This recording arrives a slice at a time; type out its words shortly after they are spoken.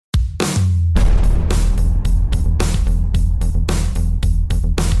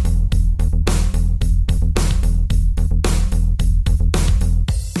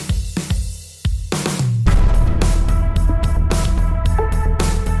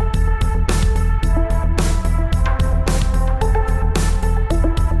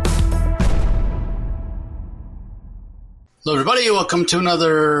Hello, everybody. Welcome to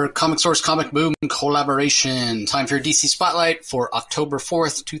another Comic Source Comic Boom collaboration. Time for your DC Spotlight for October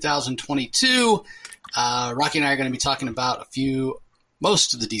 4th, 2022. Rocky and I are going to be talking about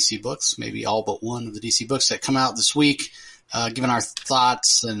most of the DC books, maybe all but one of the DC books that come out this week, giving our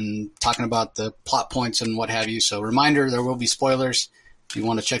thoughts and talking about the plot points and what have you. So reminder, there will be spoilers. If you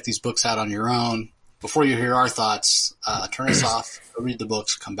want to check these books out on your own, before you hear our thoughts, turn us off, go read the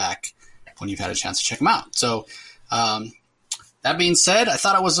books, come back when you've had a chance to check them out. So, that being said, I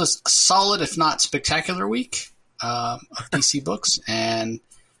thought it was a solid, if not spectacular week of DC books. And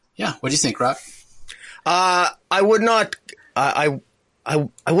yeah, what do you think, Rock? I would not. I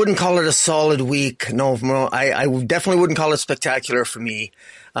wouldn't call it a solid week. No, I definitely wouldn't call it spectacular for me.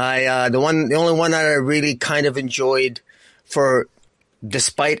 The only one that I really kind of enjoyed,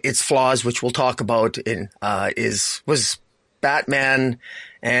 despite its flaws, which we'll talk about, was Batman.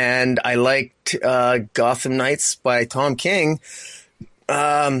 And I liked Gotham Knights by Tom King,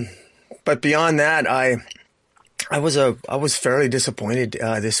 but beyond that, I was fairly disappointed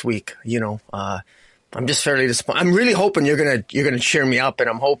this week. I'm just fairly disappointed. I'm really hoping you're gonna cheer me up, and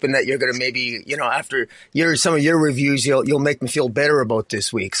I'm hoping that you're gonna maybe after some of your reviews, you'll make me feel better about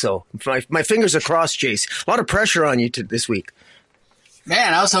this week. So my fingers are crossed, Chase. A lot of pressure on you this week.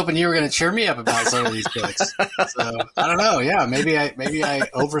 Man, I was hoping you were going to cheer me up about some of these books. So I don't know. Yeah, maybe I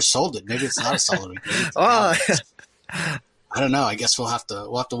oversold it. Maybe it's not a solid week. I don't know. I guess we'll have to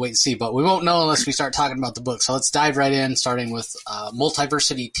wait and see. But we won't know unless we start talking about the book. So let's dive right in, starting with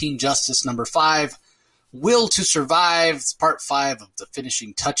Multiversity Teen Justice number 5, Will to Survive. It's part 5 of the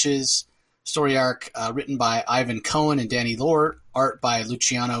finishing touches story arc, written by Ivan Cohen and Danny Lord, art by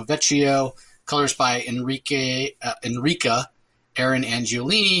Luciano Vecchio, colors by Enrica Aaron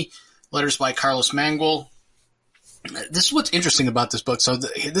Angiolini, letters by Carlos Mangual. This is what's interesting about this book. So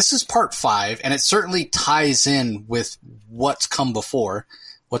this is part 5, and it certainly ties in with what's come before,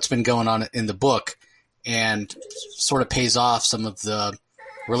 what's been going on in the book, and sort of pays off some of the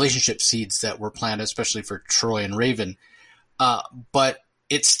relationship seeds that were planted, especially for Troy and Raven. But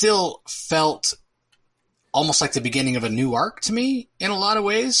it still felt almost like the beginning of a new arc to me in a lot of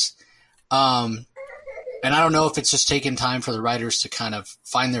ways. And I don't know if it's just taken time for the writers to kind of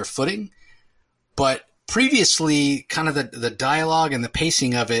find their footing, but previously kind of the dialogue and the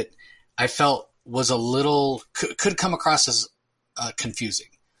pacing of it, I felt was a little, could come across as confusing.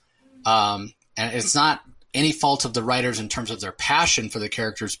 And it's not any fault of the writers in terms of their passion for the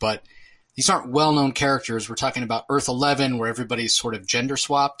characters, but these aren't well-known characters. We're talking about Earth 11, where everybody's sort of gender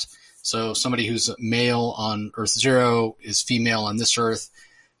swapped. So somebody who's male on Earth 0 is female on this Earth.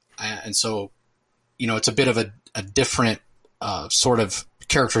 And so, it's a bit of a different sort of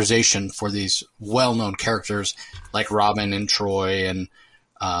characterization for these well-known characters like Robin and Troy and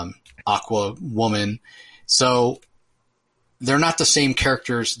Aqua Woman. So they're not the same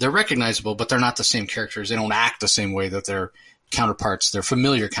characters. They're recognizable, but they're not the same characters. They don't act the same way that their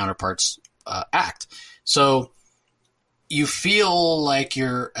familiar counterparts act. So you feel like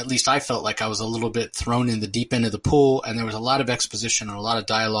at least I felt like I was a little bit thrown in the deep end of the pool, and there was a lot of exposition and a lot of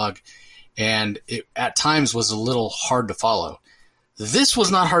dialogue, and it at times was a little hard to follow. This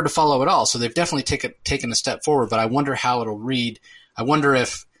was not hard to follow at all, so they've definitely taken a step forward, but I wonder how it'll read. I wonder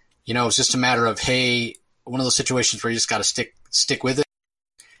if, it's just a matter of, hey, one of those situations where you just got to stick with it,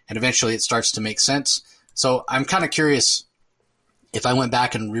 and eventually it starts to make sense. So I'm kind of curious if I went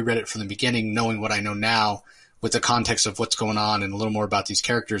back and reread it from the beginning, knowing what I know now, with the context of what's going on and a little more about these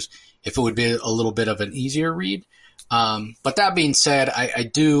characters, if it would be a little bit of an easier read. But that being said, I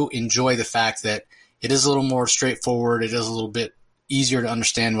do enjoy the fact that it is a little more straightforward. It is a little bit easier to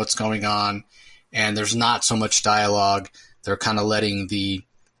understand what's going on, and there's not so much dialogue. They're kind of letting the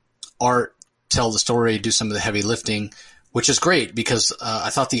art tell the story, do some of the heavy lifting, which is great because I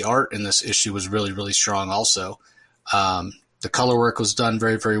thought the art in this issue was really, really strong also. The color work was done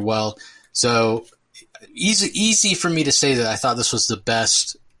very, very well. So easy for me to say that I thought this was the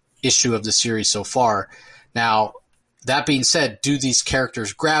best issue of the series so far. Now, that being said, do these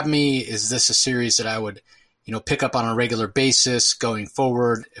characters grab me? Is this a series that I would, pick up on a regular basis going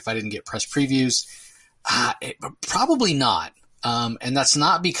forward if I didn't get press previews? Probably not. And that's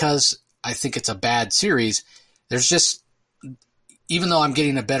not because I think it's a bad series. There's just, even though I'm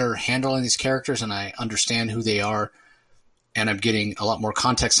getting a better handle on these characters and I understand who they are and I'm getting a lot more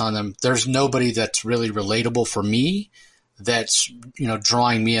context on them, there's nobody that's really relatable for me that's,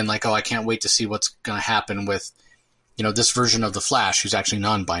 drawing me in like, oh, I can't wait to see what's going to happen with, this version of the Flash who's actually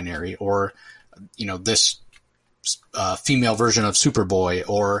non-binary, or, this female version of Superboy,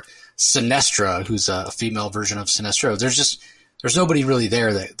 or Sinestro, who's a female version of Sinestro. There's nobody really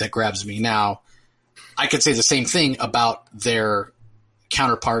there that grabs me. Now, I could say the same thing about their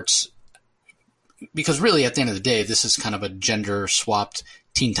counterparts, because really at the end of the day, this is kind of a gender swapped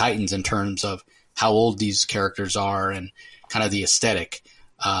Teen Titans in terms of how old these characters are and kind of the aesthetic.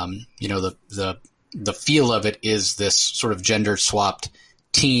 The feel of it is this sort of gender swapped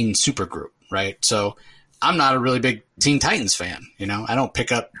teen supergroup, right? So I'm not a really big Teen Titans fan. I don't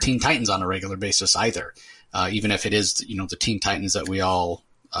pick up Teen Titans on a regular basis either, even if it is, the Teen Titans that we all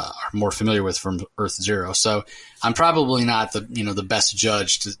are more familiar with from Earth Zero. So I'm probably not the best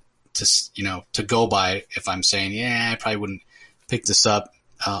judge to go by if I'm saying, I probably wouldn't pick this up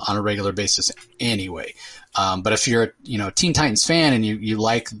on a regular basis anyway. But if you're a Teen Titans fan and you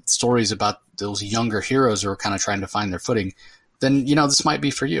like stories about those younger heroes who are kind of trying to find their footing, then this might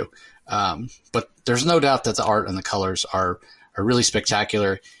be for you. But there's no doubt that the art and the colors are really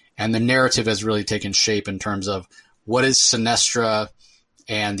spectacular, and the narrative has really taken shape in terms of what is Sinestro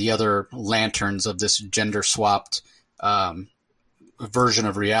and the other lanterns of this gender swapped version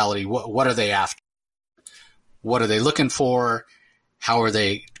of reality. What are they after? What are they looking for? How are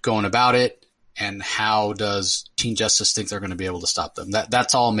they going about it? And how does Teen Justice think they're going to be able to stop them?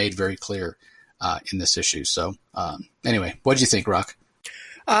 That's all made very clear in this issue. So anyway, what do you think, Rock?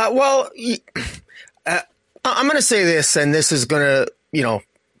 I'm going to say this, and this is going to,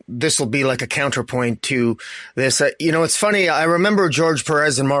 this will be like a counterpoint to this. It's funny. I remember George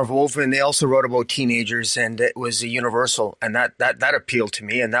Perez and Marv Wolfman, they also wrote about teenagers, and it was a universal, and that appealed to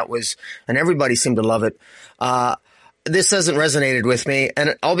me, and everybody seemed to love it. This hasn't resonated with me,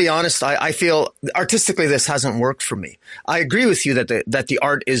 and I'll be honest, I feel artistically this hasn't worked for me. I agree with you that the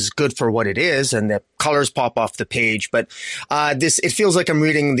art is good for what it is, and the colors pop off the page, but it feels like I'm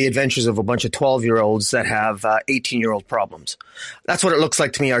reading the adventures of a bunch of 12-year-olds that have 18-year-old problems. That's what it looks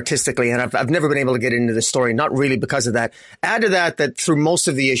like to me artistically, and I've never been able to get into the story, not really because of that. Add to that through most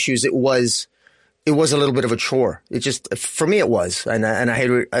of the issues, it was a little bit of a chore. It just, for me, it was. And I had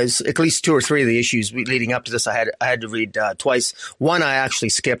at least 2 or 3 of the issues leading up to this, I had to read twice. One I actually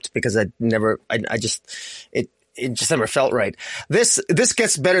skipped because it just never felt right. This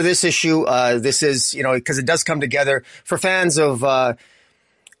gets better, this issue. This is, because it does come together for fans of, I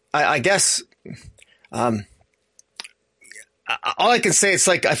guess, all I can say, it's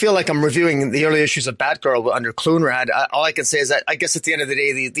like I feel like I'm reviewing the early issues of Batgirl under Clunrad. All I can say is that I guess at the end of the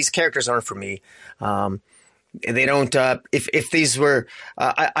day, these characters aren't for me. They don't. If these were,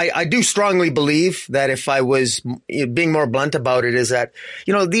 I do strongly believe that if I was being more blunt about it, is that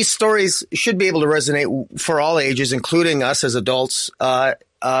these stories should be able to resonate for all ages, including us as adults.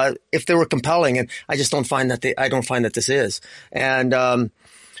 If they were compelling, and I just don't find that I don't find that this is. And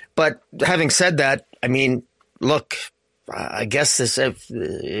but having said that, I mean, look. I guess this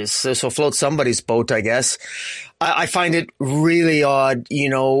will float somebody's boat, I guess. I find it really odd,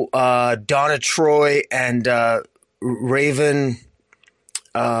 Donna Troy and Raven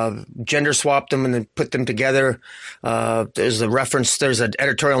gender swapped them and then put them together. There's an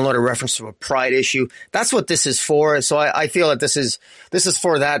editorial note, a reference to a Pride issue. That's what this is for. So I feel that this is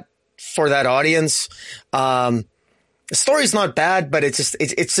for that audience. The story's not bad, but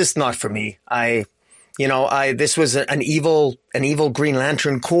it's just not for me. This was an evil Green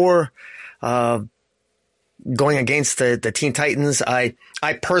Lantern Corps, going against the Teen Titans. I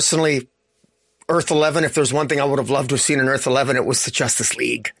personally, Earth 11, if there's one thing I would have loved to have seen in Earth 11, it was the Justice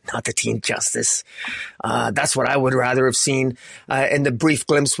League, not the Teen Justice. That's what I would rather have seen. In the brief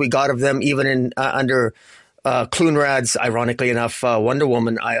glimpse we got of them, even in, under, Clunrad's, ironically enough, Wonder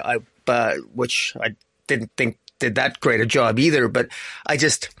Woman, which I didn't think did that great a job either, but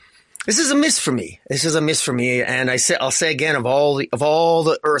this is a miss for me. And I'll say again, of all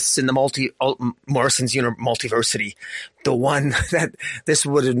the Earths in the Morrison's multiversity, the one that this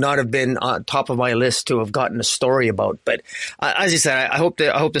would not have been on top of my list to have gotten a story about. But as you said, I hope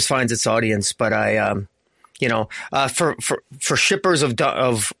this finds its audience. But for shippers of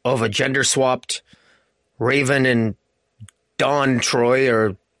a gender swapped Raven and Dawn Troy,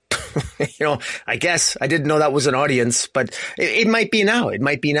 or I guess I didn't know that was an audience, but it might be now. It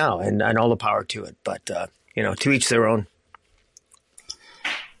might be now, and all the power to it. But to each their own.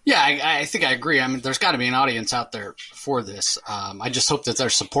 Yeah, I think I agree. I mean, there's got to be an audience out there for this. I just hope that they're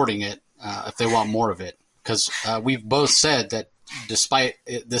supporting it if they want more of it, because we've both said that despite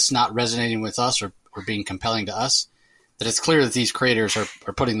this not resonating with us or being compelling to us, that it's clear that these creators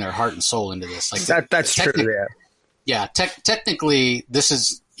are putting their heart and soul into this. Like that's true. Yeah. Yeah. Technically, this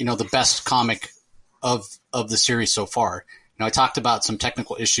is the best comic of the series so far. I talked about some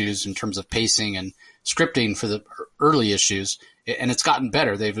technical issues in terms of pacing and scripting for the early issues, and it's gotten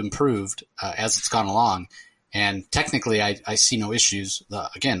better. They've improved as it's gone along. And technically, I see no issues.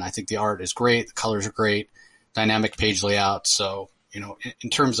 Again, I think the art is great. The colors are great. Dynamic page layout. So, in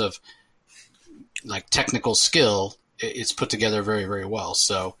terms of like technical skill, it's put together very, very well.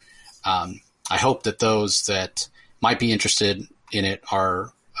 So I hope that those that might be interested in it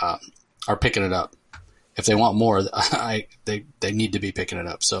are picking it up. If they want more, they need to be picking it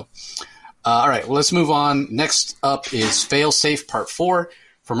up. So, all right, well, let's move on. Next up is Failsafe Part 4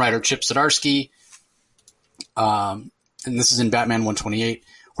 from writer Chip Zdarsky. And this is in Batman 128.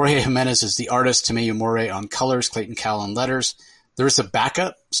 Jorge Jimenez is the artist, Tamayo Moray on colors, Clayton Cowell on letters. There is a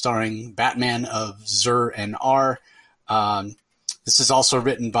backup starring Batman of Zur and R. This is also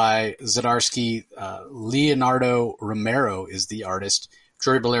written by Zdarsky. Leonardo Romero is the artist.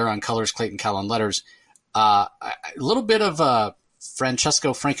 Jory Belair on colors, Clayton Cowell on letters. A little bit of a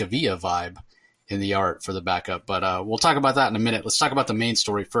Francesco Francavilla vibe in the art for the backup, but we'll talk about that in a minute. Let's talk about the main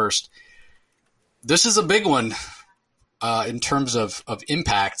story first. This is a big one in terms of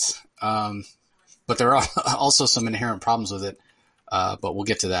impact, but there are also some inherent problems with it, but we'll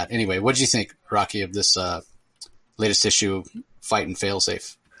get to that. Anyway, what did you think, Rocky, of this latest issue, Fight and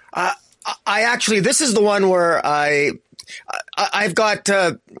Failsafe? I actually, this is the one where I've got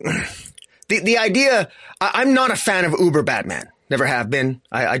the idea. I'm not a fan of Uber Batman. Never have been.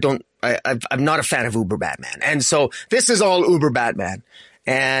 I'm not a fan of Uber Batman, and so this is all Uber Batman.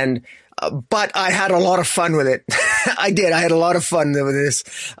 And but I had a lot of fun with it. I did. I had a lot of fun with this.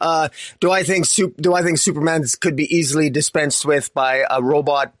 Do I think Superman could be easily dispensed with by a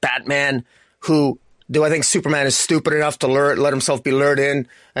robot Batman? Do I think Superman is stupid enough to let himself be lured in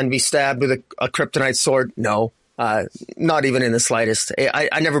and be stabbed with a kryptonite sword? No. Not even in the slightest.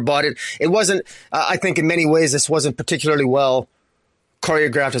 I never bought it. It wasn't, I think in many ways this wasn't particularly well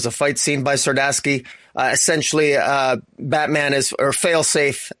choreographed as a fight scene by Zdarsky. Essentially, Batman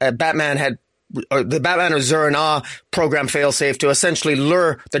Failsafe, the Batman of Zur-En-Ah programmed Failsafe to essentially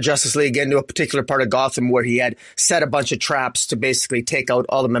lure the Justice League into a particular part of Gotham where he had set a bunch of traps to basically take out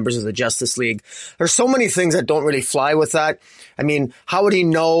all the members of the Justice League. There's so many things that don't really fly with that. I mean, how would he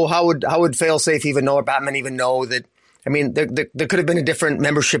know? How would Failsafe even know, or Batman even know that? I mean, there could have been a different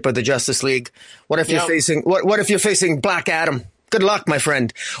membership of the Justice League. What if you're facing Black Adam? Good luck, my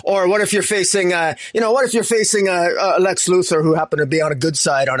friend. Or what if you're facing, Lex Luthor, who happened to be on a good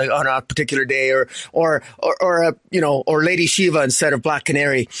side on a particular day, or Lady Shiva instead of Black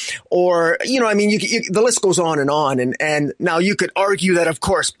Canary, or the list goes on, and now you could argue that of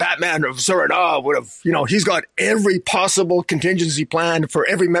course Batman of Zur-En-Ah would have, he's got every possible contingency plan for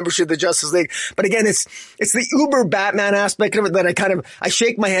every membership of the Justice League. But again, it's the Uber Batman aspect of it that I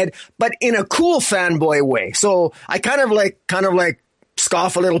shake my head, but in a cool fanboy way. So I kind of like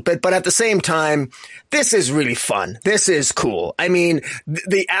scoff a little bit, but at the same time, this is really fun. This is cool. I mean,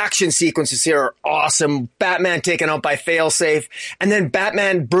 the action sequences here are awesome. Batman taken out by Failsafe, and then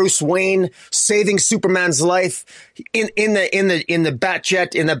Batman Bruce Wayne saving Superman's life in the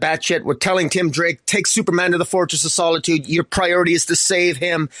Batjet. We're telling Tim Drake, take Superman to the Fortress of Solitude. Your priority is to save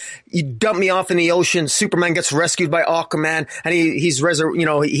him. You dump me off in the ocean. Superman gets rescued by Aquaman, and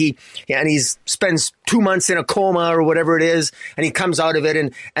he spends 2 months in a coma or whatever it is, and he comes out of it,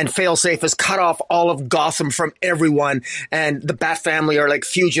 and Failsafe has cut off all of Gotham from everyone, and the Bat family are like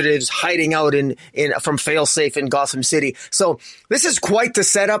fugitives hiding out from Failsafe in Gotham City. So this is quite the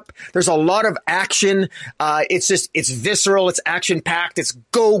setup. There's a lot of action. It's visceral. It's action packed. It's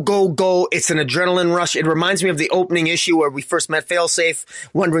go, go, go. It's an adrenaline rush. It reminds me of the opening issue where we first met Failsafe,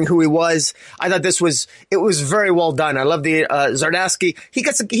 wondering who he was. I thought it was very well done. I love the Zdarsky.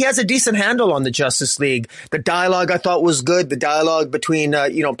 He has a decent handle on the Justice League. The dialogue I thought was good. The dialogue between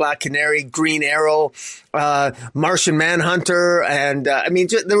Black Canary, Green Arrow, Martian Manhunter, and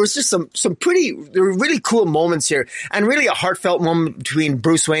there was just some there were really cool moments here, and really a heartfelt moment between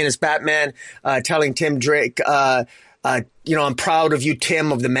Bruce Wayne as Batman, telling Tim Drake, I'm proud of you,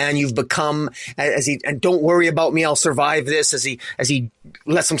 Tim, of the man you've become. And don't worry about me, I'll survive this. As he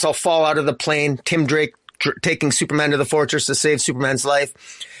lets himself fall out of the plane, Tim Drake taking Superman to the fortress to save Superman's life.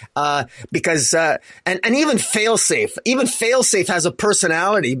 Because even Failsafe has a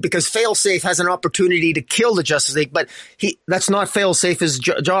personality, because Failsafe has an opportunity to kill the Justice League, but that's not Failsafe's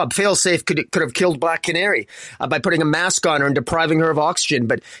job. Failsafe could have killed Black Canary by putting a mask on her and depriving her of oxygen,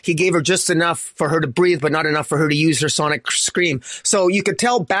 but he gave her just enough for her to breathe, but not enough for her to use her sonic scream. So you could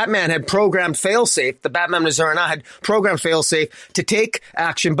tell Batman had programmed Failsafe, the Batman of Zur-En-Ah had programmed Failsafe to take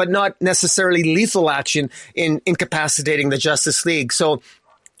action, but not necessarily lethal action in incapacitating the Justice League. So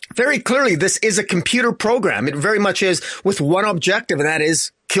very clearly, this is a computer program. It very much is, with one objective, and that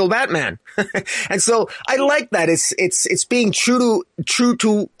is kill Batman. And so I like that. It's being true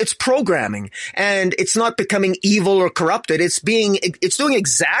to its programming, and it's not becoming evil or corrupted. It's doing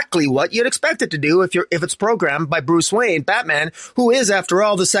exactly what you'd expect it to do if it's programmed by Bruce Wayne, Batman, who is, after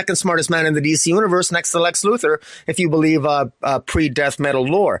all, the second smartest man in the DC universe next to Lex Luthor, if you believe pre-death metal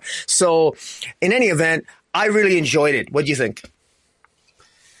lore. So in any event, I really enjoyed it. What do you think?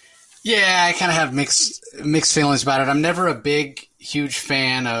 Yeah, I kind of have mixed feelings about it. I'm never a huge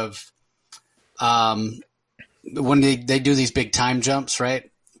fan of when they do these big time jumps, right?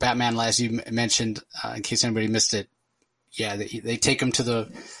 Batman, as you mentioned, in case anybody missed it, yeah, they take him to the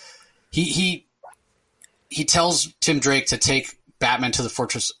he tells Tim Drake to take Batman to the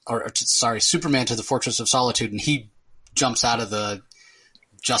fortress, Superman to the Fortress of Solitude, and he jumps out of the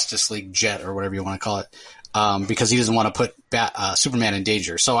Justice League jet or whatever you want to call it. Because he doesn't want to put Superman in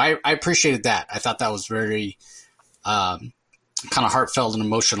danger. So I appreciated that. I thought that was very kind of heartfelt and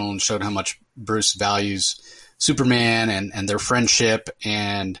emotional, and showed how much Bruce values Superman and their friendship,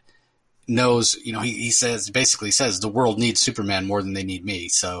 and knows, he basically says the world needs Superman more than they need me.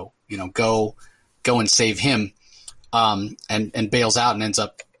 So, go and save him, and bails out and ends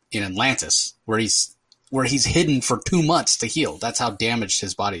up in Atlantis, where he's hidden for 2 months to heal. That's how damaged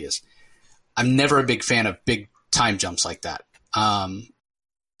his body is. I'm never a big fan of big time jumps like that,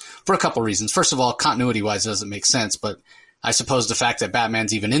 for a couple reasons. First of all, continuity-wise, it doesn't make sense, but I suppose the fact that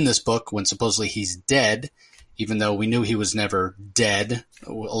Batman's even in this book when supposedly he's dead, even though we knew he was never dead,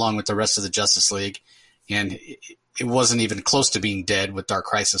 along with the rest of the Justice League, and it wasn't even close to being dead with Dark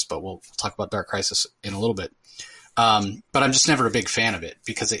Crisis, but we'll talk about Dark Crisis in a little bit. But I'm just never a big fan of it,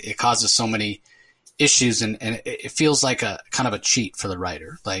 because it causes so many issues, and it feels like a kind of a cheat for the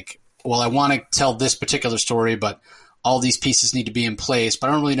writer. Like, well, I want to tell this particular story, but all these pieces need to be in place, but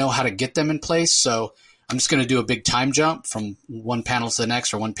I don't really know how to get them in place. So I'm just going to do a big time jump from one panel to the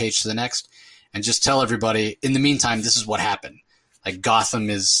next or one page to the next, and just tell everybody, in the meantime, this is what happened. Like,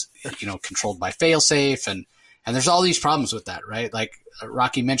 Gotham is, controlled by Failsafe, and there's all these problems with that, right? Like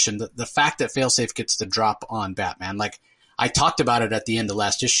Rocky mentioned, the fact that Failsafe gets the drop on Batman. Like, I talked about it at the end of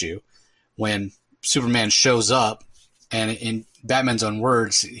last issue when Superman shows up, and in Batman's own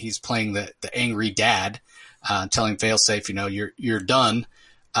words, he's playing the angry dad, telling Failsafe, you're done.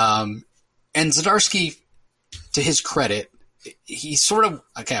 And Zdarsky, to his credit, he's sort of,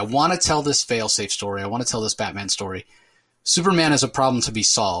 okay, I want to tell this Failsafe story. I want to tell this Batman story. Superman is a problem to be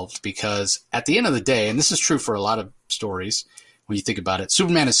solved, because at the end of the day, and this is true for a lot of stories when you think about it,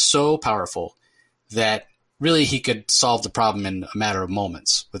 Superman is so powerful that really he could solve the problem in a matter of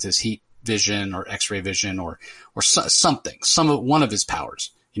moments with his heat vision or X-ray vision or something, one of his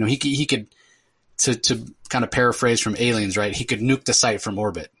powers. He could, to kind of paraphrase from Aliens, right? He could nuke the site from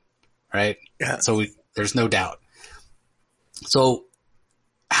orbit, right? Yeah. So there's no doubt. So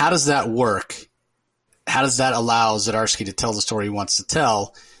how does that work? How does that allow Zdarsky to tell the story he wants to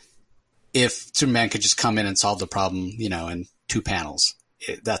tell if Superman could just come in and solve the problem, in 2 panels?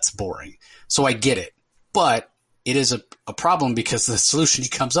 That's boring. So I get it, but it is a problem, because the solution he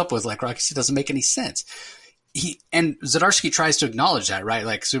comes up with, like Rocky said, doesn't make any sense. And Zdarsky tries to acknowledge that, right?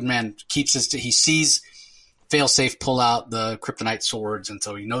 Like, Superman he sees Failsafe pull out the kryptonite swords, and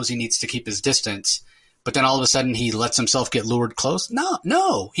so he knows he needs to keep his distance. But then all of a sudden he lets himself get lured close.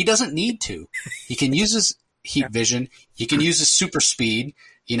 No, he doesn't need to. He can use his heat vision. He can use his super speed,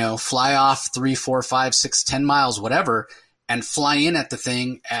 fly off 3, 4, 5, 6, 10 miles, whatever, and fly in at the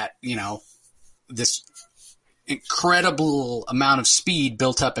thing at, this incredible amount of speed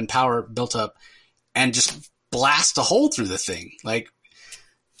built up and power built up, and just blast a hole through the thing. Like,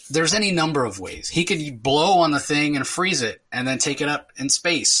 there's any number of ways. He could blow on the thing and freeze it and then take it up in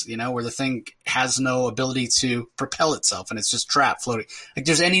space, where the thing has no ability to propel itself and it's just trapped, floating. Like,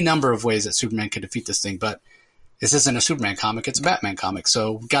 there's any number of ways that Superman could defeat this thing, but this isn't a Superman comic, it's a Batman comic,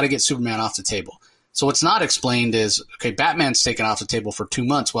 so we've got to get Superman off the table. So what's not explained is, okay, Batman's taken off the table for 2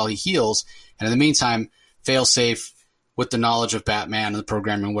 months while he heals, and in the meantime, Failsafe, with the knowledge of Batman and the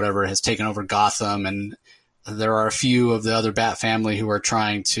programming, whatever, has taken over Gotham, and there are a few of the other Bat family who are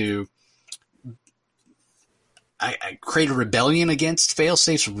trying to create a rebellion against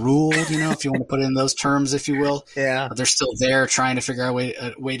Failsafe's rule, if you want to put it in those terms, if you will. Yeah. They're still there trying to figure out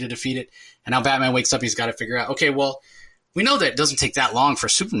a way to defeat it. And now Batman wakes up, he's got to figure out, okay, well, we know that it doesn't take that long for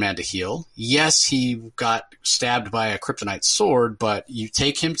Superman to heal. Yes, he got stabbed by a kryptonite sword, but you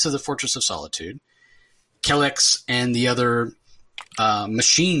take him to the Fortress of Solitude. Kelex and the other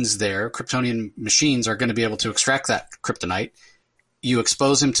machines there, Kryptonian machines, are going to be able to extract that kryptonite. You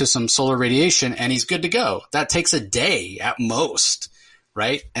expose him to some solar radiation, and he's good to go. That takes a day at most,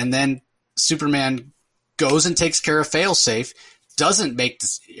 right? And then Superman goes and takes care of Failsafe, doesn't make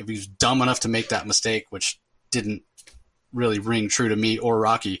this, if he's dumb enough to make that mistake, which didn't really ring true to me or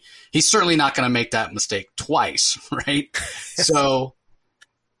Rocky, he's certainly not going to make that mistake twice, right? So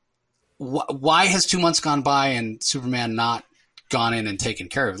why has 2 months gone by and Superman not gone in and taken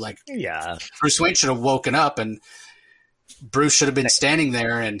care of it? Like, yeah, Bruce Wayne should have woken up and Bruce should have been standing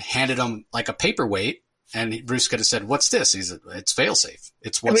there and handed him like a paperweight. And Bruce could have said, "What's this?" He's, "It's failsafe.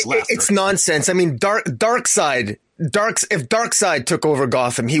 It's what's left." It's right? Nonsense. I mean, Darkseid if Darkseid took over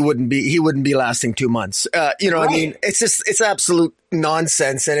Gotham, he wouldn't be lasting 2 months. You know, right. I mean, it's absolute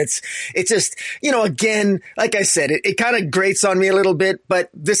nonsense. And it's just, you know, again, like I said, it kind of grates on me a little bit,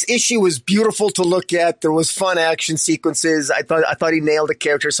 but this issue was beautiful to look at. There was fun action sequences. I thought he nailed the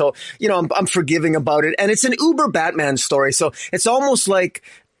character. So, you know, I'm forgiving about it. And it's an uber Batman story. So it's almost like,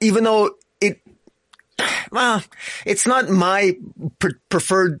 even though well, it's not my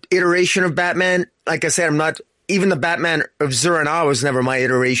preferred iteration of Batman. Like I said, I'm not, even the Batman of Zur-En-Arrh was never my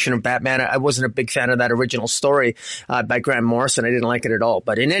iteration of Batman. I wasn't a big fan of that original story by Grant Morrison. I didn't like it at all.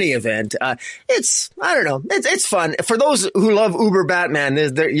 But in any event, I don't know. It's fun. For those who love Uber Batman,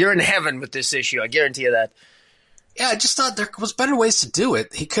 you're in heaven with this issue. I guarantee you that. Yeah, I just thought there was better ways to do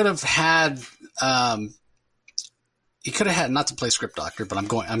it. He could have had, not to play script doctor, but I'm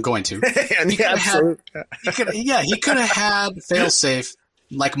going to. He could have had failsafe,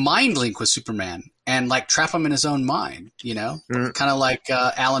 like mind link with Superman and like trap him in his own mind, you know, kind of like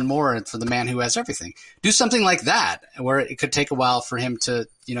Alan Moore for The Man Who Has Everything. Do something like that where it could take a while for him to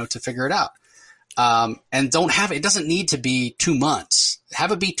figure it out. And it doesn't need to be 2 months.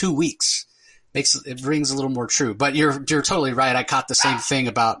 Have it be 2 weeks. It rings a little more true. But you're totally right. I caught the same thing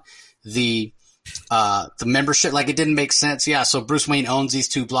about the membership. Like, it didn't make sense. Yeah. So Bruce Wayne owns these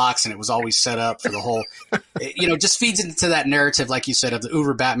 2 blocks and it was always set up for the whole, just feeds into that narrative, like you said, of the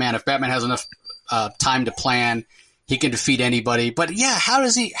Uber Batman. If Batman has enough time to plan, he can defeat anybody. But yeah, how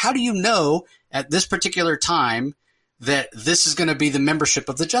do you know at this particular time that this is going to be the membership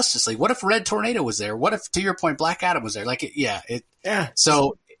of the Justice League? What if Red Tornado was there? What if, to your point, Black Adam was there?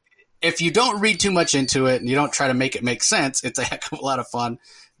 So if you don't read too much into it and you don't try to make it make sense, it's a heck of a lot of fun.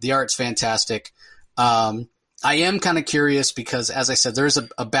 The art's fantastic. I am kind of curious because, as I said, there's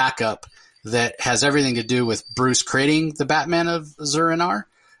a backup that has everything to do with Bruce creating the Batman of Zur-En-Arrh,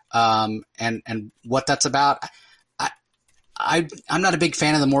 and what that's about. I'm not a big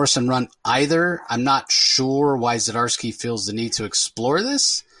fan of the Morrison run either. I'm not sure why Zdarsky feels the need to explore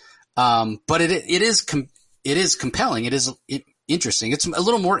this, but it is compelling. It is interesting. It's a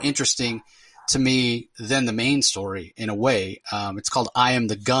little more interesting to me than the main story in a way. It's called I Am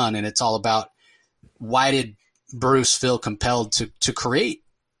the Gun, and it's all about why did Bruce feel compelled to create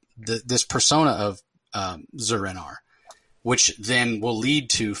this persona of Zur-En-Arrh, which then will lead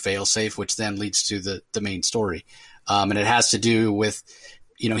to Failsafe, which then leads to the main story. And it has to do with,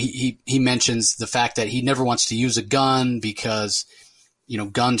 he mentions the fact that he never wants to use a gun because,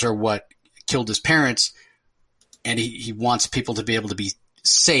 guns are what killed his parents, and he wants people to be able to be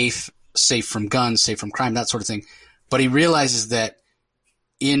safe from guns, safe from crime, that sort of thing. But he realizes that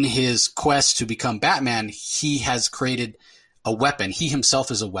in his quest to become Batman, he has created a weapon. He himself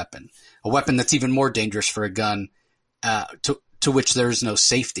is a weapon that's even more dangerous for a gun, to which there's no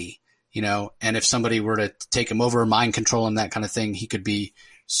safety, and if somebody were to take him over, mind control him, that kind of thing, he could be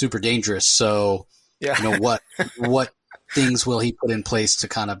super dangerous. So, yeah. What things will he put in place to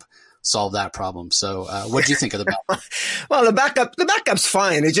kind of solve that problem? So, what do you think of the backup? Well, the backup's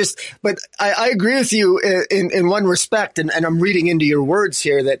fine. But I agree with you in one respect, and I'm reading into your words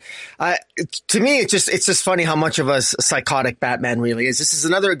here that to me, it's just funny how much of a psychotic Batman really is. This is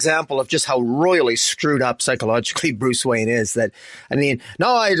another example of just how royally screwed up psychologically Bruce Wayne is. That, I mean,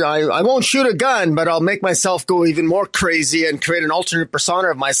 no, I won't shoot a gun, but I'll make myself go even more crazy and create an alternate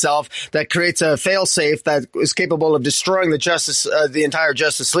persona of myself that creates a failsafe that is capable of destroying the entire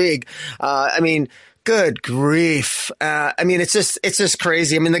Justice League. I mean, good grief. I mean, it's just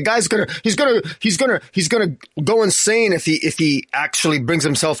crazy. I mean, the guy's he's gonna go insane if he actually brings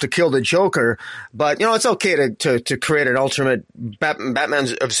himself to kill the Joker. But, it's okay to create an alternate Batman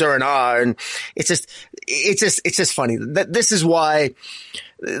of Zur-En-Arrh. And it's just funny. This is why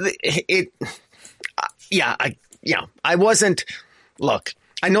I wasn't, look,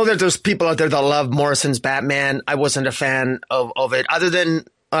 I know that there's people out there that love Morrison's Batman. I wasn't a fan of it, other than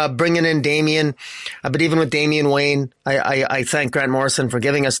bringing in Damian. But even with Damian Wayne, I thank Grant Morrison for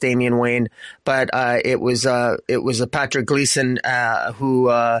giving us Damian Wayne. But it was a Patrick Gleason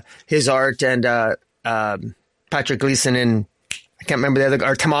who his art, and Patrick Gleason in I can't remember the other,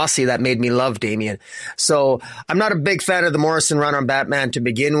 or Tomasi, that made me love Damian. So I'm not a big fan of the Morrison run on Batman to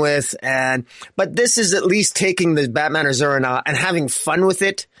begin with. But this is at least taking the Batman or Zur-En-Arrh and having fun with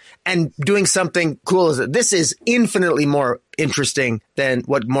it and doing something cool. This is infinitely more interesting than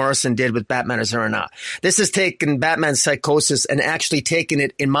what Morrison did with Batman or Zur-En-Arrh. This has taken Batman's psychosis and actually taken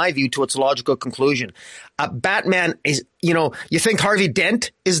it, in my view, to its logical conclusion. Batman is, you think Harvey Dent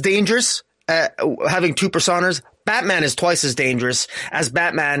is dangerous, having two personas. Batman is twice as dangerous as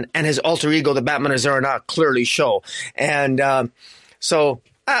Batman and his alter ego, the Batman or Zur-En-Arrh, clearly show. And so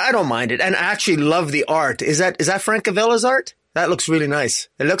I don't mind it. And I actually love the art. Is that Francavella's art? That looks really nice.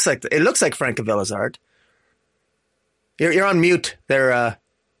 It looks like Francavella's art. You're on mute there.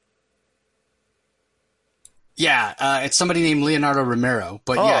 Yeah, it's somebody named Leonardo Romero.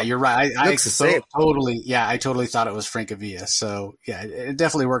 But yeah, you're right. I totally thought it was Francavilla. So yeah, it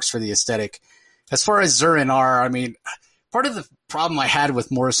definitely works for the aesthetic. As far as Zur-En-Arrh, I mean, part of the problem I had with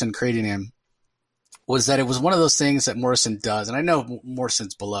Morrison creating him was that it was one of those things that Morrison does, and I know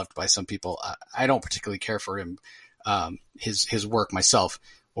Morrison's beloved by some people. I don't particularly care for him, his work myself,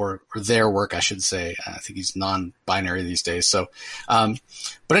 or their work, I should say. I think he's non-binary these days. So, but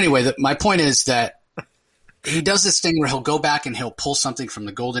anyway, my point is that he does this thing where he'll go back and he'll pull something from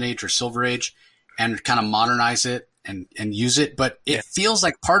the Golden Age or Silver Age and kind of modernize it and use it. But it feels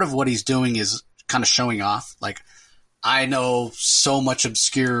like part of what he's doing is kind of showing off. Like, I know so much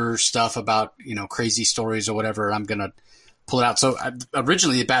obscure stuff about, crazy stories or whatever. I'm going to pull it out. So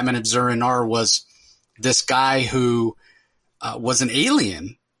originally the Batman of Zur-En-Arrh was this guy who was an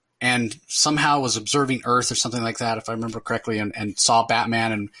alien and somehow was observing Earth or something like that, if I remember correctly, and saw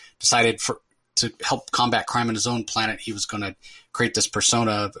Batman and decided to help combat crime on his own planet, he was going to create this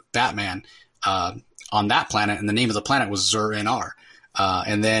persona of Batman on that planet. And the name of the planet was Zur-En-Arrh.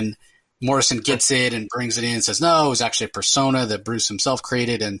 And then Morrison gets it and brings it in and says, no, it was actually a persona that Bruce himself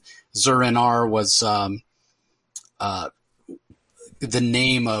created. And Zur-En-Arrh was the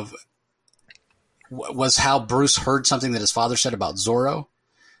name of was how Bruce heard something that his father said about Zorro.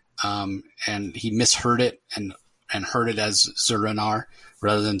 And he misheard it and heard it as Zur-En-Arrh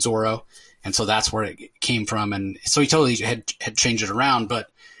rather than Zorro. And so that's where it came from. And so he totally had changed it around. But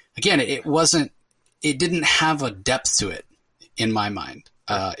again, it didn't have a depth to it in my mind.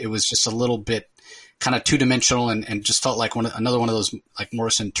 It was just a little bit kind of two-dimensional and just felt like another one of those like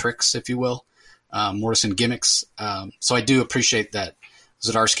Morrison tricks, if you will, Morrison gimmicks. So I do appreciate that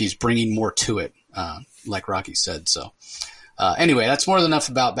Zdarsky's bringing more to it, like Rocky said. So anyway, that's more than enough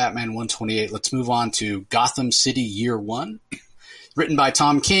about Batman 128. Let's move on to Gotham City Year One. Written by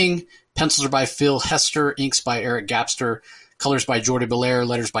Tom King, pencils are by Phil Hester, inks by Eric Gapster, colors by Jordi Belair,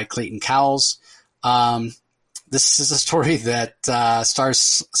 letters by Clayton Cowles. This is a story that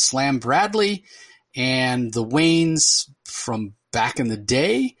stars Slam Bradley and the Waynes from back in the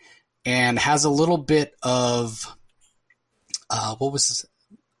day, and has a little bit of what was this?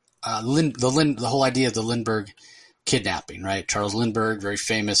 The whole idea of the Lindbergh kidnapping, right? Charles Lindbergh, very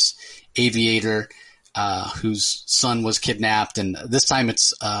famous aviator, whose son was kidnapped, and this time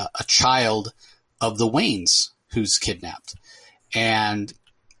it's a child of the Waynes who's kidnapped. And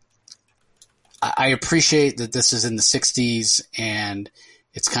I appreciate that this is in the 60s and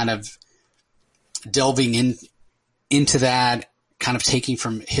it's kind of delving into that, kind of taking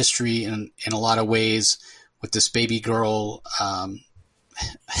from history in a lot of ways with this baby girl,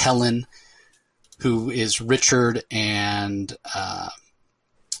 Helen, who is Richard and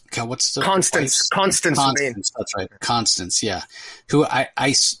God, what's the Constance? Constance, that's right, Constance. Yeah, who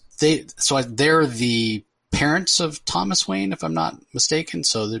they're the parents of Thomas Wayne, if I'm not mistaken.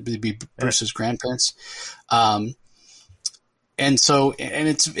 So they'd be Bruce's grandparents. And it's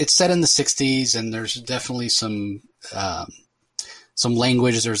set in the 60s, and there's definitely some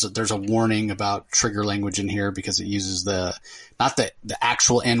language. There's a warning about trigger language in here because it uses not the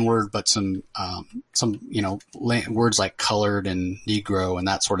actual N-word, but some words like colored and Negro and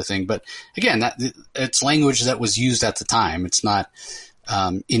that sort of thing. But again, it's language that was used at the time. It's not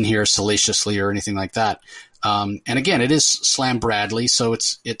in here salaciously or anything like that. And again, it is Slam Bradley, so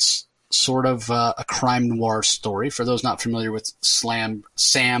it's sort of a crime noir story. For those not familiar with Sam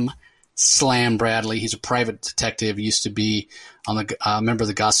Slam Bradley, he's a private detective. He used to be on the member of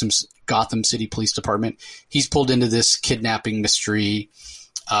the Gotham City Police Department. He's pulled into this kidnapping mystery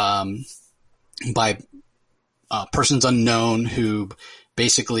by persons unknown who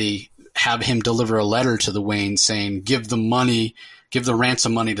basically have him deliver a letter to the Wayne saying, give the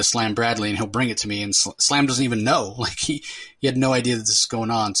ransom money to Slam Bradley and he'll bring it to me. And Slam doesn't even know. Like he had no idea that this is going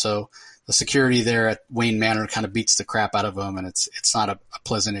on. So the security there at Wayne Manor kind of beats the crap out of him, and it's not a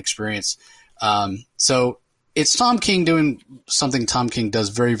pleasant experience. So it's Tom King doing something Tom King does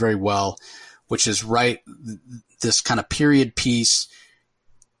very, very well, which is write this kind of period piece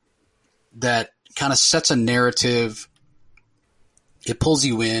that kind of sets a narrative. It pulls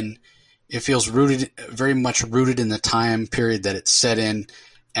you in. It feels very much rooted in the time period that it's set in,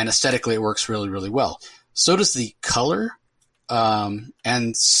 and aesthetically it works really, really well. So does the color,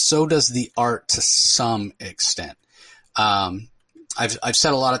 and so does the art to some extent. I've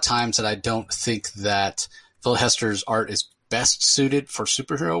said a lot of times that I don't think that Phil Hester's art is best suited for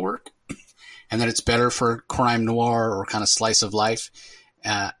superhero work, and that it's better for crime noir or kind of slice of life.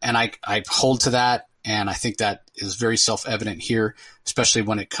 And I hold to that, and I think that is very self-evident here, especially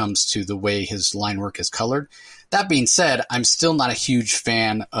when it comes to the way his line work is colored. That being said, I'm still not a huge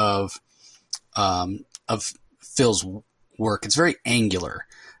fan of Phil's work. It's very angular.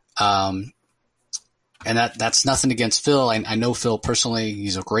 And that's nothing against Phil. I know Phil personally.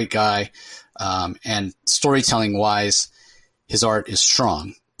 He's a great guy. And storytelling wise, his art is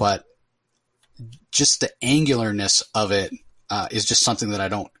strong, but just the angularness of it is just something that I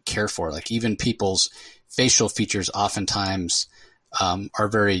don't care for. Like, even people's facial features oftentimes are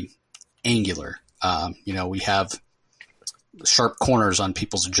very angular. We have sharp corners on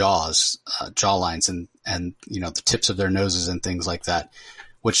people's jawlines and the tips of their noses and things like that,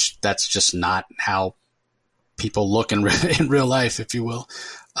 which that's just not how people look in real life, if you will.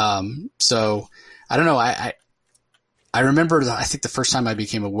 So I don't know. I remember I think the first time I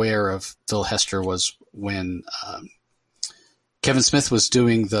became aware of Phil Hester was when Kevin Smith was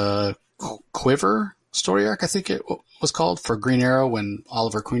doing the Quiver story arc, I think it was called, for Green Arrow, when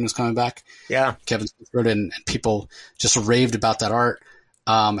Oliver Queen was coming back. Yeah. Kevin Smith wrote it, and people just raved about that art.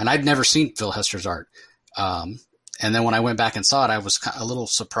 And I'd never seen Phil Hester's art. And then when I went back and saw it, I was a little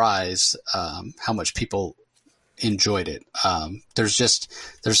surprised how much people enjoyed it. There's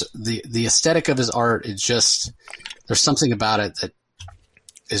the aesthetic of his art. There's something about it that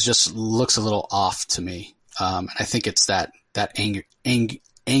is just looks a little off to me. And I think it's that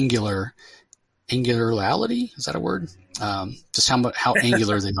angularity. Is that a word? Just how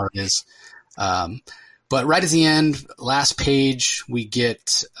angular the art is. But right at the end, last page, we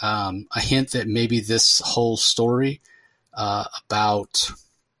get a hint that maybe this whole story about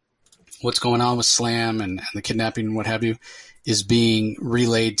what's going on with Slam and the kidnapping and what have you is being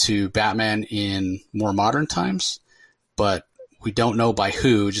relayed to Batman in more modern times. But we don't know by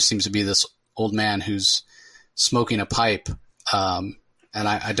who. It just seems to be this old man who's smoking a pipe. And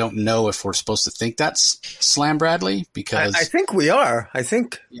I don't know if we're supposed to think that's Slam Bradley, because I think we are.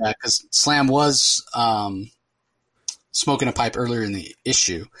 Yeah, because Slam was smoking a pipe earlier in the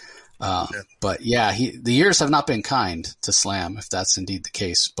issue. But yeah, the years have not been kind to Slam, if that's indeed the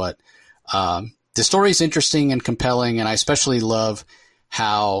case. But the story is interesting and compelling, and I especially love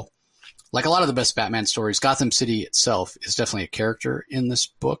how, like a lot of the best Batman stories, Gotham City itself is definitely a character in this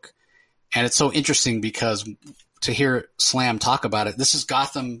book. And it's so interesting because to hear Slam talk about it, this is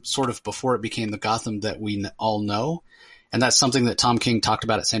Gotham sort of before it became the Gotham that we all know. And that's something that Tom King talked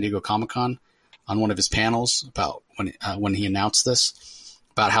about at San Diego Comic-Con on one of his panels about when he announced this,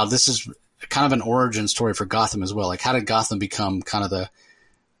 about how this is kind of an origin story for Gotham as well. Like, how did Gotham become kind of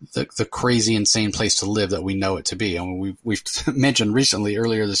the crazy, insane place to live that we know it to be? And we've mentioned recently,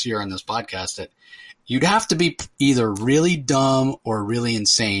 earlier this year on this podcast, that you'd have to be either really dumb or really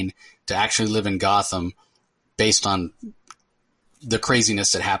insane to actually live in Gotham, based on the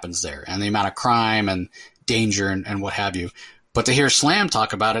craziness that happens there and the amount of crime and danger and what have you. But to hear Slam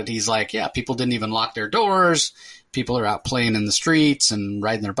talk about it, he's like, yeah, people didn't even lock their doors. People are out playing in the streets and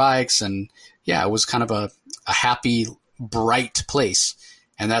riding their bikes. And yeah, it was kind of a happy, bright place.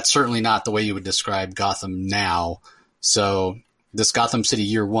 And that's certainly not the way you would describe Gotham now. So this Gotham City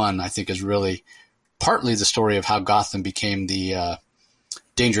Year One, I think, is really partly the story of how Gotham became the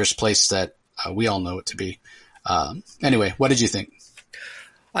dangerous place that we all know it to be. Anyway, what did you think?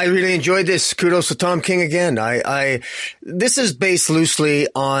 I really enjoyed this. Kudos to Tom King again. This is based loosely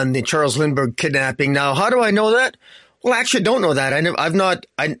on the Charles Lindbergh kidnapping. Now, how do I know that? Well, I actually don't know that.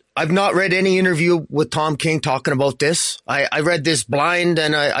 I've not read any interview with Tom King talking about this. I read this blind,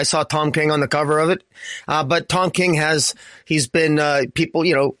 and I saw Tom King on the cover of it. But Tom King he's been people,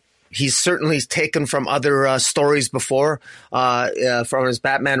 he's certainly taken from other stories before, from his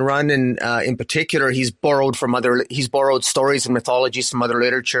Batman run, and in particular, he's borrowed stories and mythologies from other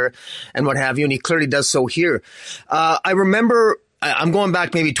literature and what have you, and he clearly does so here. I remember, I'm going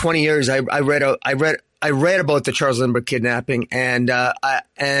back maybe 20 years. I read I read about the Charles Lindbergh kidnapping, and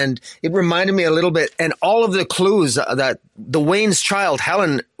it reminded me a little bit, and all of the clues that the Wayne's child,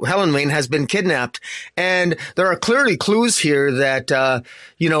 Helen Wayne, has been kidnapped, and there are clearly clues here that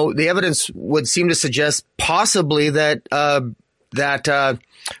the evidence would seem to suggest possibly that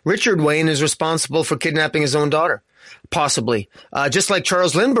Richard Wayne is responsible for kidnapping his own daughter. Possibly, just like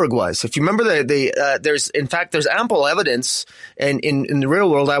Charles Lindbergh was. If you remember, there's ample evidence, and in the real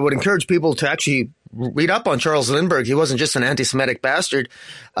world, I would encourage people to actually read up on Charles Lindbergh. He wasn't just an anti-Semitic bastard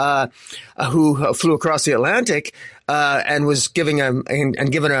who flew across the Atlantic and was given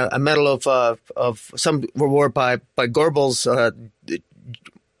a medal of some reward by Goebbels.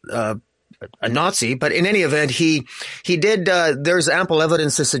 A Nazi, but in any event, he did. There's ample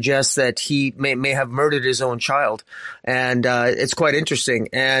evidence to suggest that he may have murdered his own child, and it's quite interesting.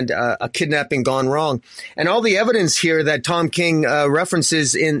 And a kidnapping gone wrong, and all the evidence here that Tom King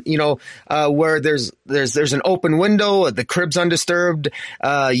references in where there's an open window, the crib's undisturbed,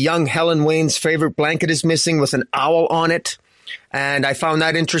 young Helen Wayne's favorite blanket is missing with an owl on it, and I found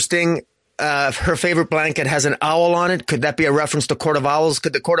that interesting. Her favorite blanket has an owl on it. Could that be a reference to Court of Owls?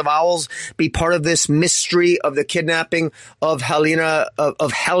 Could the Court of Owls be part of this mystery of the kidnapping of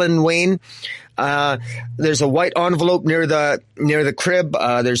Helen Wayne? There's a white envelope near the crib.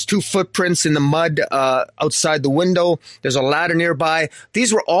 There's 2 footprints in the mud outside the window. There's a ladder nearby.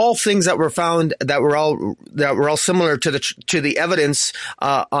 These were all things that were found that were all similar to the evidence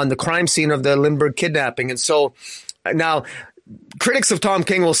on the crime scene of the Lindbergh kidnapping. And so now, critics of Tom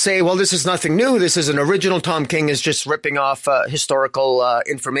King will say, well, this is nothing new. This is an original. Tom King is just ripping off historical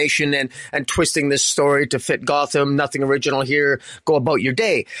information and twisting this story to fit Gotham. Nothing original here. Go about your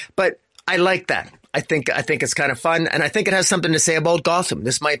day. But I like that. I think it's kind of fun, and I think it has something to say about Gotham.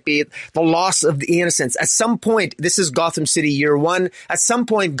 This might be the loss of the innocence. At some point, this is Gotham City year 1. At some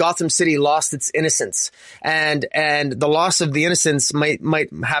point, Gotham City lost its innocence, and the loss of the innocence might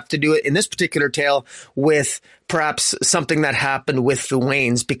have to do it in this particular tale with perhaps something that happened with the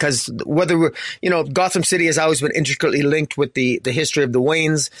Waynes, because Gotham City has always been intricately linked with the history of the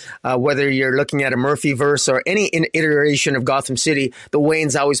Waynes. Whether you're looking at a Murphyverse or any iteration of Gotham City, the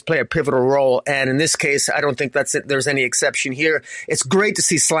Waynes always play a pivotal role. And in this case, I don't think there's any exception here. It's great to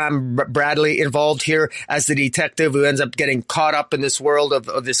see Slam Bradley involved here as the detective who ends up getting caught up in this world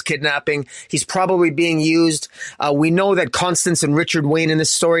of this kidnapping. He's probably being used. We know that Constance and Richard Wayne in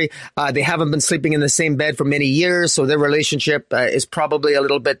this story, they haven't been sleeping in the same bed for many years, so their relationship is probably a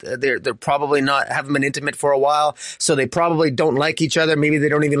little bit, they're probably haven't been intimate for a while, so they probably don't like each other. Maybe they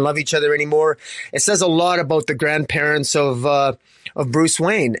don't even love each other anymore. It says a lot about the grandparents of Bruce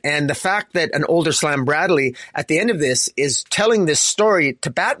Wayne, and the fact that an older Slam Bradley at the end of this is telling this story to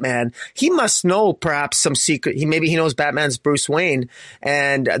Batman. He must know perhaps some secret. Maybe he knows Batman's Bruce Wayne,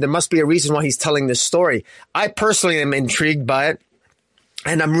 and there must be a reason why he's telling this story. I personally am intrigued by it,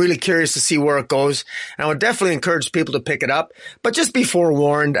 and I'm really curious to see where it goes. And I would definitely encourage people to pick it up, but just be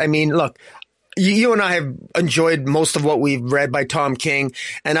forewarned. I mean, look, you and I have enjoyed most of what we've read by Tom King,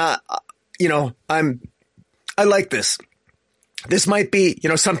 and I like this. This might be,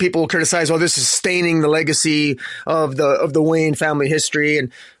 some people will criticize, well, this is staining the legacy of the Wayne family history.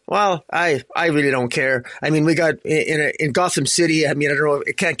 And well, I really don't care. I mean, we got in Gotham City. I mean, I don't know.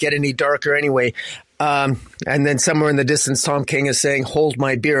 It can't get any darker anyway. And then somewhere in the distance, Tom King is saying, "Hold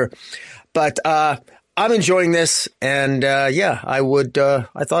my beer." But I'm enjoying this, and I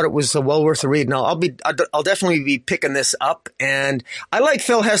thought it was well worth a read. And I'll definitely be picking this up. And I like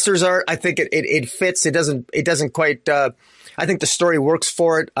Phil Hester's art. I think it fits. It doesn't quite. I think the story works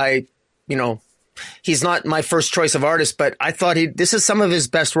for it. He's not my first choice of artist, but I thought this is some of his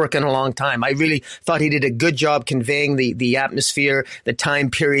best work in a long time. I really thought he did a good job conveying the atmosphere, the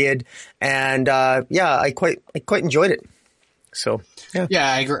time period, and I quite enjoyed it. So yeah,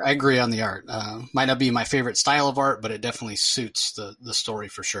 I agree on the art. Might not be my favorite style of art, but it definitely suits the story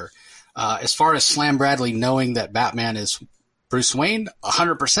for sure. As far as Slam Bradley knowing that Batman is Bruce Wayne,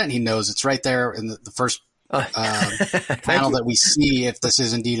 100% he knows. It's right there in the first panel that we see, if this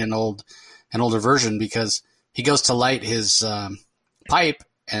is indeed an older version, because he goes to light his pipe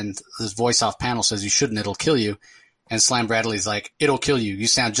and his voice off panel says, "You shouldn't, it'll kill you." And Slam Bradley's like, "It'll kill you. You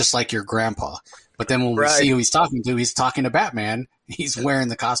sound just like your grandpa." But then when we see who he's talking to Batman. He's wearing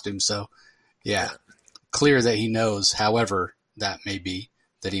the costume. So yeah, clear that he knows, however that may be,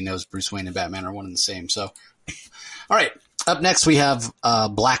 that he knows Bruce Wayne and Batman are one and the same. So, all right. Up next, we have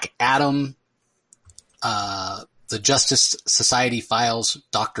Black Adam, the Justice Society Files,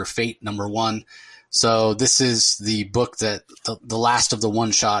 Dr. Fate #1. So this is the book that the last of the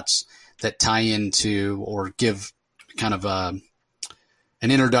one-shots that tie into or give kind of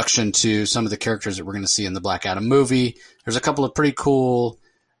an introduction to some of the characters that we're going to see in the Black Adam movie. There's a couple of pretty cool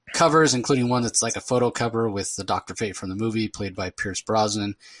covers, including one that's like a photo cover with the Dr. Fate from the movie, played by Pierce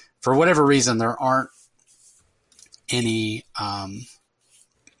Brosnan. For whatever reason, there aren't any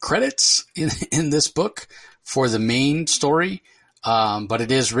credits in this book for the main story, but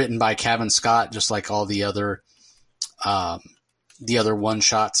it is written by Cavan Scott, just like all the other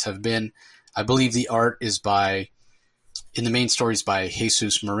one-shots have been. I believe the art is in the main stories by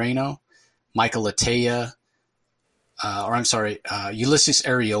Jesus Moreno, Michael Ataya, Ulysses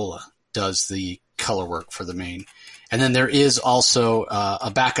Areola does the color work for the main. And then there is also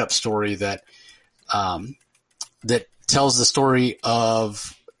a backup story that tells the story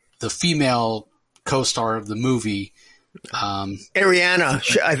of the female co-star of the movie. Ariana.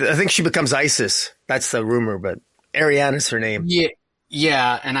 I think she becomes Isis. That's the rumor, but Ariana's her name.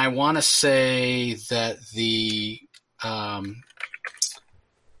 Yeah, and I want to say that the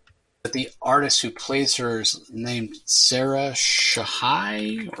artist who plays her is named Sarah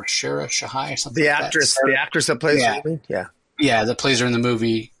Shahai or something. The actress that plays her. Yeah, that plays her in the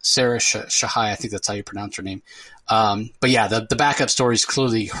movie, Sarah Shahai. I think that's how you pronounce her name. But yeah, the backup story is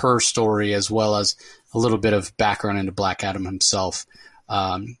clearly her story, as well as a little bit of background into Black Adam himself.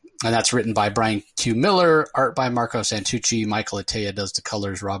 And that's written by Brian Q. Miller, art by Marco Santucci. Michael Ataya does the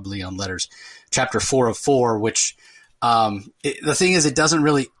colors, Rob Lee on letters. Chapter 4 of 4, which the thing is, it doesn't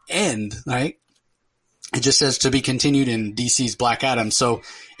really end, right? It just says to be continued in DC's Black Adam. So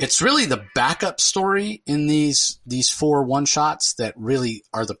it's really the backup story in these 4 one-shots that really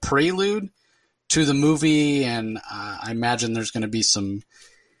are the prelude to the movie. And I imagine there's going to be some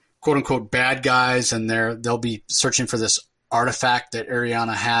quote-unquote bad guys, and they'll be searching for this artifact that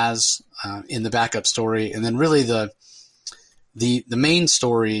Ariana has in the backup story. And then really the main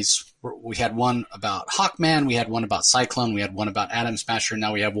stories, we had one about Hawkman, we had one about Cyclone, we had one about Atom Smasher, and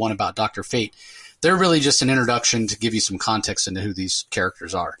now we have one about Dr. Fate. They're really just an introduction to give you some context into who these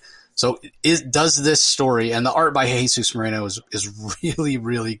characters are. So does this story, and the art by Jesus Moreno is really,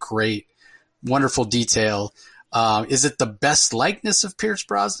 really great, wonderful detail. Is it the best likeness of Pierce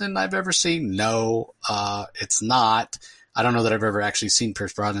Brosnan I've ever seen? No, it's not. I don't know that I've ever actually seen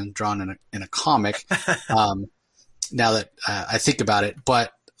Pierce Brosnan drawn in a comic. Now that I think about it,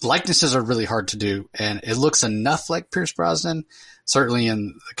 but likenesses are really hard to do, and it looks enough like Pierce Brosnan, certainly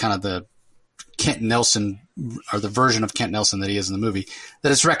in kind of the Kent Nelson, or the version of Kent Nelson that he is in the movie,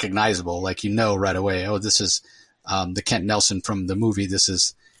 that it's recognizable. Like, right away, oh, this is the Kent Nelson from the movie. This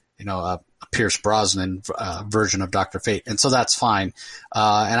is, a Pierce Brosnan version of Dr. Fate. And so that's fine.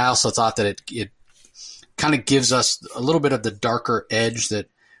 And I also thought that it kind of gives us a little bit of the darker edge that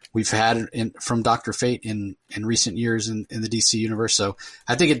we've had from Dr. Fate in recent years in the DC universe. So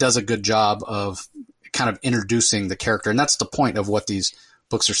I think it does a good job of kind of introducing the character. And that's the point of what these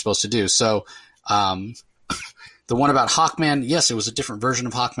books are supposed to do. So the one about Hawkman, yes, it was a different version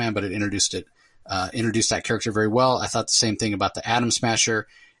of Hawkman, but it introduced that character very well. I thought the same thing about the Atom Smasher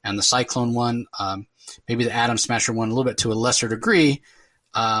and the Cyclone one. Maybe the Atom Smasher one a little bit to a lesser degree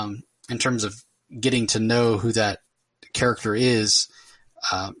in terms of getting to know who that character is,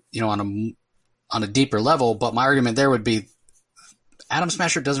 on a deeper level. But my argument there would be Atom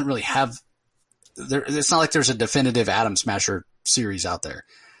Smasher doesn't really have it's not like there's a definitive Atom Smasher series out there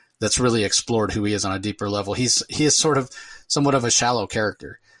that's really explored who he is on a deeper level. He is sort of somewhat of a shallow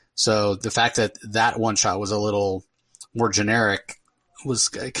character. So the fact that one shot was a little more generic was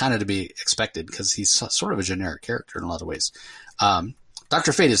kind of to be expected, because he's sort of a generic character in a lot of ways.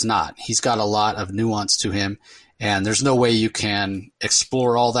 Dr. Fate is not. He's got a lot of nuance to him, and there's no way you can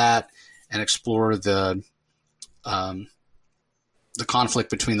explore all that and explore the conflict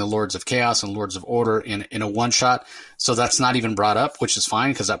between the Lords of Chaos and Lords of Order in a one-shot. So that's not even brought up, which is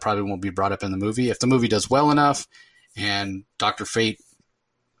fine, because that probably won't be brought up in the movie. If the movie does well enough and Dr. Fate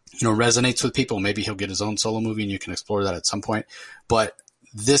resonates with people, maybe he'll get his own solo movie and you can explore that at some point. But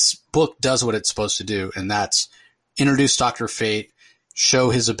this book does what it's supposed to do, and that's introduce Dr. Fate, show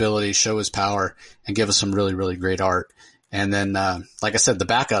his ability, show his power, and give us some really, really great art. And then, like I said, the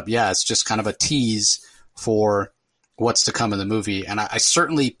backup, it's just kind of a tease for what's to come in the movie. And I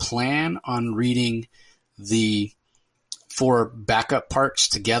certainly plan on reading the 4 backup parts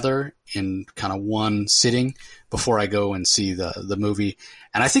together in kind of one sitting before I go and see the movie.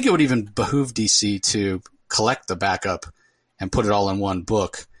 And I think it would even behoove DC to collect the backup and put it all in one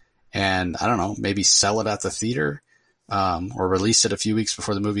book. And I don't know, maybe sell it at the theater, or release it a few weeks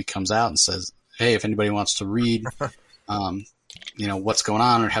before the movie comes out and says, hey, if anybody wants to read, what's going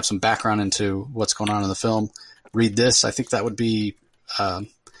on, or have some background into what's going on in the film, read this. I think that would be a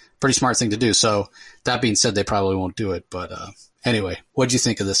pretty smart thing to do. So that being said, they probably won't do it, but anyway, what do you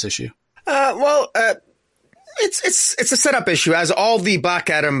think of this issue? It's a setup issue, as all the Black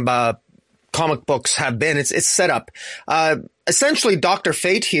Adam comic books have been. It's set up. Essentially, Dr.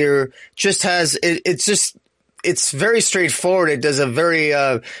 Fate here just has it's very straightforward. It does a very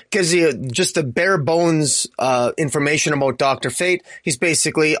gives you just the bare bones information about Dr. Fate. He's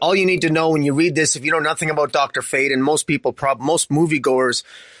basically all you need to know when you read this. If you know nothing about Dr. Fate, and most people, most moviegoers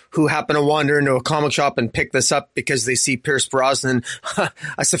who happen to wander into a comic shop and pick this up because they see Pierce Brosnan,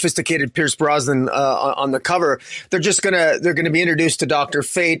 a sophisticated Pierce Brosnan on the cover, they're gonna be introduced to Dr.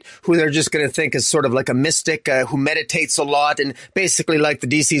 Fate, who they're just gonna think is sort of like a mystic who meditates a lot, and basically like the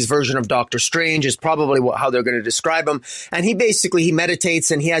DC's version of Doctor Strange is probably how they're gonna describe him. And he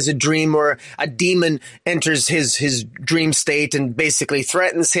meditates, and he has a dream where a demon enters his dream state and basically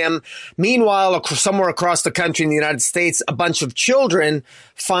threatens him. Meanwhile, somewhere across the country in the United States, a bunch of children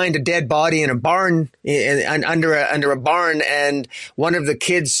find a dead body in a barn, and under a barn, and one of the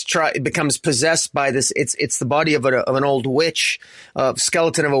kids becomes possessed by this. It's the body of an old witch,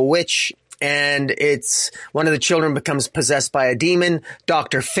 skeleton of a witch, and it's one of the children becomes possessed by a demon.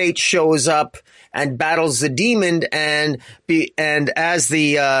 Dr. Fate shows up and battles the demon, and as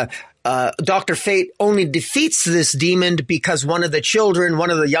the Dr. Fate only defeats this demon because one of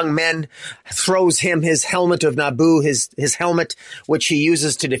the young men, throws him his helmet of Naboo, his helmet, which he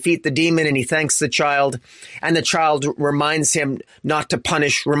uses to defeat the demon, and he thanks the child. And the child reminds him not to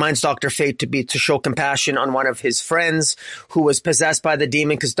punish, reminds Dr. Fate to show compassion on one of his friends who was possessed by the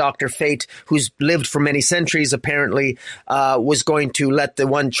demon, because Dr. Fate, who's lived for many centuries apparently, was going to let the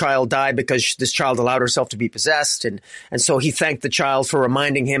one child die because this child allowed herself to be possessed. And so he thanked the child for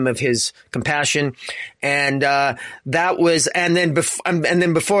reminding him of his compassion, and that was, and then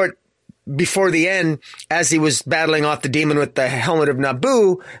before the end, as he was battling off the demon with the helmet of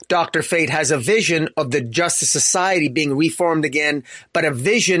Naboo, Dr. Fate has a vision of the Justice Society being reformed again, but a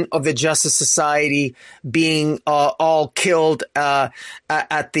vision of the Justice Society being all killed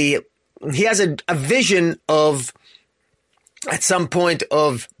he has a vision of, at some point,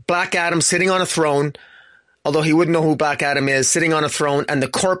 of Black Adam sitting on a throne, although he wouldn't know who Black Adam is, sitting on a throne, and the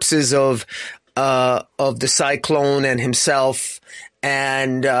corpses of the Cyclone and himself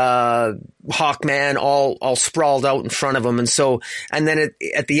and Hawkman all sprawled out in front of him. And then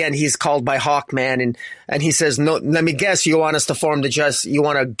at the end, he's called by Hawkman, and he says, "No, let me guess, you want us to you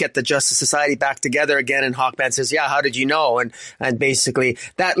want to get the Justice Society back together again?" And Hawkman says, "Yeah, how did you know?" And basically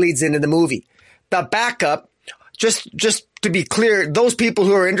that leads into the movie. The backup, just to be clear, those people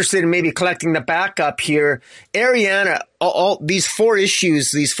who are interested in maybe collecting the backup here, Ariana, all these 4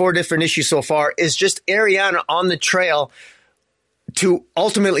 issues, these 4 different issues so far, is just Ariana on the trail to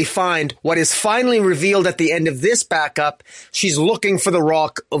ultimately find what is finally revealed at the end of this backup. She's looking for the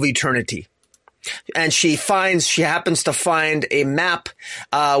Rock of Eternity. And she happens to find a map,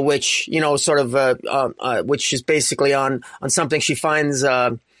 which, which is basically on something she finds,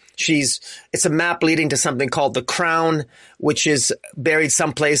 it's a map leading to something called the Crown, which is buried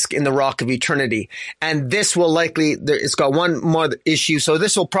someplace in the Rock of Eternity. And this will it's got one more issue. So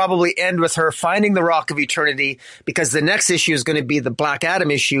this will probably end with her finding the Rock of Eternity, because the next issue is going to be the Black Adam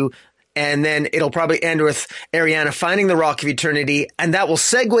issue. And then it'll probably end with Ariana finding the Rock of Eternity, and that will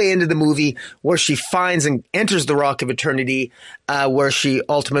segue into the movie where she finds and enters the Rock of Eternity, where she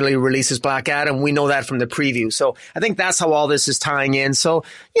ultimately releases Black Adam. We know that from the preview. So I think that's how all this is tying in. So,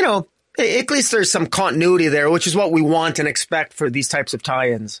 at least there's some continuity there, which is what we want and expect for these types of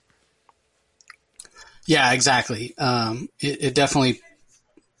tie-ins. Yeah, exactly. It definitely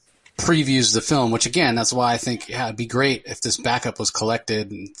previews the film, which again, that's why I think it'd be great if this backup was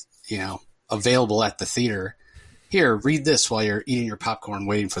collected and available at the theater. Here, read this while you're eating your popcorn,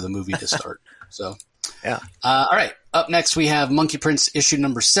 waiting for the movie to start. So, yeah. All right. Up next, we have Monkey Prince issue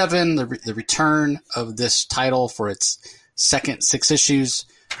number 7, the return of this title for its second 6 issues,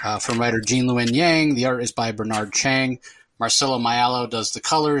 from writer Gene Luen Yang. The art is by Bernard Chang. Marcelo Maiolo does the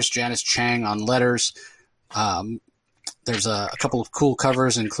colors. Janice Chang on letters. There's a couple of cool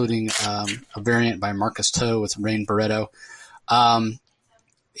covers, including a variant by Marcus To with Rain Barreto.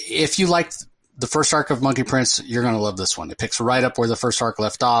 If you liked the first arc of Monkey Prince, you're going to love this one. It picks right up where the first arc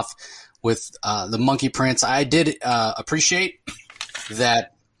left off with the Monkey Prince. I did appreciate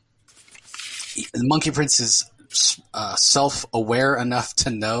that the Monkey Prince is self-aware enough to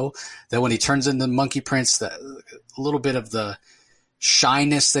know that when he turns into Monkey Prince, that a little bit of the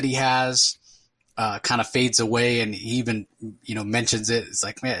shyness that he has kind of fades away, and he even mentions it. It's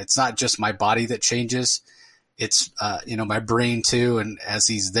like, man, it's not just my body that changes. It's, my brain too. And as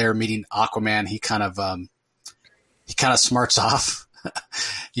he's there meeting Aquaman, he kind of smarts off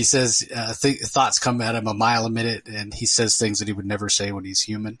he says thoughts come at him a mile a minute, and he says things that he would never say when he's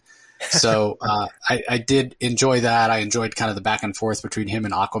human. So I did enjoy that. I enjoyed kind of the back and forth between him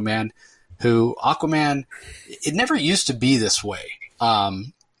and Aquaman, Aquaman, it never used to be this way.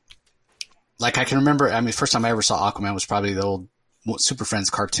 Like I can remember, first time I ever saw Aquaman was probably the old Super Friends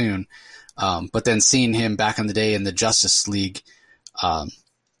cartoon. But then seeing him back in the day in the Justice League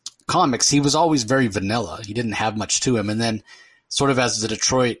comics, he was always very vanilla. He didn't have much to him. And then sort of as the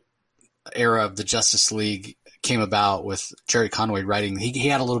Detroit era of the Justice League came about with Jerry Conway writing, he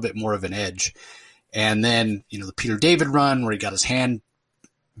had a little bit more of an edge. And then, the Peter David run where he got his hand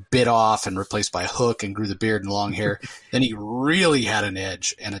bit off and replaced by a hook and grew the beard and long hair. Then he really had an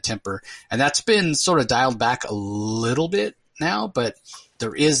edge and a temper. And that's been sort of dialed back a little bit now, but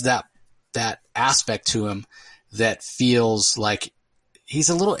there is that aspect to him that feels like he's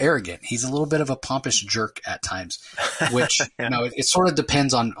a little arrogant. He's a little bit of a pompous jerk at times, which, it sort of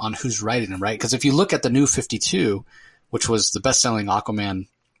depends on who's writing him, right? Because if you look at the New 52, which was the best-selling Aquaman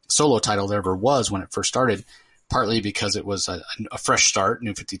solo title there ever was when it first started, partly because it was a fresh start,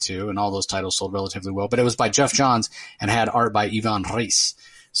 New 52, and all those titles sold relatively well. But it was by Jeff Johns and had art by Ivan Reis.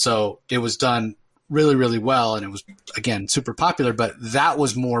 So it was done really, really well, and it was, again, super popular. But that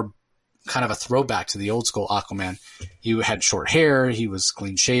was more kind of a throwback to the old school Aquaman. He had short hair, he was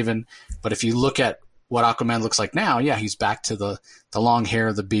clean shaven. But if you look at what Aquaman looks like now, yeah, he's back to the long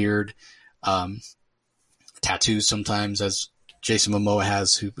hair, the beard, tattoos sometimes, as Jason Momoa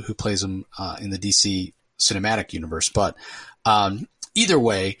has, who plays him in the DC cinematic universe. But either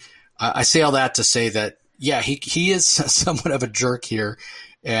way, I say all that to say that, yeah, he is somewhat of a jerk here.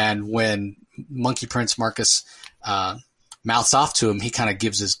 And when Monkey Prince Marcus mouths off to him, he kind of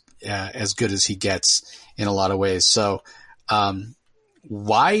gives as good as he gets in a lot of ways. So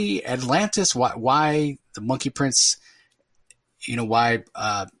why Atlantis? Why the Monkey Prince? Why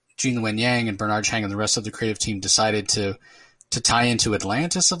Gene Luen Yang and Bernard Chang and the rest of the creative team decided to tie into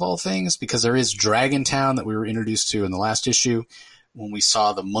Atlantis of all things? Because there is Dragon Town that we were introduced to in the last issue when we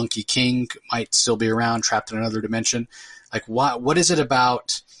saw the Monkey King might still be around, trapped in another dimension. Like, what is it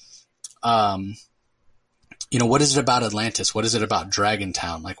about, what is it about Atlantis? What is it about Dragon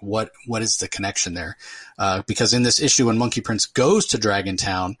Town? Like, what is the connection there? Because in this issue, when Monkey Prince goes to Dragon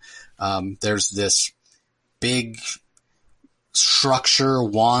Town, there's this big structure,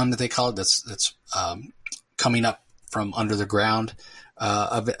 wand, they call it, that's coming up from under the ground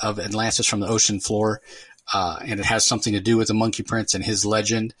of Atlantis, from the ocean floor. And it has something to do with the Monkey Prince and his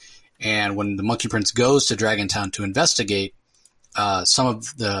legend. And when the Monkey Prince goes to Dragon Town to investigate, some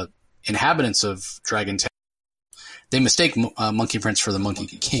of the inhabitants of Dragon Town, they mistake Monkey Prince for the Monkey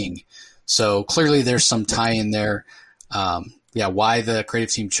King. So clearly there's some tie-in there. Why the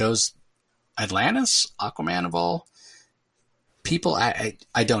creative team chose Atlantis, Aquaman of all people,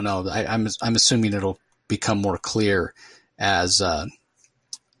 I don't know. I'm assuming it'll become more clear as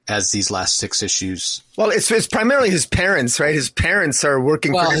these last 6 issues. Well, it's primarily his parents, right? His parents are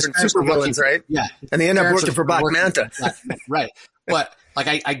working for different supervillains, right? Yeah, and they end up working for Black Manta, right? But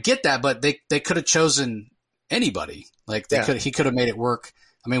like I get that, but they could have chosen anybody. Like he could have made it work.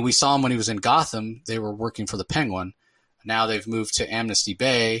 We saw him when he was in Gotham. They were working for the Penguin. Now they've moved to Amnesty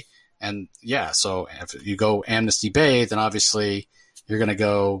Bay, and so if you go Amnesty Bay, then obviously you're going to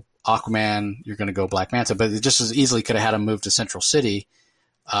go Aquaman, you're going to go Black Manta, but it just as easily could have had him move to Central City,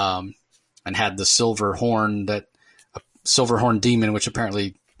 and had the silver horn demon, which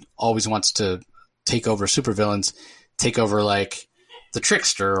apparently always wants to take over supervillains, take over like the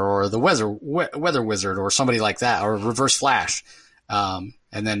Trickster or the Weather Wizard or somebody like that, or Reverse Flash. And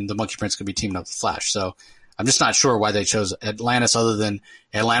then the Monkey Prince could be teamed up with Flash. So I'm just not sure why they chose Atlantis, other than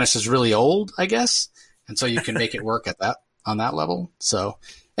Atlantis is really old, I guess. And so you can make it work on that level. So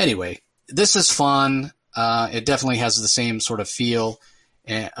anyway, this is fun. It definitely has the same sort of feel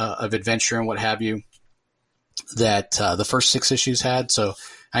of adventure and what have you that the first 6 issues had. So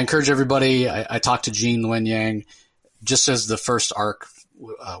I encourage everybody. I talked to Gene Luen Yang just as the first arc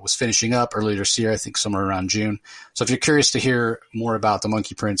was finishing up earlier this year, I think somewhere around June. So if you're curious to hear more about the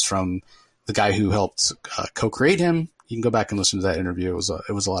Monkey Prince from the guy who helped co-create him, you can go back and listen to that interview. It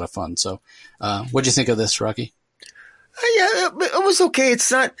was a lot of fun. So what'd you think of this, Rocky? Yeah, it was okay.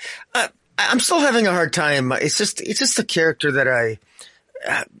 It's not. I'm still having a hard time. It's just a character that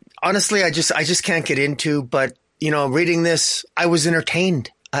honestly I just can't get into. But reading this, I was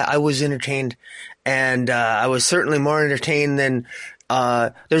entertained. I was entertained, and I was certainly more entertained than.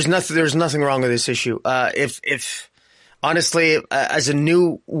 There's nothing wrong with this issue. If honestly, as a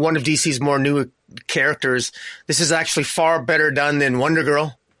new one of DC's more new characters, this is actually far better done than Wonder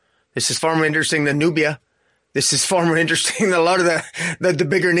Girl. This is far more interesting than Nubia. this is far more interesting than a lot of the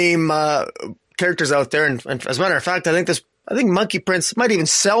bigger name characters out there. And as a matter of fact, I think Monkey Prince might even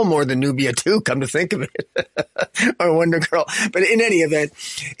sell more than Nubia too, come to think of it, or Wonder Girl. But in any event,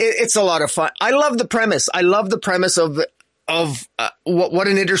 it's a lot of fun. I love the premise. I love the premise of what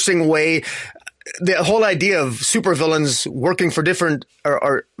an interesting way. The whole idea of supervillains working for different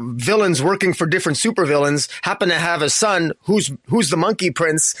or villains working for different supervillains happen to have a son who's the Monkey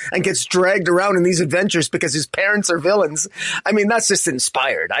Prince and gets dragged around in these adventures because his parents are villains. I mean, that's just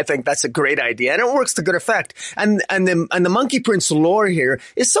inspired. I think that's a great idea, and it works to good effect. And the Monkey Prince lore here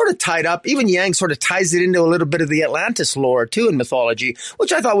is sort of tied up. Even Yang sort of ties it into a little bit of the Atlantis lore too in mythology,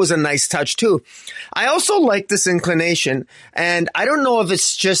 which I thought was a nice touch too. I also like this inclination, and I don't know if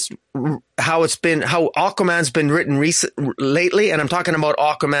it's just how Aquaman's been written lately, and I'm talking about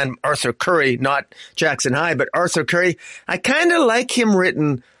Aquaman Arthur Curry, not Jackson High, but Arthur Curry. I kind of like him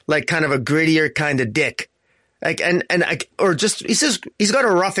written like kind of a grittier kind of dick. Like, or just, he's got a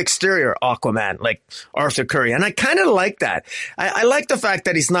rough exterior, Aquaman, like Arthur Curry. And I kind of like that. I like the fact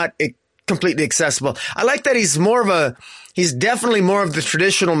that he's not completely accessible. I like that he's definitely more of the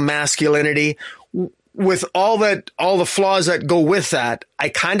traditional masculinity with all the flaws that go with that. I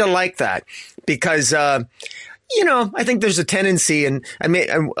kind of like that because, I think there's a tendency, and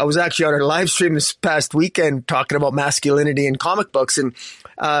I was actually on a live stream this past weekend talking about masculinity in comic books. And,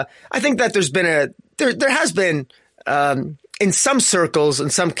 I think that there has been, in some circles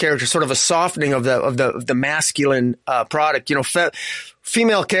and some characters, sort of a softening of the masculine, product.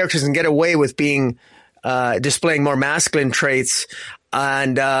 Female characters can get away with being, displaying more masculine traits.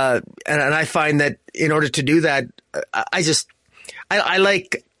 And I find that in order to do that, I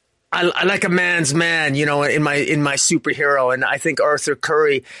like a man's man, in my superhero. And I think Arthur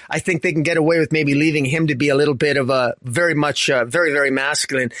Curry, I think they can get away with maybe leaving him to be a little bit of a very very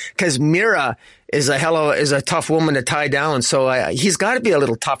masculine, because Mira is a tough woman to tie down. So he's got to be a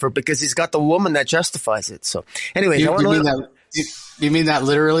little tougher because he's got the woman that justifies it. So anyway, you mean that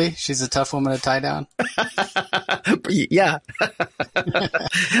literally? She's a tough woman to tie down? Yeah.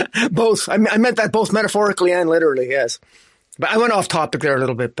 Both. I meant that both metaphorically and literally, yes. But I went off topic there a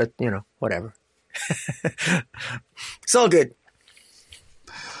little bit, but, whatever. It's all good.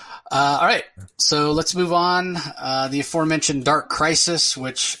 All right. So let's move on. The aforementioned Dark Crisis,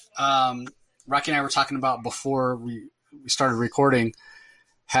 which Rocky and I were talking about before we started recording.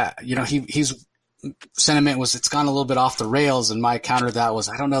 He's sentiment was it's gone a little bit off the rails, and my counter to that was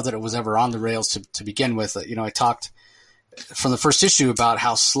I don't know that it was ever on the rails to begin with. I talked from the first issue about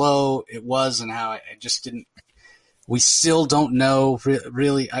how slow it was and how I just didn't. We still don't know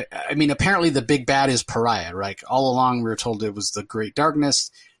really. I mean, apparently the big bad is Pariah, right? All along we were told it was the Great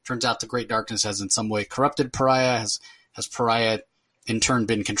Darkness. Turns out the Great Darkness has in some way corrupted Pariah. Has Pariah in turn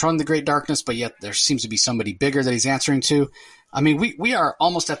been controlling the Great Darkness? But yet there seems to be somebody bigger that he's answering to. I mean, we are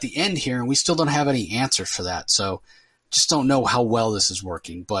almost at the end here, and we still don't have any answer for that. So just don't know how well this is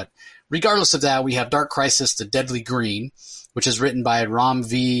working. But regardless of that, we have Dark Crisis, The Deadly Green, which is written by Ram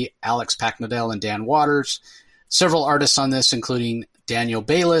V, Alex Packnadel, and Dan Waters. Several artists on this, including Daniel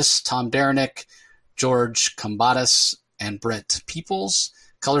Bayliss, Tom Derenick, George Combatis, and Brett Peoples.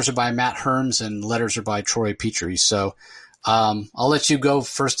 Colors are by Matt Herms, and letters are by Troy Petrie. So I'll let you go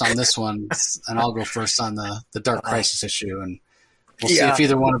first on this one, and I'll go first on the Dark Crisis issue, and we'll see if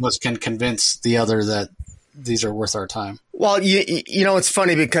either one of us can convince the other that these are worth our time. Well, it's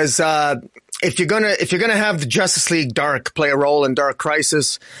funny because if you're gonna have the Justice League Dark play a role in Dark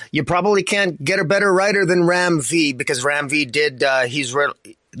Crisis, you probably can't get a better writer than Ram V, because Ram V did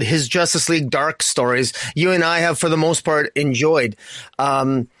his Justice League Dark stories. You and I have, for the most part, enjoyed.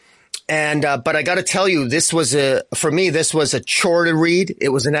 But I got to tell you, for me, this was a chore to read. It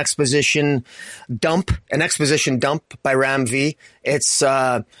was an exposition dump by Ram V. It's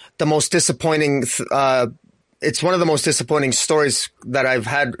the most disappointing. It's one of the most disappointing stories that I've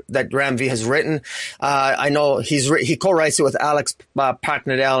had that Ram V has written. I know he co-writes it with Alex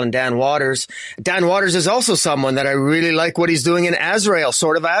Packnadel and Dan Waters. Dan Waters is also someone that I really like what he's doing in Azrael,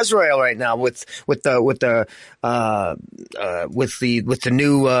 sort of Azrael right now with the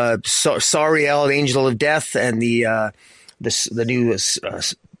new Sariel, the Angel of Death, and the new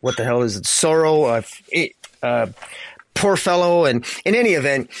what the hell is it? Sorrow, poor fellow. And in any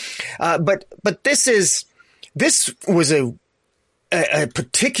event, but this was a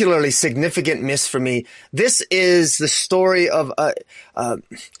particularly significant miss for me. This is the story of,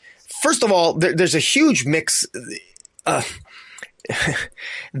 first of all, there's a huge mix.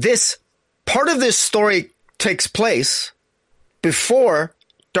 This part of this story takes place before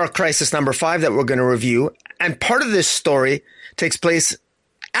Dark Crisis number 5 that we're going to review, and part of this story takes place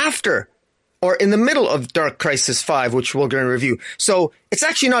after or in the middle of Dark Crisis 5, which we're going to review. So it's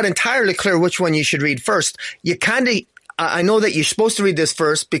actually not entirely clear which one you should read first. You kind of, I know that you're supposed to read this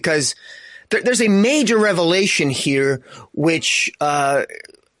first because there's a major revelation here, which,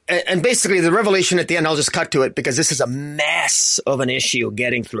 and basically the revelation at the end, I'll just cut to it because this is a mess of an issue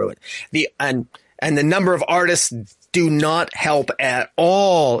getting through it. And the number of artists do not help at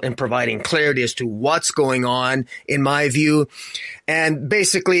all in providing clarity as to what's going on, in my view. And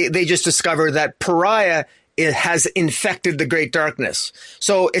basically, they just discover that Pariah has infected the Great Darkness.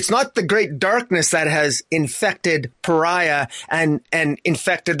 So it's not the Great Darkness that has infected Pariah and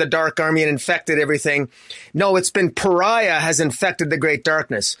infected the Dark Army and infected everything. No, it's been Pariah has infected the Great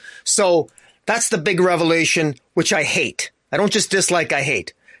Darkness. So that's the big revelation, which I hate. I don't just dislike, I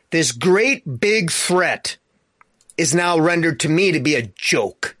hate. This great big threat is now rendered to me to be a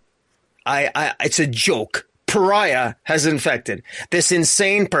joke. It's a joke. Pariah has infected this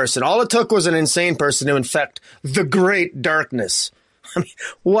insane person. All it took was an insane person to infect the Great Darkness. I mean,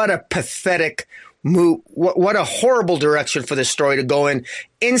 what a pathetic move. What a horrible direction for this story to go in.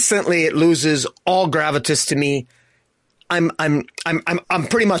 Instantly, it loses all gravitas to me. I'm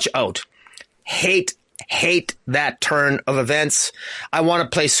pretty much out. Hate that turn of events. I want to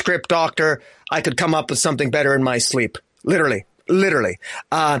play script doctor. I could come up with something better in my sleep. Literally.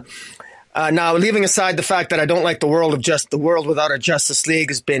 Now, leaving aside the fact that I don't like the world without a Justice League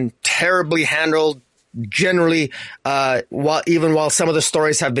has been terribly handled. Generally, while some of the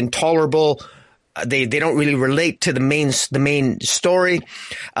stories have been tolerable, they don't really relate to the main story.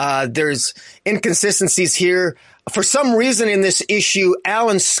 There's inconsistencies here. For some reason in this issue,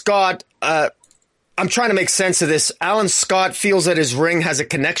 Alan Scott, I'm trying to make sense of this. Alan Scott feels that his ring has a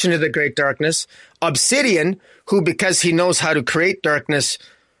connection to the Great Darkness. Obsidian, who, because he knows how to create darkness,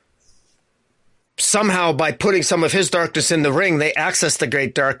 somehow by putting some of his darkness in the ring, they access the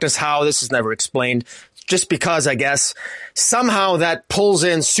Great Darkness. How? This is never explained. Just because, I guess. Somehow that pulls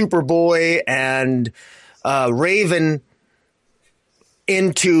in Superboy and Raven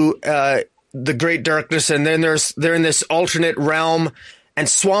into the Great Darkness, and then they're in this alternate realm, and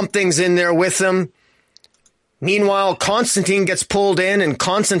Swamp Thing's in there with them. Meanwhile, Constantine gets pulled in, and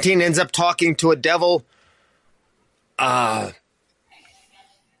Constantine ends up talking to a devil, and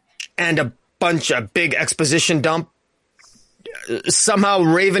a big exposition dump. Somehow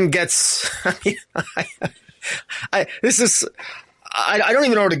Raven gets. I don't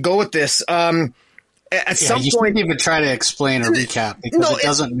even know where to go with this. At some point, you shouldn't even try to explain or recap because it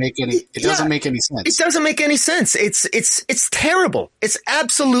doesn't make any sense. It doesn't make any sense. It's terrible. It's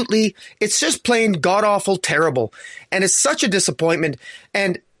just plain god awful terrible, and it's such a disappointment.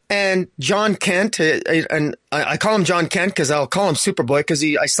 And John Kent, and I call him John Kent because I'll call him Superboy because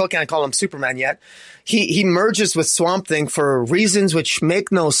I still can't call him Superman yet. He merges with Swamp Thing for reasons which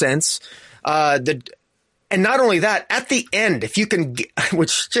make no sense. And not only that, at the end, if you can,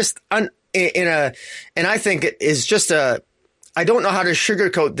 which just and I think it is just I don't know how to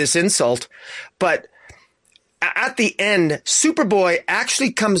sugarcoat this insult, but at the end, Superboy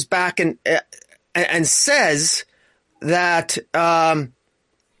actually comes back and says that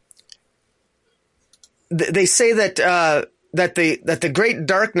they say that the Great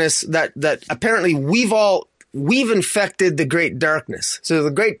Darkness that apparently we've infected the Great Darkness. So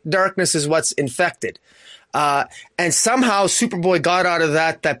the Great Darkness is what's infected. And somehow Superboy got out of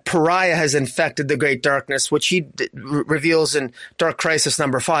that Pariah has infected the Great Darkness, which he reveals in Dark Crisis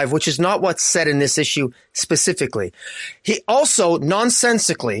number 5, which is not what's said in this issue specifically. He also,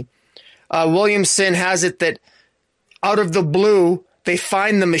 nonsensically, Williamson has it that out of the blue, they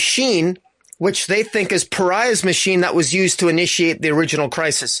find the machine, which they think is Pariah's machine that was used to initiate the original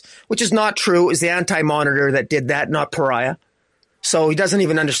Crisis, which is not true. It was the Anti-Monitor that did that, not Pariah. So he doesn't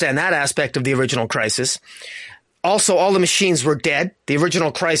even understand that aspect of the original Crisis. Also, all the machines were dead. The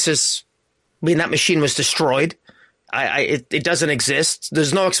original Crisis, that machine was destroyed. It doesn't exist.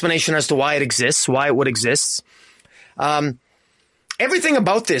 There's no explanation as to why it exists, why it would exist. Everything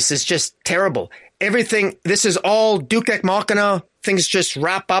about this is just terrible. This is all Deus Ex Machina. Things just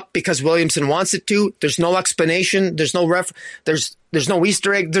wrap up because Williamson wants it to. There's no explanation. There's no there's no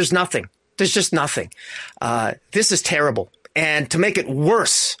Easter egg. There's nothing. There's just nothing. This is terrible. And to make it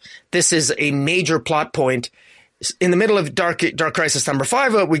worse, this is a major plot point. In the middle of Dark Crisis number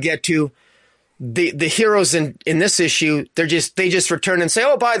 5, we get to the heroes in this issue. They just return and say,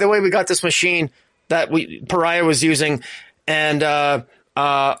 "Oh, by the way, we got this machine that Pariah was using, and oh,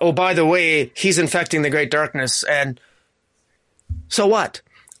 by the way, he's infecting the Great Darkness." And so what?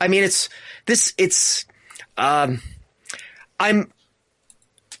 I mean,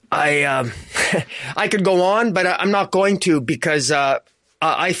 I could go on, but I'm not going to because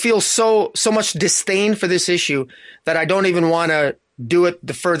I feel so much disdain for this issue that I don't even want to do it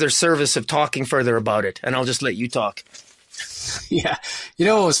the further service of talking further about it. And I'll just let you talk. Yeah.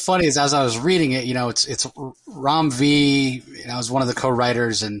 What was funny is as I was reading it, it's Ram V, is one of the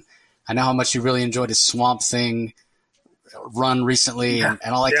co-writers, and I know how much you really enjoyed his Swamp Thing run recently. And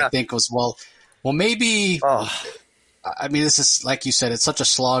all I could think was, well, maybe, I mean, this is, like you said, it's such a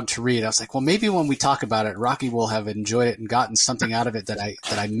slog to read. I was like, well, maybe when we talk about it, Rocky will have enjoyed it and gotten something out of it that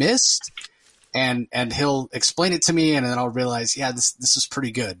I missed, and he'll explain it to me, and then I'll realize, yeah, this is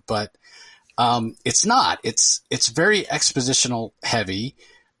pretty good. But it's not. It's very expositional heavy.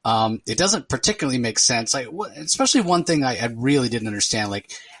 It doesn't particularly make sense. Especially one thing I really didn't understand.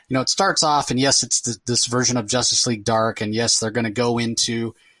 It starts off, and yes, it's this version of Justice League Dark, and yes, they're going to go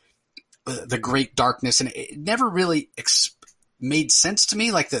into the Great Darkness, and it never really made sense to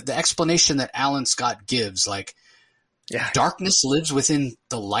me. Like the explanation that Alan Scott gives, darkness lives within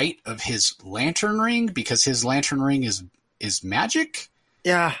the light of his lantern ring because his lantern ring is magic.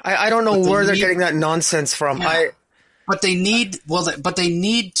 Yeah, I don't know where they're getting that nonsense from. Yeah. But they need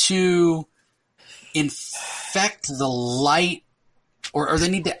to infect the light, or they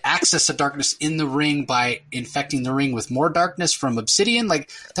need to access the darkness in the ring by infecting the ring with more darkness from obsidian.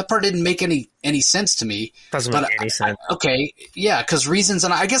 That part didn't make any sense to me. Doesn't make any sense. Okay, yeah, because reasons,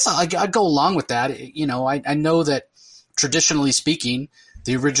 and I guess I'd go along with that. I know that traditionally speaking,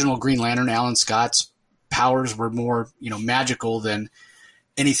 the original Green Lantern, Alan Scott's powers were more magical than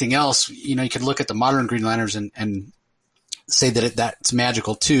anything else. You could look at the modern Green Lanterns and say that that's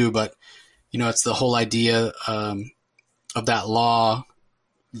magical too, but it's the whole idea of that law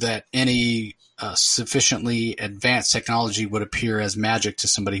that any sufficiently advanced technology would appear as magic to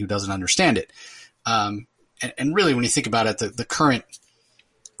somebody who doesn't understand it. And really, when you think about it, the current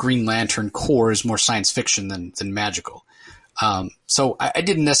Green Lantern core is more science fiction than magical. So I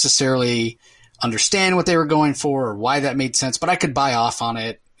didn't necessarily understand what they were going for or why that made sense, but I could buy off on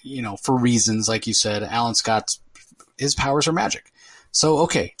it, for reasons, like you said. Alan Scott's, his powers are magic. So,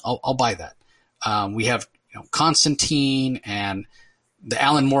 okay, I'll buy that. We have Constantine and the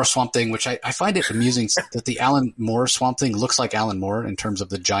Alan Moore Swamp Thing, which I find it amusing that the Alan Moore Swamp Thing looks like Alan Moore in terms of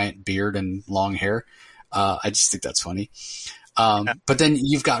the giant beard and long hair. I just think that's funny. But then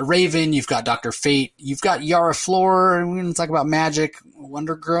you've got Raven, you've got Dr. Fate, you've got Yara Flor, and we're going to talk about magic.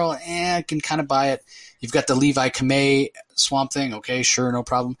 Wonder Girl, I can kind of buy it. You've got the Levi Kamei Swamp Thing, okay, sure, no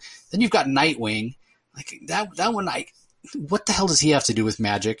problem. Then you've got Nightwing. That one, what the hell does he have to do with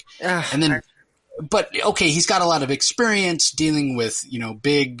magic? And then, but okay, he's got a lot of experience dealing with,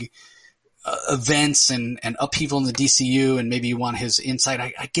 big events and upheaval in the DCU, and maybe you want his insight.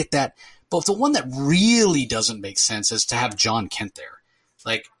 I get that. But the one that really doesn't make sense is to have John Kent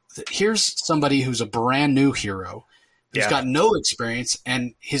there. Here's somebody who's a brand new hero, who's got no experience,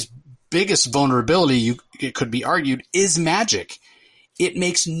 and his biggest vulnerability, it could be argued, is magic. It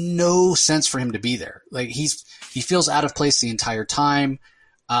makes no sense for him to be there. He feels out of place the entire time.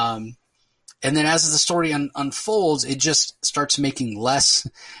 And then as the story unfolds, it just starts making less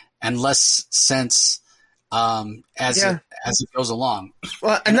and less sense as it goes along.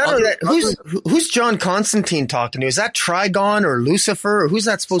 Well, and not only that, who's John Constantine talking to? Is that Trigon or Lucifer, or who's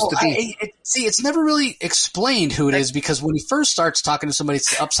that supposed to be? It's never really explained who it is, because when he first starts talking to somebody,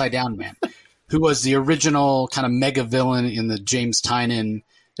 it's the Upside Down Man, who was the original kind of mega villain in the James Tynion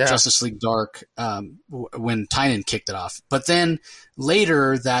Justice League Dark when Tynion kicked it off. But then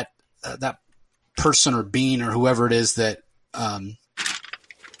later that person or being or whoever it is that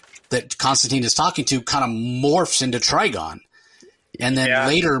Constantine is talking to kind of morphs into Trigon, and then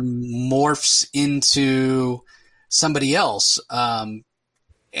later morphs into somebody else. And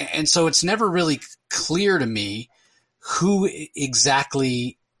so it's never really clear to me who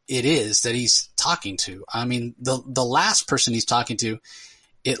exactly it is that he's talking to. I mean, the last person he's talking to,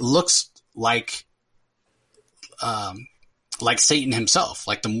 it looks like Satan himself,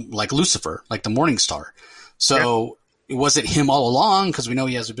 like Lucifer, like the Morning Star. So was it him all along? Because we know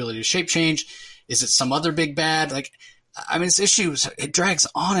he has the ability to shape change. Is it some other big bad? This issue, it drags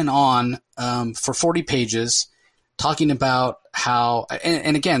on and on for 40 pages, talking about how,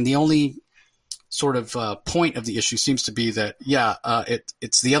 and again, the only sort of point of the issue seems to be that,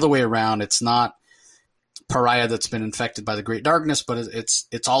 it's the other way around. It's not Pariah that's been infected by the Great Darkness, but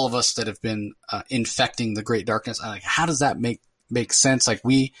it's all of us that have been infecting the Great Darkness. How does that make sense?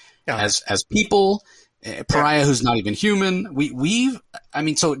 As people, Pariah who's not even human.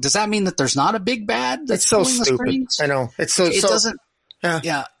 So does that mean that there's not a big bad? That's so stupid. I know. It's so. It doesn't.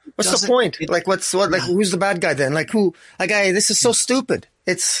 Yeah. What's the point? Who's the bad guy then? This is so stupid.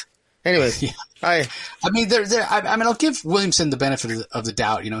 It's Anyways, Yeah. I mean, I'll give Williamson the benefit of the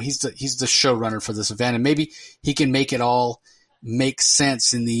doubt. He's the showrunner for this event, and maybe he can make it all make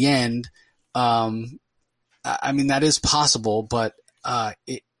sense in the end. I mean, that is possible, but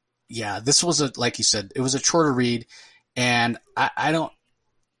this was like you said, it was a chore to read, and I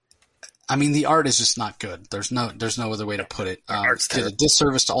mean, the art is just not good. There's no other way to put it. Did a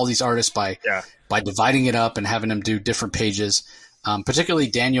disservice to all these artists by dividing it up and having them do different pages. Particularly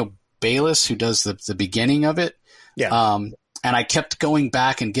Daniel Bayliss, who does the beginning of it. Yeah. And I kept going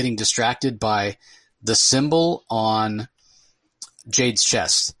back and getting distracted by the symbol on Jade's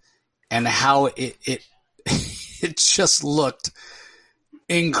chest and how it it just looked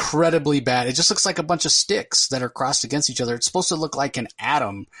incredibly bad. It just looks like a bunch of sticks that are crossed against each other. It's supposed to look like an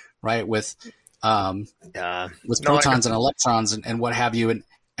atom, right? With protons and electrons and what have you.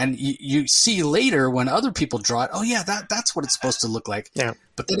 And you see later when other people draw it, oh yeah, that's what it's supposed to look like. Yeah.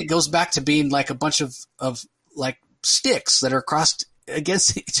 But then it goes back to being like a bunch of like sticks that are crossed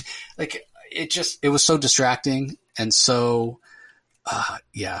against each. Like it was so distracting and so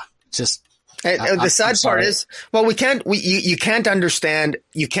just. The sad part is, well, you can't understand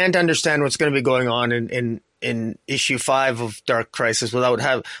what's going to be going on in issue 5 of Dark Crisis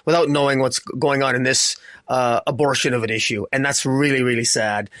without knowing what's going on in this abortion of an issue, and that's really, really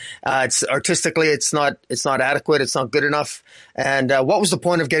sad. It's artistically, it's not adequate. It's not good enough. And what was the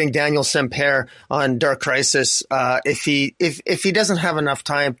point of getting Daniel Sampere on Dark Crisis if he doesn't have enough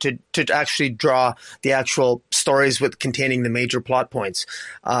time to actually draw the actual stories containing the major plot points?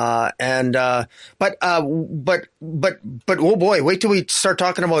 But oh boy, wait till we start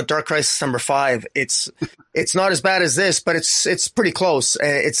talking about Dark Crisis number 5. It's not as bad as this, but it's pretty close.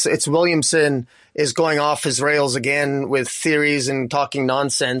 It's Williamson is going off his rails again with theories and talking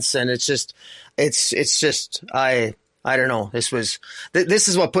nonsense, and it's just I don't know. This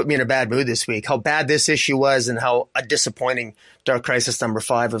is what put me in a bad mood this week. How bad this issue was, and how disappointing Dark Crisis number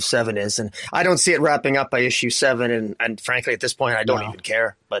 5 of 7 is. And I don't see it wrapping up by issue 7. And frankly, at this point, I don't even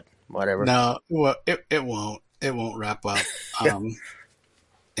care. But whatever. No, well, it won't. It won't wrap up.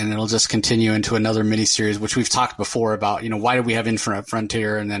 And it'll just continue into another miniseries, which we've talked before about. Why did we have Infinite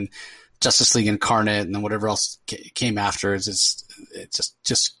Frontier and then Justice League Incarnate and then whatever else came after? It's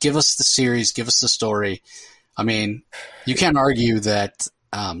just give us the series, give us the story. I mean, you can't argue that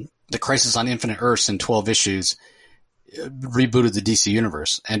the Crisis on Infinite Earths in 12 issues rebooted the DC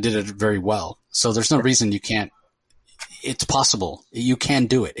universe and did it very well. So there's no reason you can't. It's possible. You can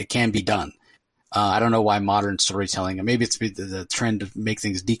do it. It can be done. I don't know why modern storytelling, and maybe it's the trend to make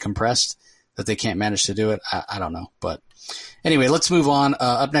things decompressed, that they can't manage to do it. I don't know. But anyway, let's move on.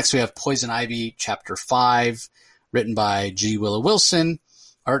 Up next, we have Poison Ivy, Chapter 5, written by G. Willow Wilson.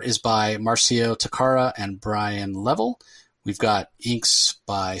 Art is by Marcio Takara and Brian Level. We've got inks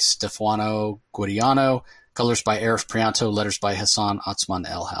by Stefano Guadiano, colors by Arif Prianto, letters by Hassan Otsman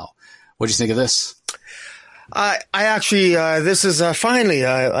Elhau. What do you think of this? I actually, this is finally,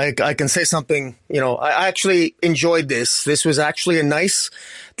 I can say something, I actually enjoyed this. This was actually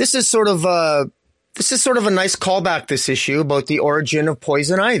this is sort of a nice callback, this issue, about the origin of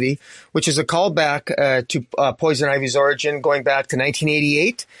Poison Ivy, which is a callback to Poison Ivy's origin going back to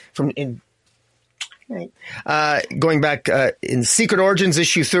 1988 going back in Secret Origins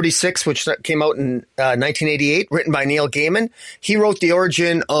issue 36, which came out in 1988, written by Neil Gaiman. He wrote the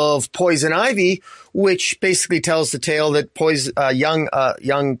origin of Poison Ivy, which basically tells the tale that young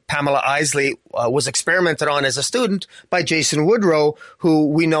Pamela Isley was experimented on as a student by Jason Woodrow, who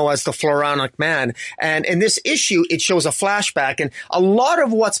we know as the Floronic Man. And in this issue, it shows a flashback, and a lot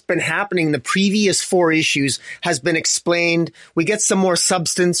of what's been happening in the previous 4 issues has been explained. We get some more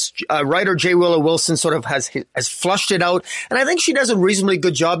substance. Writer J. Willow Wilson sort of has flushed it out, and I think she does a reasonably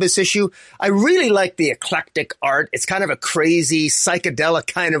good job this issue. I really like the eclectic art. It's kind of a crazy, psychedelic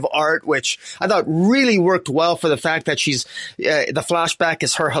kind of art, which I thought really worked well for the fact that she's the flashback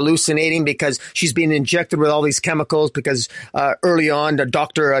is her hallucinating because she's being injected with all these chemicals because early on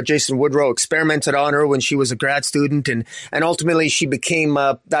Dr. Jason Woodrow experimented on her when she was a grad student, and ultimately she became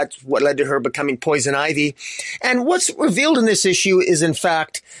that's what led to her becoming Poison Ivy. And what's revealed in this issue is in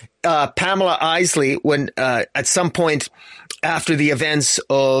fact Pamela Isley, when at some point after the events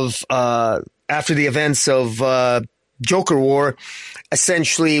of Joker War,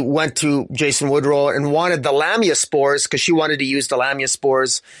 essentially went to Jason Woodrow and wanted the Lamia spores because she wanted to use the Lamia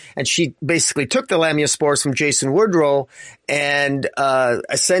spores, and she basically took the Lamia spores from Jason Woodrow and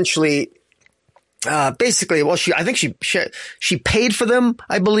essentially basically, well, I think she paid for them,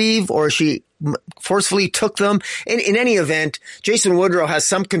 I believe, or she forcefully took them. In any event, Jason Woodrow has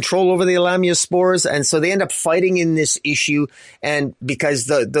some control over the Lamia spores, and so they end up fighting in this issue. And because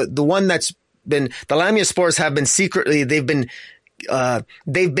the one that's been, the Lamia spores have been secretly, they've been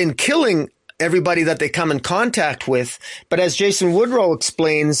killing everybody that they come in contact with. But as Jason Woodrow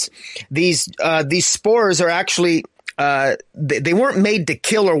explains, these spores are actually, they weren't made to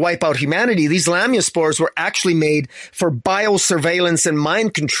kill or wipe out humanity. These Lamia spores were actually made for biosurveillance and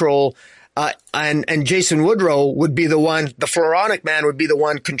mind control. And Jason Woodrow would be the one, the Floronic Man would be the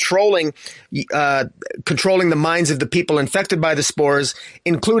one controlling the minds of the people infected by the spores,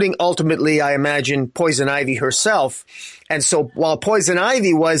 including ultimately, I imagine, Poison Ivy herself. And so while Poison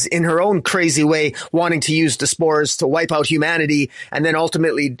Ivy was in her own crazy way wanting to use the spores to wipe out humanity and then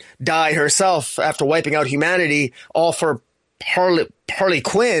ultimately die herself after wiping out humanity, all for Harley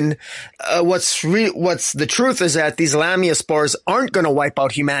Quinn, what's the truth is that these Lamia spores aren't going to wipe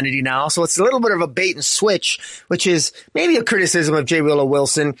out humanity now. So it's a little bit of a bait and switch, which is maybe a criticism of J. Willow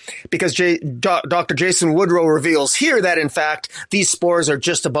Wilson, because Dr. Jason Woodrow reveals here that in fact these spores are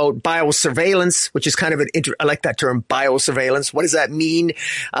just about biosurveillance, which is kind of I like that term, biosurveillance. What does that mean?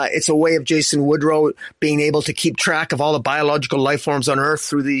 It's a way of Jason Woodrow being able to keep track of all the biological life forms on Earth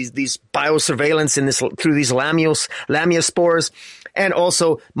through these biosurveillance through these Lamia spores. And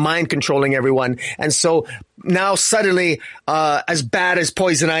also mind controlling everyone. And so now suddenly, as bad as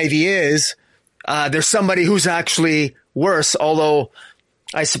Poison Ivy is, there's somebody who's actually worse. Although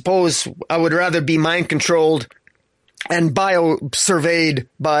I suppose I would rather be mind controlled and bio-surveyed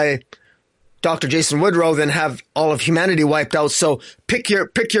by Dr. Jason Woodrow than have all of humanity wiped out. So pick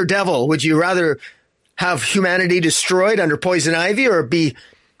your devil. Would you rather have humanity destroyed under Poison Ivy or be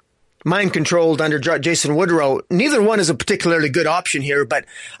mind controlled under Jason Woodrow? Neither one is a particularly good option here, but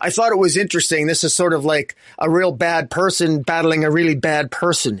I thought it was interesting. This is sort of like a real bad person battling a really bad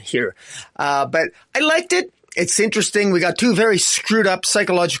person here. But I liked it. It's interesting. We got two very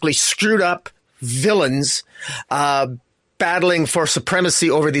psychologically screwed up villains, battling for supremacy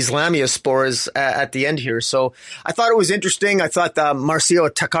over these Lamia spores at the end here. So I thought it was interesting. I thought Marcio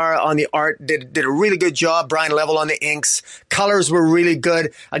Takara on the art did a really good job. Brian Level on the inks. Colors were really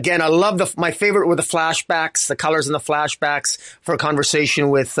good. Again, I love my favorite were the flashbacks, the colors in the flashbacks for a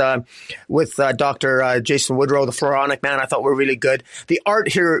conversation with Dr. Jason Woodrow, the Floronic Man. I thought were really good. The art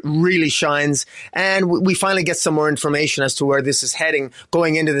here really shines, and we finally get some more information as to where this is heading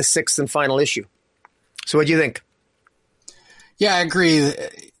going into the 6th and final issue. So what do you think? Yeah, I agree.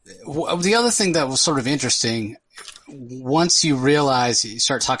 The other thing that was sort of interesting, once you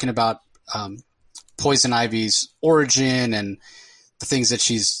start talking about Poison Ivy's origin and the things that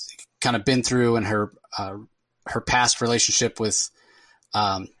she's kind of been through and her past relationship with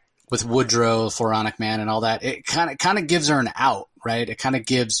Woodrow, Floronic Man, and all that, it kind of gives her an out, right? It kind of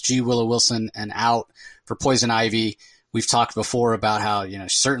gives G. Willow Wilson an out for Poison Ivy. We've talked before about how, she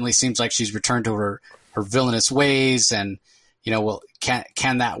certainly seems like she's returned to her villainous ways, and well,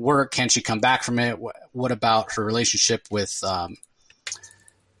 can that work? Can she come back from it? What about her relationship with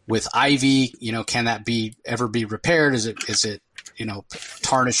Ivy? Can that ever be repaired? Is it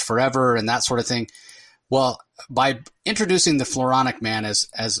tarnished forever and that sort of thing? Well, by introducing the Floronic Man as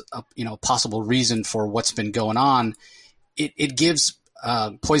a possible reason for what's been going on, it gives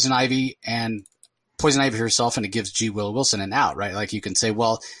Poison Ivy herself, and it gives G. Willow Wilson an out, right? Like you can say,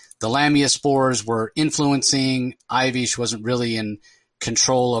 well, the Lamia spores were influencing Ivy. She wasn't really in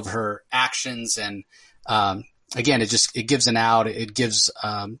control of her actions. And again, it gives an out. It gives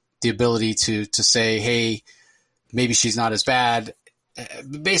the ability to say, hey, maybe she's not as bad.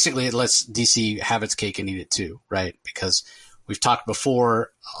 Basically, it lets DC have its cake and eat it too, right? Because we've talked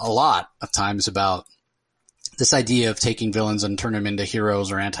before a lot of times about this idea of taking villains and turn them into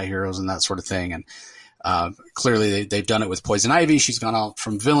heroes or anti-heroes and that sort of thing. And clearly they've done it with Poison Ivy. She's gone out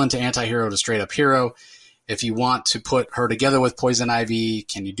from villain to anti-hero to straight up hero. If you want to put her together with Poison Ivy,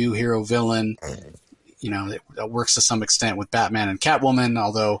 can you do hero villain? That works to some extent with Batman and Catwoman,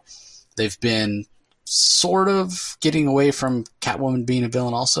 although they've been sort of getting away from Catwoman being a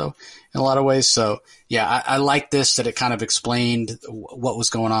villain also in a lot of ways. So yeah, I like this, that it kind of explained what was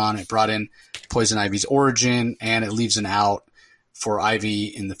going on. It brought in Poison Ivy's origin, and it leaves an out for Ivy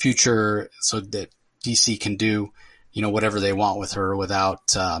in the future so that DC can do, whatever they want with her without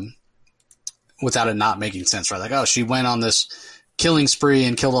it not making sense, right? Like, oh, she went on this killing spree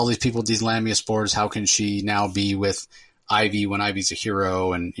and killed all these people with these Lamia spores. How can she now be with Ivy when Ivy's a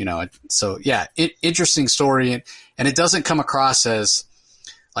hero? And, so yeah, interesting story. And it doesn't come across as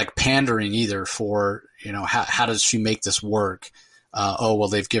like pandering either for, how does she make this work? oh, well,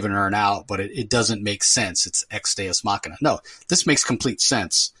 they've given her an out, but it doesn't make sense. It's ex deus machina. No, this makes complete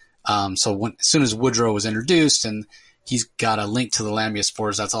sense. So as soon as Woodrow was introduced and he's got a link to the Lamia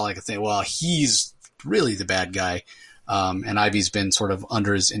spores, that's all I could think. Well, he's really the bad guy. And Ivy's been sort of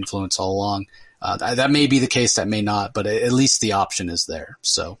under his influence all along. That may be the case, that may not, but at least the option is there.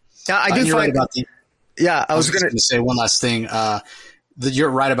 So yeah, I do find right about the. Yeah, I was going to say one last thing. You're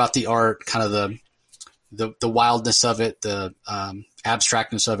right about the art, kind of the wildness of it, the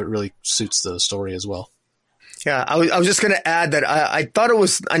abstractness of it really suits the story as well. Yeah, I was just going to add that I thought it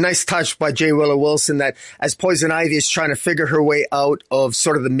was a nice touch by J. Willow Wilson that as Poison Ivy is trying to figure her way out of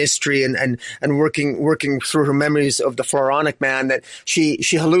sort of the mystery and working through her memories of the Pharaonic Man, that she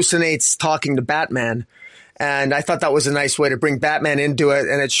hallucinates talking to Batman. And I thought that was a nice way to bring Batman into it.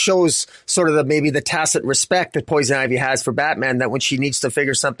 And it shows sort of maybe the tacit respect that Poison Ivy has for Batman, that when she needs to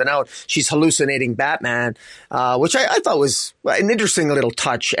figure something out, she's hallucinating Batman, which I thought was an interesting little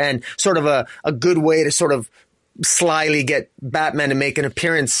touch and sort of a good way to sort of slyly get Batman to make an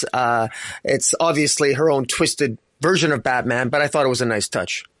appearance. It's obviously her own twisted version of Batman, but I thought it was a nice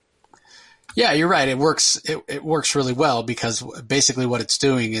touch. Yeah, you're right. It works. It works really well because basically what it's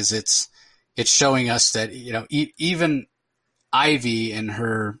doing is it's showing us that, even Ivy in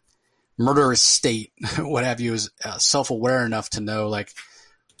her murderous state, what have you, is self-aware enough to know like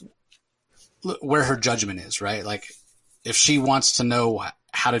where her judgment is, right? Like if she wants to know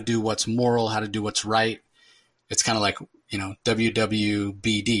how to do what's moral, how to do what's right, it's kind of like,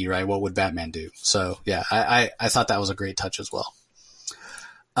 WWBD, right? What would Batman do? So yeah, I thought that was a great touch as well.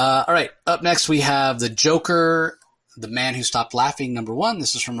 All right. Up next, we have the Joker, The Man Who Stopped Laughing, #1.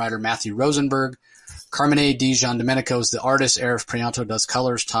 This is from writer Matthew Rosenberg. Carmine Di Giandomenico is the artist. Arif Prianto does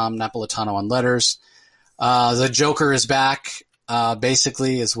colors. Tom Napolitano on letters. The Joker is back,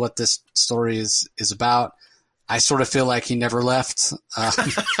 basically, is what this story is about. I sort of feel like he never left.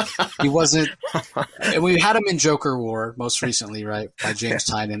 He wasn't. We had him in Joker War most recently, right, by James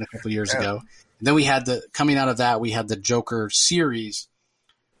Tynion a couple years ago. And then we had coming out of that, we had the Joker series,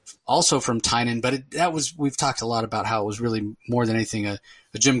 also from Tynion, but we've talked a lot about how it was really more than anything a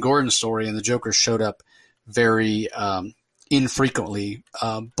Jim Gordon story, and the Joker showed up very infrequently.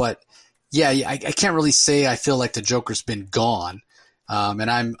 But yeah, I can't really say I feel like the Joker's been gone.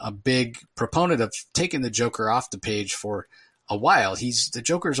 And I'm a big proponent of taking the Joker off the page for a while. The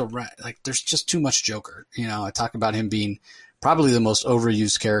Joker's there's just too much Joker. I talk about him being probably the most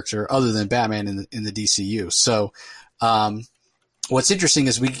overused character other than Batman in the DCU. So, what's interesting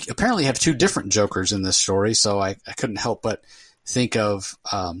is we apparently have two different Jokers in this story. So I couldn't help but think of,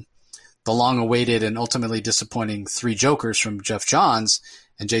 the long awaited and ultimately disappointing Three Jokers from Jeff Johns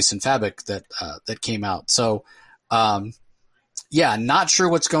and Jason Fabok that came out. So, yeah, not sure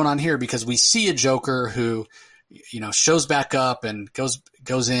what's going on here because we see a Joker who, shows back up and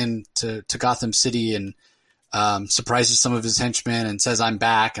goes in to Gotham City and surprises some of his henchmen and says, "I'm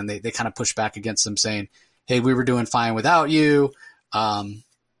back." And they kind of push back against him saying, "Hey, we were doing fine without you." And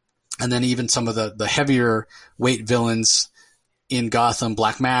then even some of the heavier weight villains in Gotham,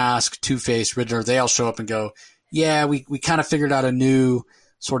 Black Mask, Two-Face, Riddler, they all show up and go, "Yeah, we kind of figured out a new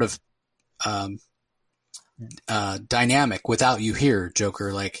sort of dynamic without you here,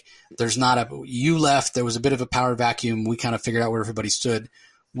 Joker. Like you left, there was a bit of a power vacuum. We kind of figured out where everybody stood.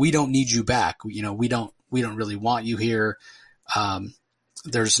 We don't need you back. We don't really want you here.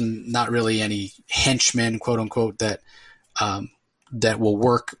 There's not really any henchmen, quote unquote, that will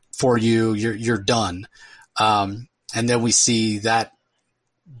work for you. You're done." And then we see that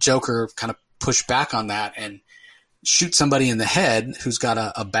Joker kind of push back on that and shoot somebody in the head who's got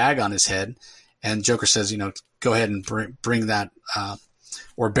a bag on his head. And Joker says, go ahead and bring that,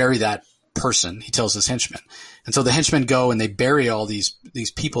 or bury that person. He tells his henchmen. And so the henchmen go and they bury all these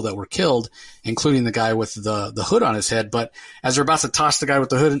people that were killed, including the guy with the hood on his head. But as they're about to toss the guy with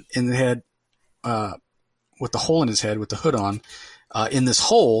the hood in the head, with the hole in his head with the hood on, in this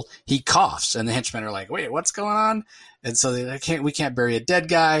hole, he coughs, and the henchmen are like, "Wait, what's going on?" And so we can't bury a dead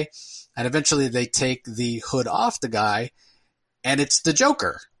guy. And eventually they take the hood off the guy, and it's the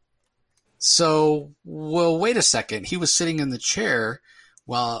Joker. So, well, wait a second. He was sitting in the chair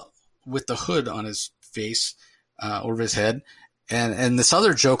with the hood on his face, over his head, and this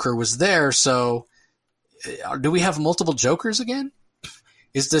other Joker was there. So, do we have multiple Jokers again?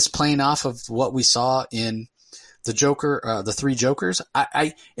 Is this playing off of what we saw in the Joker, the Three Jokers?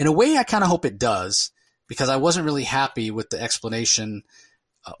 I in a way, I kind of hope it does, because I wasn't really happy with the explanation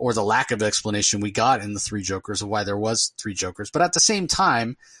or the lack of explanation we got in the Three Jokers of why there was three Jokers. But at the same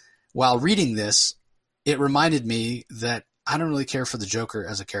time, while reading this, it reminded me that I don't really care for the Joker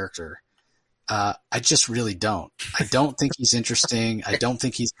as a character. I just really don't. I don't think he's interesting. I don't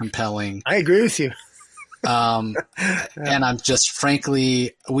think he's compelling. I agree with you. And I'm just,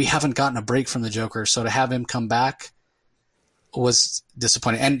 frankly, we haven't gotten a break from the Joker. So to have him come back was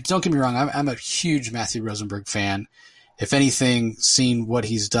disappointing. And don't get me wrong, I'm a huge Matthew Rosenberg fan. If anything, seeing what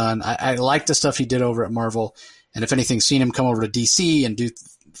he's done, I like the stuff he did over at Marvel. And if anything, seeing him come over to DC and do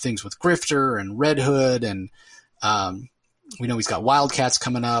things with Grifter and Red Hood, and we know he's got Wildcats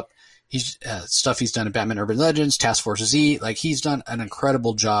coming up. He's stuff he's done in Batman Urban Legends, Task Force Z. Like, he's done an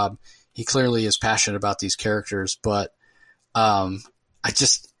incredible job. He clearly is passionate about these characters, but I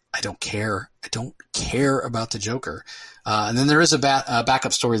don't care. I don't care about the Joker. And then there is a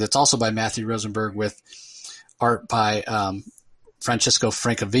backup story that's also by Matthew Rosenberg with art by Francisco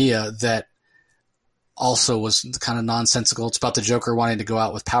Francavilla that also was kind of nonsensical. It's about the Joker wanting to go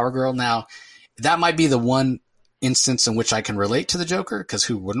out with Power Girl. Now, that might be the one instance in which I can relate to the Joker, because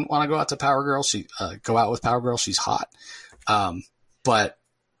who wouldn't want to go out to Power Girl? Go out with Power Girl. She's hot. But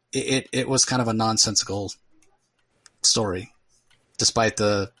it was kind of a nonsensical story, despite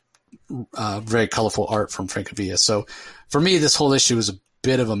the very colorful art from Francavilla. So for me, this whole issue is a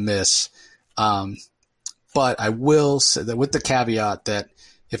bit of a miss. But I will say that with the caveat that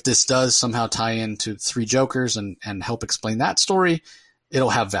if this does somehow tie into Three Jokers and help explain that story, it'll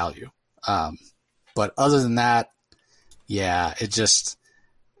have value. But other than that, yeah, it just,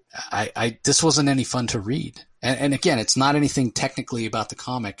 this wasn't any fun to read. And again, it's not anything technically about the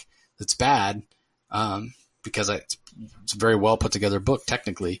comic that's bad, because it's a very well put together book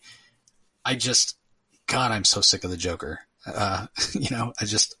technically. God, I'm so sick of the Joker. I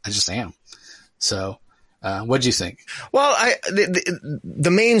just am. So, what do you think? Well,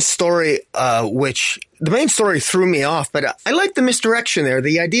 the main story, the main story threw me off, but I like the misdirection there.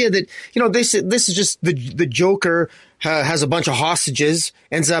 The idea that, this is just the Joker has a bunch of hostages,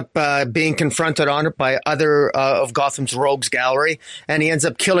 ends up being confronted on it by other of Gotham's rogues gallery, and he ends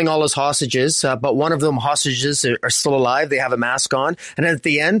up killing all his hostages. But one of them hostages are still alive. They have a mask on, and at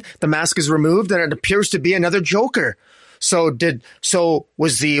the end, the mask is removed, and it appears to be another Joker. So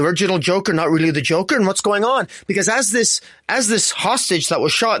was the original Joker not really the Joker, and what's going on? Because as this hostage that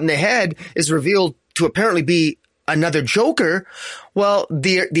was shot in the head is revealed to apparently be another Joker, well,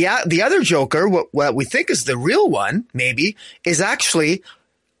 the other Joker, what we think is the real one, maybe, is actually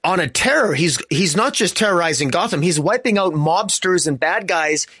on a terror. He's not just terrorizing Gotham, he's wiping out mobsters and bad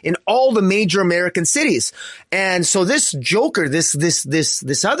guys in all the major American cities. And so this Joker,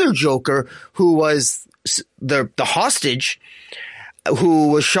 this other Joker who was the hostage, who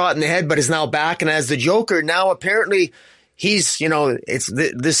was shot in the head but is now back and as the Joker, now apparently he's,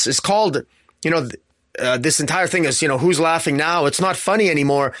 this is called, this entire thing is, who's laughing now? It's not funny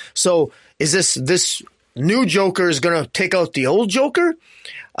anymore. So is this new Joker is going to take out the old Joker?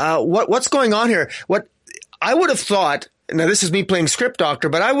 What's going on here? What I would have thought, now this is me playing script doctor,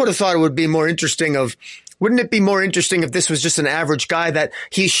 but I would have thought it would be more interesting wouldn't it be more interesting if this was just an average guy that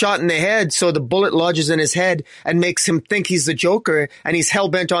he's shot in the head, so the bullet lodges in his head and makes him think he's the Joker, and he's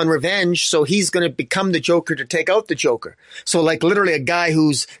hell-bent on revenge, so he's going to become the Joker to take out the Joker. So like literally a guy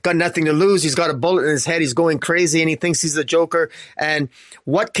who's got nothing to lose, he's got a bullet in his head, he's going crazy, and he thinks he's the Joker. And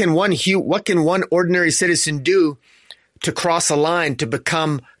what can one ordinary citizen do to cross a line to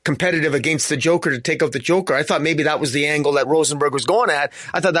become competitive against the Joker, to take out the Joker? I thought maybe that was the angle that Rosenberg was going at.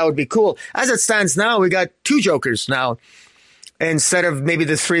 I thought that would be cool. As it stands now, we got two Jokers now instead of maybe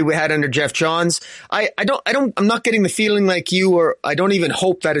the three we had under Jeff Johns. I'm not getting the feeling like you, or I don't even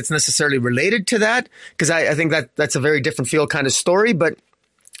hope that it's necessarily related to that, because I think that's a very different feel kind of story, but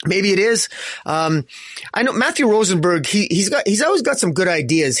maybe it is. I know Matthew Rosenberg, he's always got some good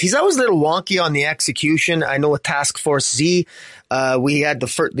ideas. He's always a little wonky on the execution. I know with Task Force Z, we had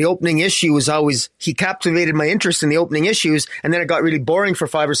the opening issue was always, he captivated my interest in the opening issues, and then it got really boring for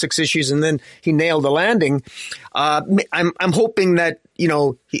 5 or 6 issues, and then he nailed the landing. I'm hoping that,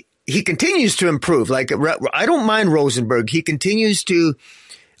 he continues to improve. Like, I don't mind Rosenberg. He continues to,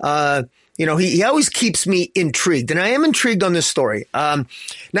 he always keeps me intrigued, and I am intrigued on this story. Now,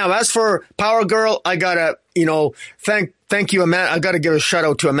 as for Power Girl, I gotta, thank you, Amanda. I gotta give a shout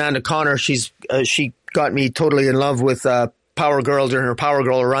out to Amanda Connor. She got me totally in love with Power Girl during her Power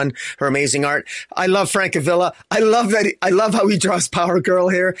Girl run, her amazing art. I love Francavilla. I love how he draws Power Girl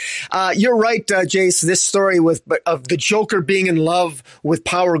here. You're right, Jace, this story of the Joker being in love with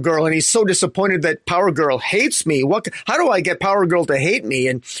Power Girl, and he's so disappointed that Power Girl hates me. How do I get Power Girl to hate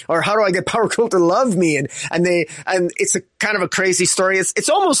me? Or how do I get Power Girl to love me? And it's a kind of a crazy story. It's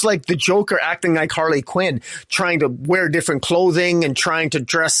almost like the Joker acting like Harley Quinn, trying to wear different clothing and trying to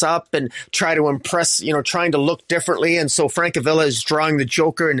dress up and try to impress, trying to look differently. And so Francavilla is drawing the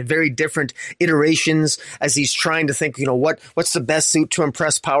Joker in very different iterations as he's trying to think, what's the best suit to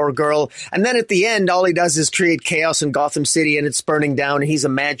impress Power Girl? And then at the end, all he does is create chaos in Gotham City and it's burning down. And he's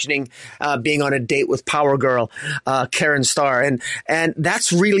imagining being on a date with Power Girl, Karen Starr. And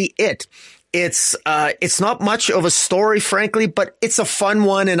that's really it. It's not much of a story, frankly, but it's a fun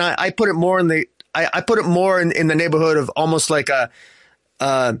one. And I put it more in the neighborhood of almost like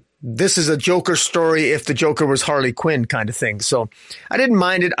this is a Joker story if the Joker was Harley Quinn kind of thing. So I didn't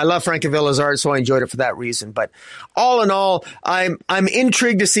mind it. I love Francavilla's art, so I enjoyed it for that reason. But all in all, I'm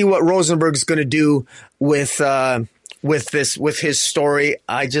intrigued to see what Rosenberg's going to do with his story.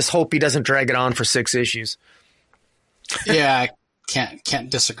 I just hope he doesn't drag it on for 6 issues. Yeah, I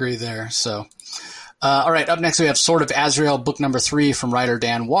can't disagree there. So, all right, up next we have Sword of Azrael, book number 3 from writer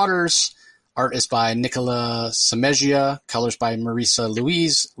Dan Waters. Art is by Nicola Semegia, colors by Marisa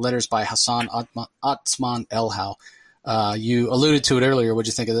Louise, letters by Hassan Otsman Elhau. You alluded to it earlier. What'd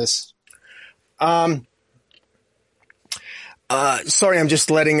you think of this? Sorry, I'm just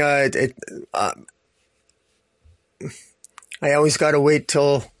letting I always got to wait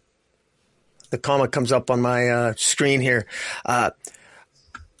till the comic comes up on my screen here. Dan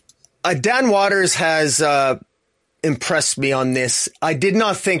Waters has impressed me on this. I did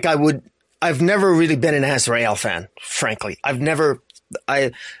not think I would. I've never really been an Azrael fan, frankly. I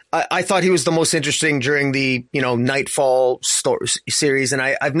thought he was the most interesting during the, Nightfall series, and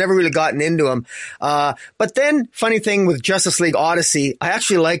I've never really gotten into him. But then, funny thing with Justice League Odyssey, I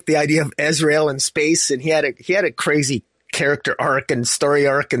actually liked the idea of Azrael in space, and he had a crazy character arc and story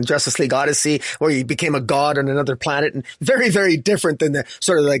arc in Justice League Odyssey where he became a god on another planet, and very, very different than the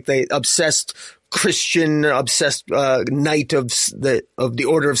sort of like the obsessed Christian knight of the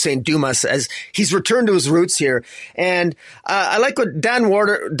Order of St. Dumas, as he's returned to his roots here. And I like what Dan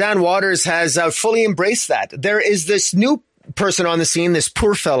Waters has fully embraced that. There is this new person on the scene, this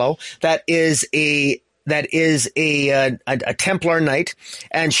poor fellow that is a Templar Knight,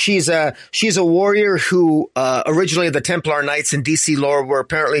 and she's a warrior who originally the Templar Knights in DC lore were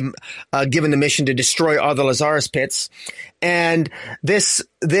apparently given the mission to destroy all the Lazarus pits, and this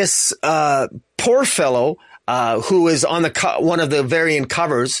poor fellow who is on one of the variant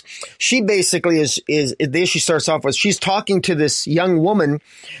covers, she basically is the issue starts off with she's talking to this young woman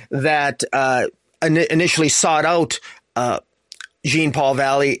that initially sought out Jean-Paul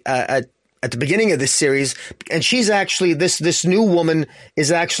Valley at the beginning of this series, and she's actually this new woman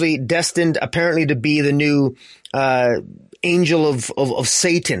is actually destined apparently to be the new angel of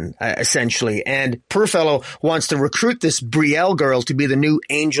Satan, essentially. And poor fellow wants to recruit this Brielle girl to be the new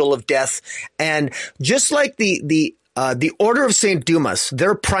angel of death. And just like the Order of St. Dumas,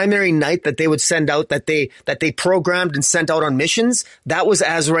 their primary knight that they would send out, that they programmed and sent out on missions, that was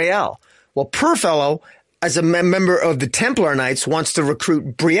Azrael. Well, poor fellow, as a member of the Templar Knights, wants to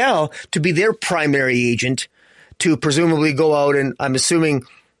recruit Brielle to be their primary agent to presumably go out and, I'm assuming,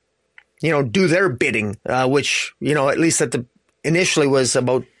 do their bidding, which, at least initially was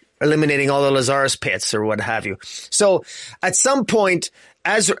about eliminating all the Lazarus pits or what have you. So at some point,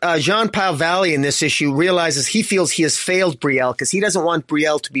 as Jean-Paul Valley in this issue realizes he feels he has failed Brielle because he doesn't want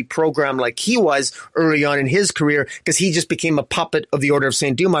Brielle to be programmed like he was early on in his career because he just became a puppet of the Order of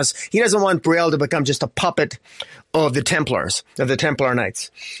St. Dumas. He doesn't want Brielle to become just a puppet of the Templars, of the Templar Knights.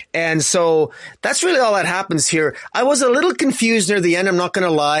 And so that's really all that happens here. I was a little confused near the end, I'm not going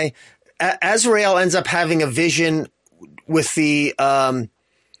to lie. Azrael ends up having a vision with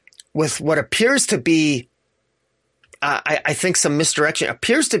with what appears to be I think some misdirection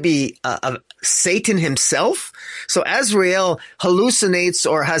appears to be Satan himself. So Azrael hallucinates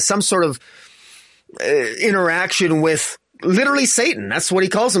or has some sort of interaction with literally Satan. That's what he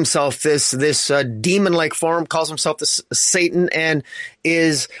calls himself. This demon-like form calls himself this Satan, and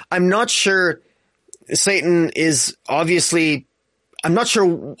I'm not sure Satan is obviously. I'm not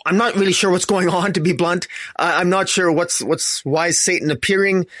really sure what's going on, to be blunt. I'm not sure why is Satan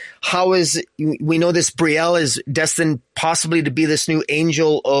appearing? We know this Brielle is destined possibly to be this new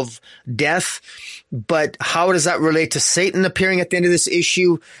angel of death, but how does that relate to Satan appearing at the end of this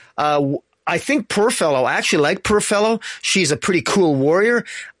issue? I think poor fellow, I actually like poor fellow. She's a pretty cool warrior.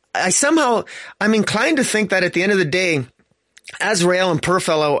 I'm inclined to think that at the end of the day, Azrael and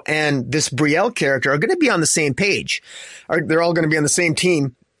Poorfellow and this Brielle character are going to be on the same page. They're all going to be on the same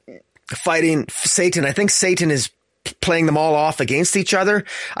team fighting Satan. I think Satan is playing them all off against each other.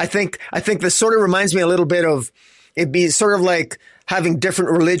 I think this sort of reminds me a little bit of, it'd be sort of like having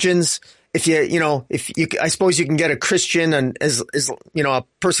different religions if I suppose you can get a Christian and a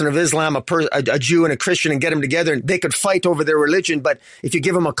person of Islam, a Jew and a Christian, and get them together, and they could fight over their religion. But if you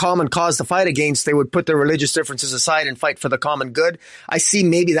give them a common cause to fight against, they would put their religious differences aside and fight for the common good. I see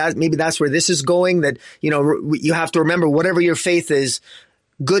maybe that's where this is going. That you have to remember, whatever your faith is,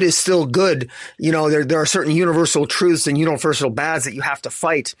 good is still good. There are certain universal truths and universal bads that you have to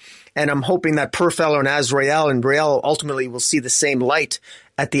fight. And I'm hoping that Purfellow and Azrael and Brielle ultimately will see the same light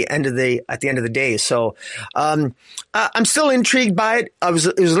at the end of the day. So, I'm still intrigued by it. It was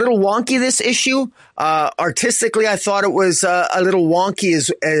a little wonky, this issue. Artistically, I thought it was a little wonky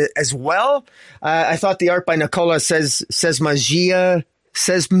as well. I thought the art by Nicola Sesmagia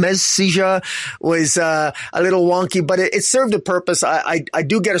was a little wonky, but it served a purpose. I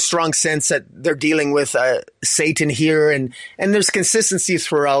do get a strong sense that they're dealing with Satan here, and there's consistency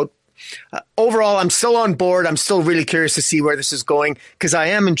throughout. Overall, I'm still on board. I'm still really curious to see where this is going, because I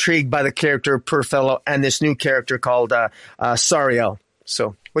am intrigued by the character of Purfellow and this new character called Sariel.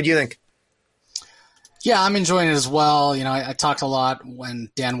 So what do you think? Yeah, I'm enjoying it as well. I talked a lot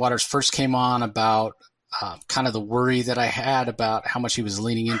when Dan Watters first came on about kind of the worry that I had about how much he was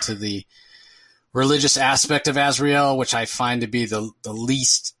leaning into the religious aspect of Azrael, which I find to be the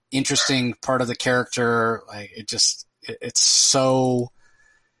least interesting part of the character. Like it's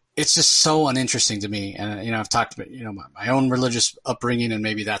just so uninteresting to me. And, I've talked about, my own religious upbringing, and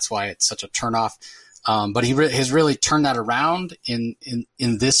maybe that's why it's such a turnoff. But he has really turned that around in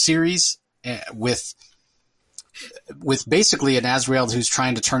this series with basically an Azrael who's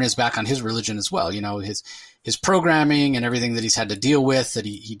trying to turn his back on his religion as well. His programming and everything that he's had to deal with that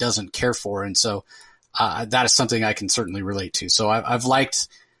he doesn't care for. And so, that is something I can certainly relate to. So I've liked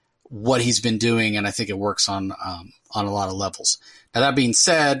what he's been doing, and I think it works on a lot of levels. Now, that being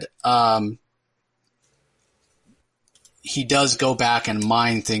said, he does go back and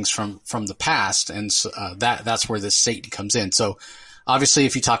mine things from the past, and so, that's where this Satan comes in. So, obviously,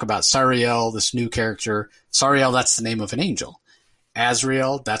 if you talk about Sariel, this new character, Sariel, that's the name of an angel.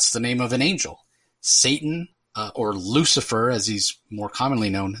 Azrael, that's the name of an angel. Satan, or Lucifer, as he's more commonly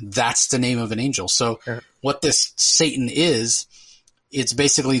known, that's the name of an angel. So, what this Satan is, it's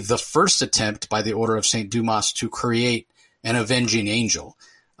basically the first attempt by the Order of St. Dumas to create an avenging angel.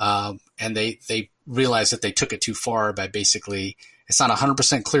 And they realized that they took it too far by basically, it's not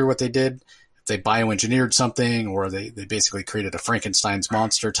 100% clear what they did. If they bioengineered something, or they basically created a Frankenstein's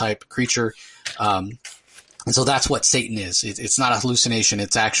monster type creature. And so that's what Satan is. It's not a hallucination.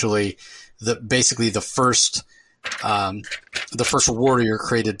 It's actually basically the first warrior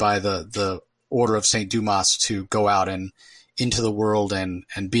created by the Order of St. Dumas to go out and into the world and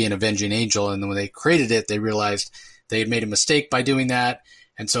be an avenging angel. And then when they created it, they realized they had made a mistake by doing that.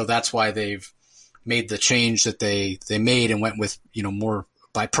 And so that's why they've made the change that they made and went with, more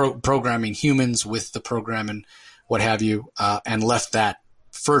by programming humans with the program and what have you, and left that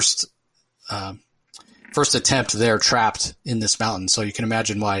first attempt there trapped in this mountain. So you can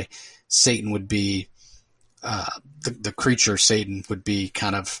imagine why Satan would be, the creature Satan would be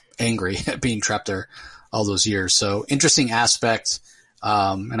kind of angry at being trapped there all those years. So interesting aspect.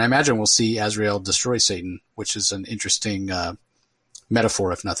 And I imagine we'll see Azrael destroy Satan, which is an interesting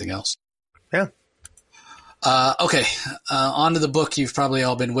metaphor, if nothing else. Yeah. Okay. On to the book you've probably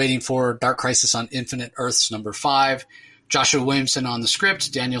all been waiting for, Dark Crisis on Infinite Earths, number 5. Joshua Williamson on the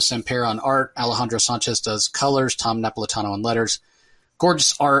script, Daniel Sampere on art, Alejandro Sanchez does colors, Tom Napolitano on letters.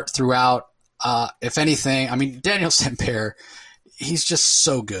 Gorgeous art throughout. If anything, I mean, Daniel Sampere, he's just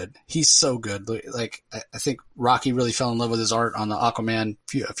so good. He's so good. Like, I think Rocky really fell in love with his art on the Aquaman,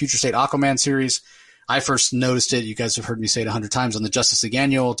 Future State Aquaman series. I first noticed it. You guys have heard me say it 100 times on the Justice League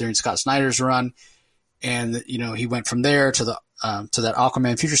Annual during Scott Snyder's run. And, he went from there to that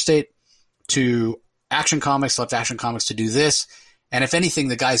Aquaman Future State to Action Comics, left Action Comics to do this. And if anything,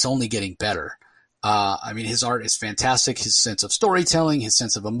 the guy's only getting better. I mean, his art is fantastic. His sense of storytelling, his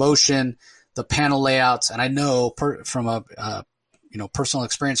sense of emotion, the panel layouts. And I know from a personal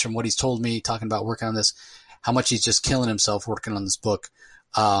experience from what he's told me talking about working on this, how much he's just killing himself working on this book.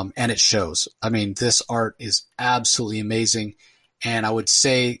 And it shows. I mean, this art is absolutely amazing. And I would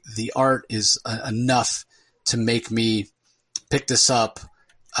say the art is enough to make me pick this up,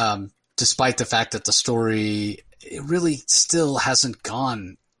 despite the fact that the story, it really still hasn't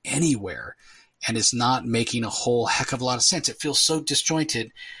gone anywhere and is not making a whole heck of a lot of sense. It feels so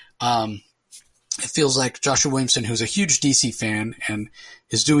disjointed. It feels like Joshua Williamson, who's a huge DC fan and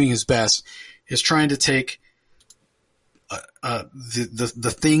is doing his best, is trying to take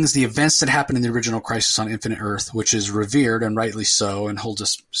the events that happened in the original Crisis on Infinite Earth, which is revered and rightly so, and holds a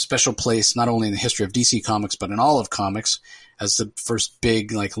special place not only in the history of DC Comics but in all of comics as the first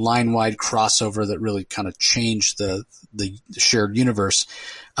big like line-wide crossover that really kind of changed the shared universe.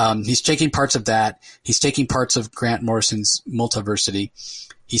 He's taking parts of that. He's taking parts of Grant Morrison's Multiversity.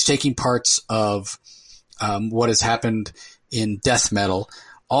 He's taking parts of what has happened in Death Metal.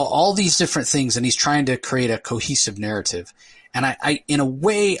 All these different things, and he's trying to create a cohesive narrative. And I, in a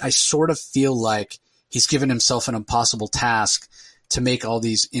way, I sort of feel like he's given himself an impossible task to make all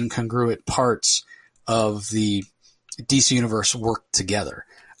these incongruent parts of the DC universe work together.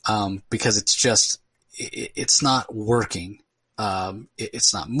 Because it's not working.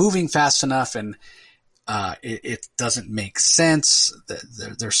 It's not moving fast enough, and it doesn't make sense.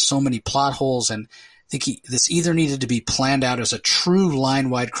 There's so many plot holes, and I think this either needed to be planned out as a true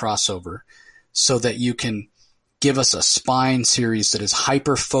line-wide crossover so that you can give us a spine series that is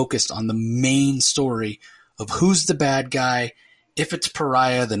hyper-focused on the main story of who's the bad guy. If it's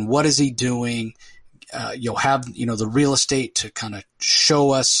Pariah, then what is he doing? You'll have, the real estate to kind of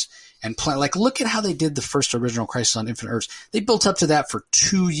show us and plan. Like, look at how they did the first original Crisis on Infinite Earths. They built up to that for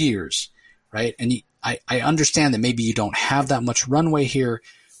 2 years, right? And I understand that maybe you don't have that much runway here,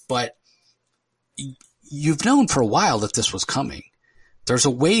 but you've known for a while that this was coming. There's a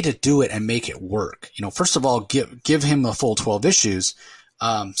way to do it and make it work. First of all, give him the full 12 issues.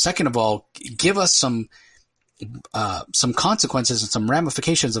 Second of all, give us some consequences and some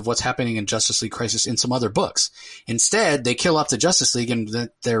ramifications of what's happening in Justice League Crisis in some other books. Instead, they kill off the Justice League and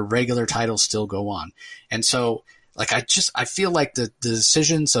their regular titles still go on. And so, like, I feel like the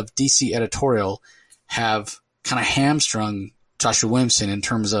decisions of DC editorial have kind of hamstrung Joshua Williamson in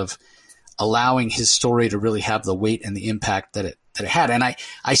terms of allowing his story to really have the weight and the impact that it had. And I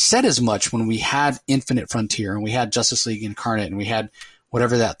said as much when we had Infinite Frontier and we had Justice League Incarnate and we had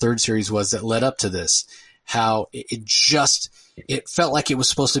whatever that third series was that led up to this, how it felt like it was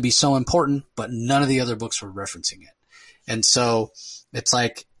supposed to be so important, but none of the other books were referencing it. And so it's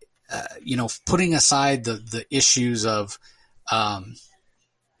like, putting aside the issues of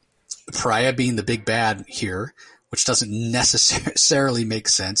Pariah being the big bad here, which doesn't necessarily make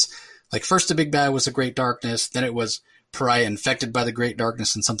sense. Like, first the big bad was the Great Darkness, then it was Pariah infected by the Great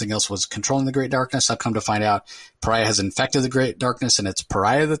Darkness and something else was controlling the Great Darkness. I've come to find out Pariah has infected the Great Darkness and it's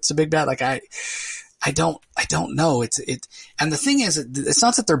Pariah that's the big bad. Like, I don't know. And the thing is, it's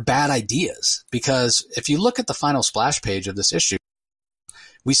not that they're bad ideas, because if you look at the final splash page of this issue,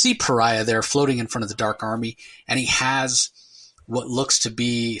 we see Pariah there floating in front of the Dark Army, and he has what looks to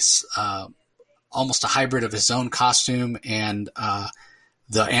be almost a hybrid of his own costume and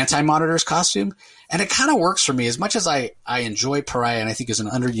the Anti-Monitor's costume. And it kind of works for me. As much as I enjoy Pariah and I think is an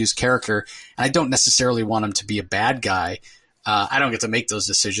underused character, and I don't necessarily want him to be a bad guy, I don't get to make those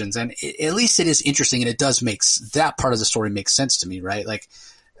decisions. And at least it is interesting, and it does make that part of the story make sense to me, right? Like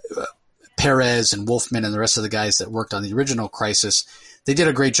Perez and Wolfman and the rest of the guys that worked on the original Crisis, they did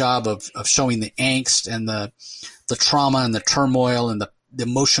a great job of showing the angst and the trauma and the turmoil and the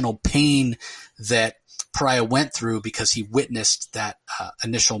emotional pain that Pariah went through because he witnessed that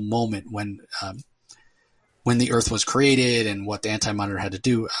initial moment when the Earth was created and what the Anti-Monitor had to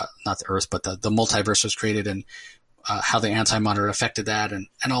do. Not the Earth, but the multiverse was created, and how the Anti-Monitor affected that and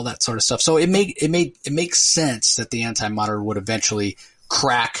all that sort of stuff. So it makes sense that the Anti-Monitor would eventually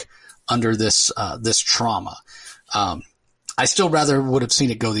crack under this trauma. I still rather would have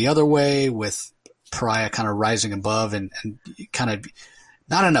seen it go the other way, with Pariah kind of rising above and kind of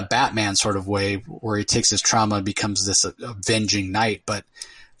not in a Batman sort of way where he takes his trauma and becomes this avenging knight, but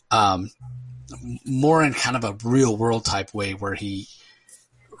more in kind of a real world type way where he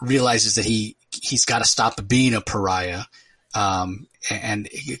realizes that he's got to stop being a pariah and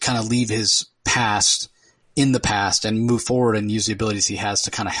kind of leave his past in the past and move forward and use the abilities he has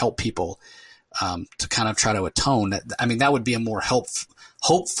to kind of help people to kind of try to atone. I mean, that would be a more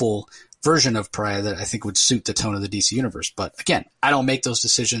hopeful version of Pariah that I think would suit the tone of the DC universe. But again, I don't make those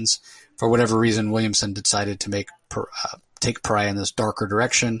decisions. For whatever reason, Williamson decided to take Pariah in this darker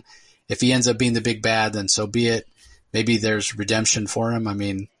direction. If he ends up being the big bad, then so be it. Maybe there's redemption for him. I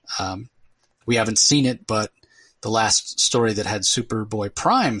mean, we haven't seen it, but the last story that had Superboy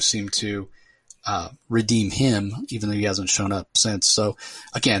Prime seemed to redeem him, even though he hasn't shown up since. So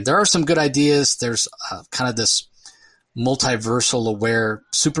again, there are some good ideas. There's kind of this multiversal aware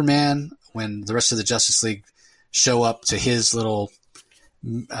Superman when the rest of the Justice League show up to his little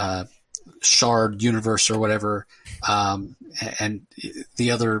shard universe or whatever, and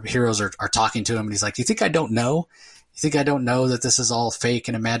the other heroes are talking to him, and he's like, "You think I don't know? You think I don't know that this is all fake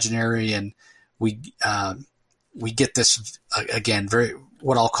and imaginary?" And we we get this again, very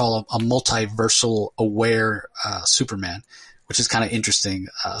what I'll call a multiversal aware Superman, which is kind of interesting,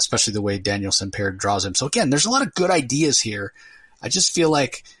 especially the way Daniel Sampere draws him. So again, there's a lot of good ideas here. I just feel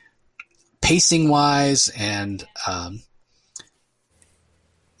like pacing wise and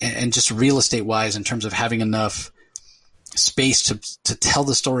just real estate wise, in terms of having enough space to tell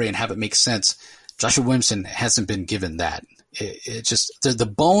the story and have it make sense, Joshua Williamson hasn't been given that. It just, the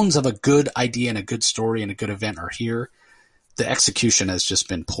bones of a good idea and a good story and a good event are here. The execution has just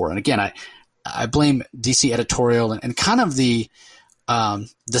been poor. And again, I blame DC editorial and kind of the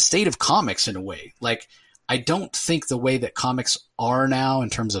state of comics in a way. Like, I don't think the way that comics are now in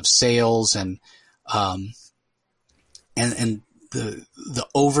terms of sales and the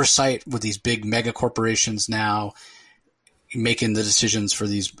oversight with these big mega corporations now making the decisions for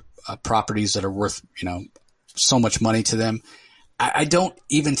these properties that are worth, so much money to them. I don't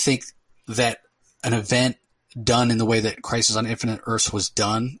even think that an event done in the way that Crisis on Infinite Earths was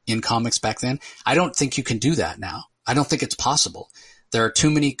done in comics back then, I don't think you can do that now. I don't think it's possible. There are too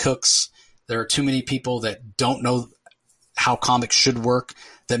many cooks. There are too many people that don't know how comics should work,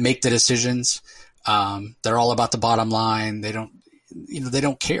 that make the decisions. They're all about the bottom line. They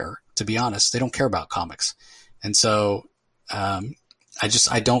don't care, to be honest. They don't care about comics. And so,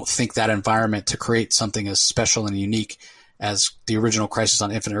 I don't think that environment to create something as special and unique as the original Crisis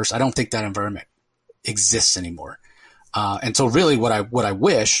on Infinite Earths, I don't think that environment exists anymore. And so really what I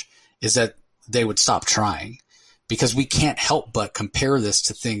wish is that they would stop trying, because we can't help but compare this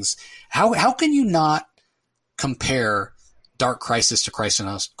to things. How can you not compare Dark Crisis to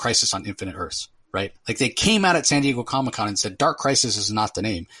Crisis on Infinite Earths, right? Like, they came out at San Diego Comic-Con and said, Dark Crisis is not the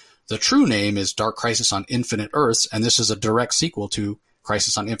name. The true name is Dark Crisis on Infinite Earths, and this is a direct sequel to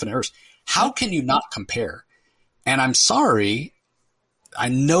Crisis on Infinite Earths. How can you not compare? And I'm sorry, I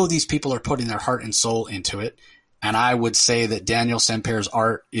know these people are putting their heart and soul into it, and I would say that Daniel Sampere's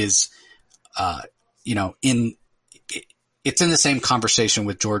art is, it's in the same conversation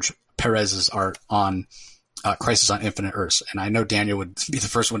with George Perez's art on Crisis on Infinite Earths. And I know Daniel would be the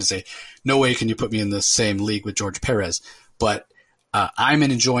first one to say, no way can you put me in the same league with George Perez. But I'm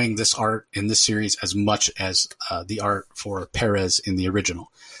enjoying this art in this series as much as the art for Perez in the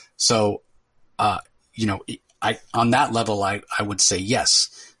original. So, on that level, I would say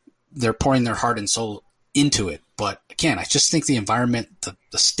yes, they're pouring their heart and soul into it. But again, I just think the environment,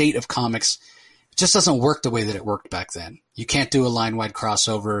 the state of comics, just doesn't work the way that it worked back then. You can't do a line-wide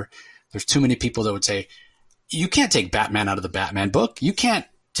crossover. There's too many people that would say, you can't take Batman out of the Batman book. You can't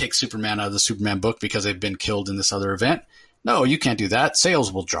take Superman out of the Superman book because they've been killed in this other event. No, you can't do that.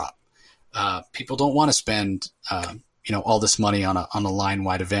 Sales will drop. People don't want to spend, all this money on a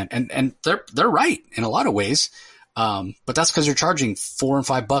line-wide event. And they're right in a lot of ways. But that's because you're charging $4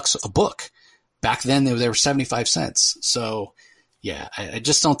 and $5 a book. Back then they were 75 cents. So yeah, I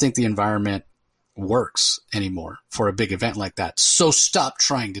just don't think the environment works anymore for a big event like that. So stop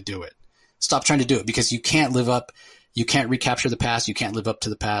trying to do it. Stop trying to do it, because you can't recapture the past. You can't live up to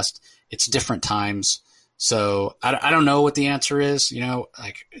the past. It's different times. So I don't know what the answer is.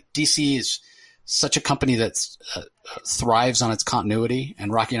 Like, DC is such a company that thrives on its continuity.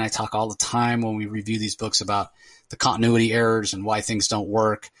 And Rocky and I talk all the time when we review these books about the continuity errors and why things don't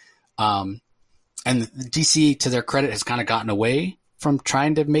work. And DC, to their credit, has kind of gotten away from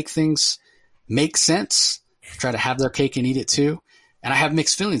trying to make things make sense, try to have their cake and eat it too. And I have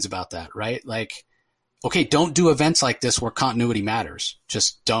mixed feelings about that, right? Like, okay, don't do events like this where continuity matters.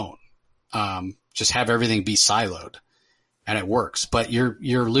 Just don't. Just have everything be siloed, and it works. But you're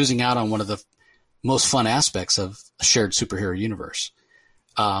losing out on one of the most fun aspects of a shared superhero universe.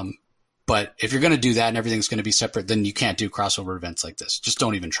 But if you're going to do that and everything's going to be separate, then you can't do crossover events like this. Just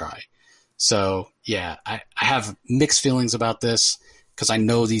don't even try. So yeah, I have mixed feelings about this, because I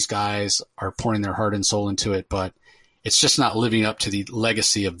know these guys are pouring their heart and soul into it, but it's just not living up to the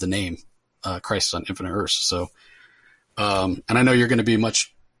legacy of the name, Crisis on Infinite Earths. So, and I know you're going to be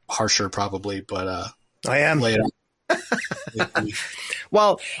much harsher probably, but I am. Lay it on.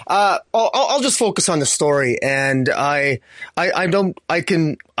 Well, I'll just focus on the story, and I can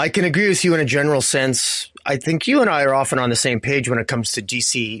agree with you in a general sense. I think you and I are often on the same page when it comes to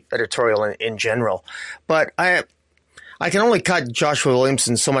DC editorial in general, but I can only cut Joshua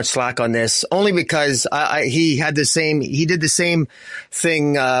Williamson so much slack on this, only because he did the same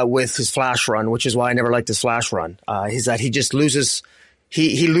thing with his Flash run, which is why I never liked his Flash run. Is that he just loses.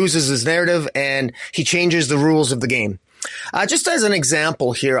 He loses his narrative, and he changes the rules of the game. Just as an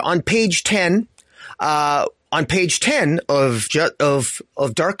example here, on page 10, on page 10 of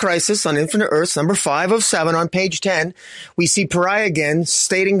Dark Crisis on Infinite Earths, number 5 of 7 on page 10, we see Pariah again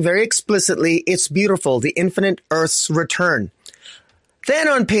stating very explicitly, "It's beautiful, the Infinite Earth's return." Then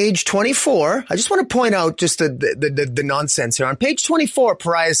on page 24, I just want to point out just the nonsense here. On page 24,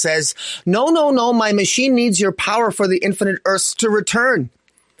 Pariah says, No, my machine needs your power for the Infinite Earths to return.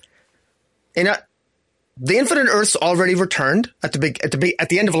 And the Infinite Earths already returned at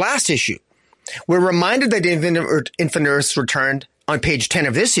the end of last issue. We're reminded that the Infinite Earths returned on page 10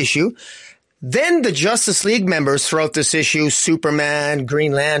 of this issue. Then the Justice League members throughout this issue, Superman,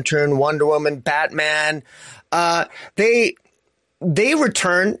 Green Lantern, Wonder Woman, Batman, they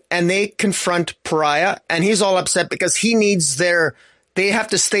return and they confront Pariah, and he's all upset because they have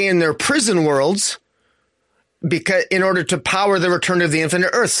to stay in their prison worlds in order to power the return of the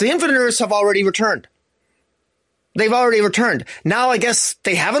Infinite Earths. The Infinite Earths have already returned. They've already returned. Now I guess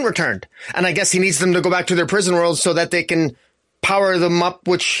they haven't returned. And I guess he needs them to go back to their prison world so that they can power them up,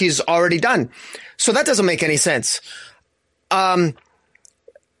 which he's already done. So that doesn't make any sense. But,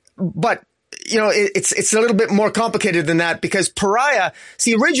 it's a little bit more complicated than that, because Pariah,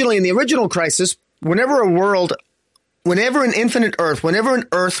 originally in the original Crisis, whenever an infinite Earth, whenever an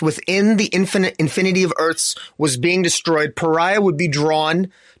Earth within the infinity of Earths was being destroyed, Pariah would be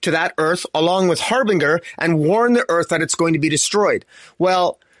drawn to that Earth along with Harbinger and warn the Earth that it's going to be destroyed.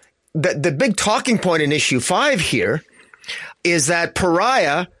 Well, the big talking point in issue 5 here is that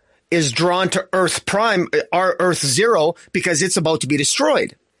Pariah is drawn to Earth Prime, our Earth Zero, because it's about to be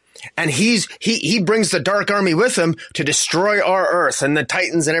destroyed. And he brings the Dark Army with him to destroy our Earth and the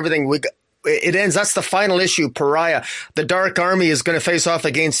Titans and everything. It ends. That's the final issue. Pariah. The Dark Army is going to face off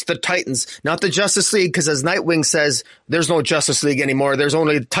against the Titans, not the Justice League, because as Nightwing says, there's no Justice League anymore. There's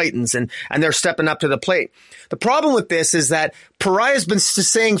only the Titans, and they're stepping up to the plate. The problem with this is that Pariah's been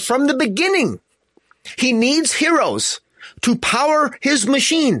saying from the beginning, he needs heroes to power his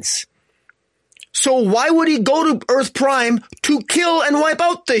machines. So why would he go to Earth Prime to kill and wipe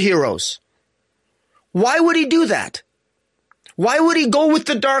out the heroes? Why would he do that? Why would he go with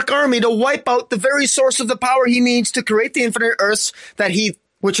the Dark Army to wipe out the very source of the power he needs to create the Infinite Earths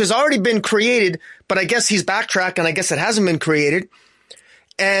which has already been created, but I guess he's backtracked and I guess it hasn't been created.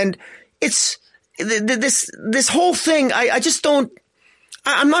 And it's this whole thing.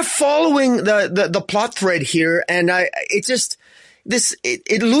 I'm not following the plot thread here, and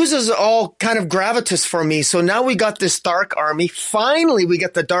it loses all kind of gravitas for me. So now we got this Dark Army. Finally, we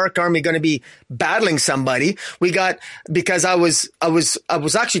get the Dark Army going to be battling somebody. Because I was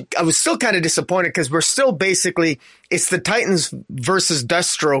still kind of disappointed, because we're still basically, it's the Titans versus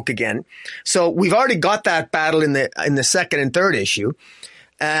Deathstroke again. So we've already got that battle in the second and third issue.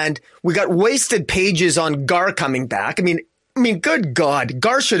 And we got wasted pages on Gar coming back. I mean, good God,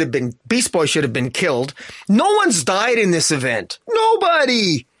 Beast Boy should have been killed. No one's died in this event.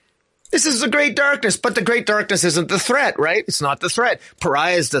 Nobody. This is the Great Darkness, but the Great Darkness isn't the threat, right? It's not the threat.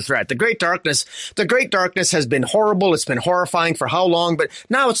 Pariah is the threat. The Great Darkness has been horrible. It's been horrifying for how long, but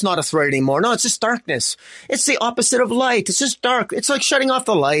now it's not a threat anymore. No, it's just darkness. It's the opposite of light. It's just dark. It's like shutting off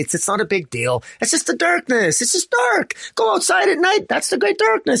the lights. It's not a big deal. It's just the darkness. It's just dark. Go outside at night. That's the Great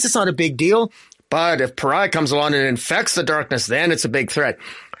Darkness. It's not a big deal. But if Pariah comes along and infects the darkness, then it's a big threat.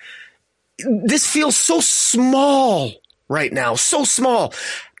 This feels so small right now, so small.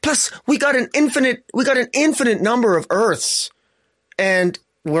 Plus, we got an infinite number of Earths, and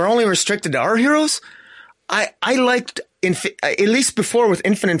we're only restricted to our heroes. I liked, at least before with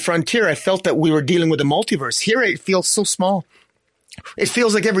Infinite Frontier, I felt that we were dealing with a multiverse. Here, it feels so small. It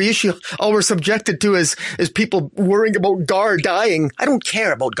feels like every issue, all we're subjected to is people worrying about Gar dying. I don't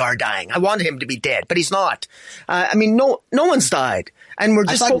care about Gar dying. I want him to be dead, but he's not. No one's died, and we're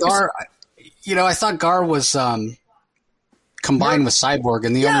just. I thought Gar was combined with Cyborg,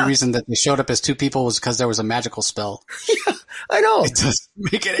 and the only reason that they showed up as two people was because there was a magical spell. Yeah, I know.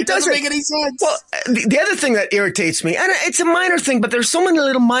 It doesn't make any sense. Well, the other thing that irritates me, and it's a minor thing, but there's so many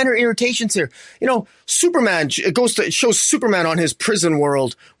little minor irritations here. Superman, it shows Superman on his prison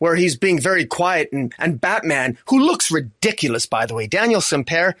world where he's being very quiet, and Batman, who looks ridiculous, by the way. Daniel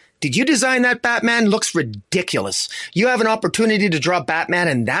Semper, did you design that Batman? Looks ridiculous. You have an opportunity to draw Batman,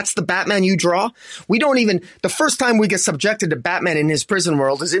 and that's the Batman you draw? The first time we get subjected to Batman in his prison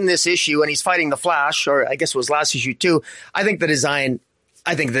world is in this issue, and he's fighting the Flash, or I guess it was last issue too. I think the design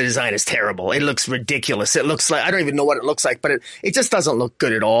is terrible. It looks ridiculous. It looks like, I don't even know what it looks like, but it just doesn't look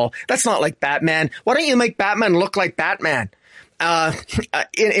good at all. That's not like Batman. Why don't you make Batman look like Batman?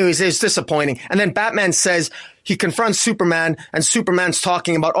 It was disappointing. And then Batman says, he confronts Superman, and Superman's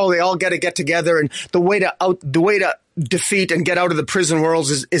talking about, they all got to get together, and the way to defeat and get out of the prison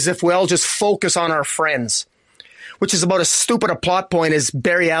worlds is if we all just focus on our friends. which is about as stupid a plot point as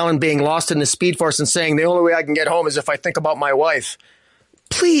Barry Allen being lost in the Speed Force and saying the only way I can get home is if I think about my wife.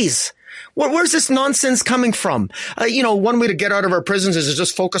 Please. Where's this nonsense coming from? One way to get out of our prisons is to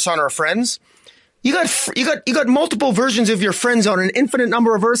just focus on our friends. You got multiple versions of your friends on an infinite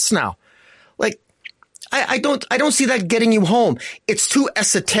number of Earths now. Like, I don't see that getting you home. It's too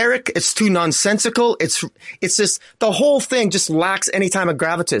esoteric. It's too nonsensical. It's just, the whole thing just lacks any time of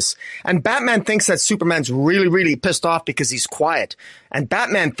gravitas. And Batman thinks that Superman's really, really pissed off because he's quiet. And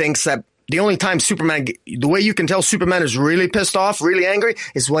Batman thinks that the only time the way you can tell Superman is really pissed off, really angry,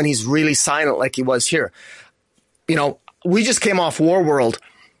 is when he's really silent like he was here. We just came off Warworld.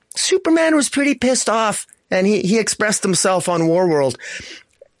 Superman was pretty pissed off, and he expressed himself on Warworld.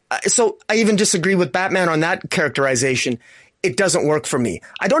 So I even disagree with Batman on that characterization. It doesn't work for me.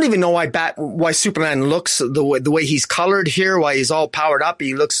 I don't even know why Superman looks the way he's colored here, why he's all powered up.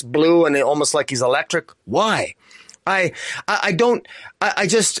 He looks blue and almost like he's electric. Why?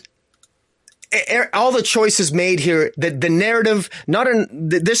 All the choices made here, the narrative,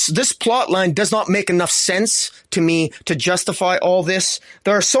 this plot line does not make enough sense to me to justify all this.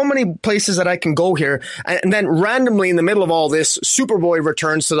 There are so many places that I can go here. And then randomly in the middle of all this, Superboy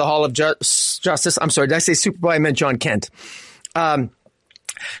returns to the Hall of Justice. I'm sorry, did I say Superboy? I meant John Kent. Son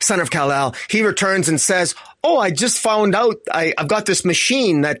of Kal-El. He returns and says, I just found out I've got this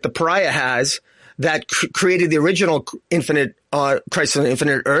machine that the Pariah has that created the original Crisis on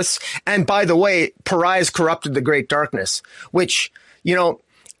Infinite Earths. And by the way, Pariah's corrupted the Great Darkness, which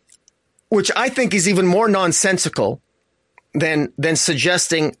I think is even more nonsensical than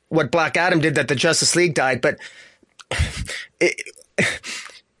suggesting what Black Adam did, that the Justice League died. But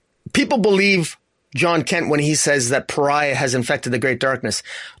people believe John Kent when he says that Pariah has infected the Great Darkness.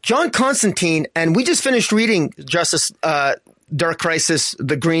 John Constantine, and we just finished reading Justice Dark Crisis,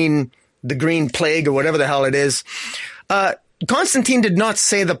 the Green Plague, or whatever the hell it is. Constantine did not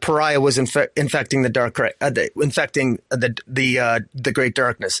say the Pariah was infecting the Great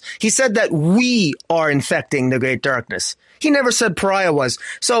Darkness. He said that we are infecting the Great Darkness. He never said Pariah was.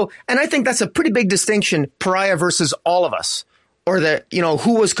 So, and I think that's a pretty big distinction, Pariah versus all of us, or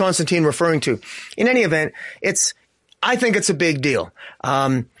who was Constantine referring to? In any event, I think it's a big deal.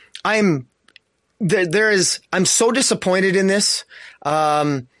 I'm so disappointed in this.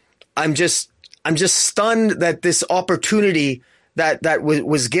 I'm just stunned that this opportunity that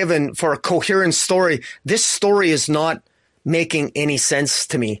was given for a coherent story, this story is not making any sense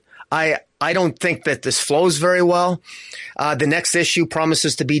to me. I don't think that this flows very well. The next issue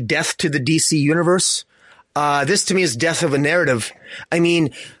promises to be death to the DC universe. This to me is death of a narrative. I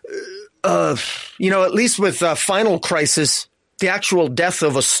mean, at least with Final Crisis, the actual death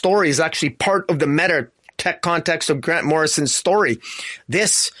of a story is actually part of the meta tech context of Grant Morrison's story.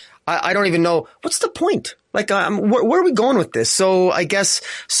 This, I don't even know. What's the point? Like, where are we going with this? So I guess,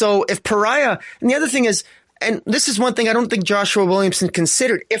 if Pariah, and the other thing is, and this is one thing I don't think Joshua Williamson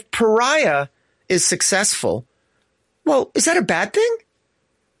considered, if Pariah is successful, well, is that a bad thing?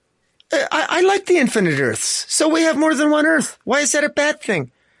 I like the Infinite Earths, so we have more than one Earth. Why is that a bad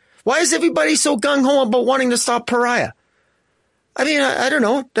thing? Why is everybody so gung-ho about wanting to stop Pariah? I mean, I don't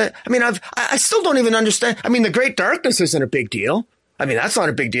know. I still don't even understand. I mean, the Great Darkness isn't a big deal. I mean, that's not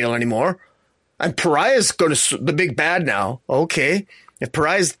a big deal anymore. And Pariah's the big bad now. Okay. If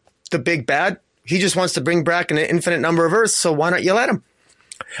Pariah's the big bad, he just wants to bring back an infinite number of Earths, so why not you let him?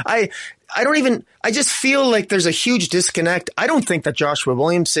 I just feel like there's a huge disconnect. I don't think that Joshua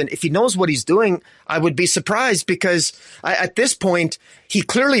Williamson, if he knows what he's doing, I would be surprised, because at this point, he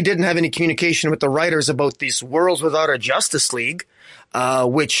clearly didn't have any communication with the writers about these worlds without a Justice League,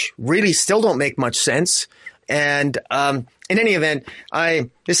 which really still don't make much sense. And in any event,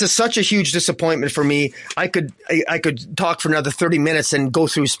 this is such a huge disappointment for me. I could talk for another 30 minutes and go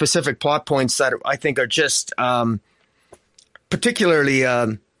through specific plot points that I think are just particularly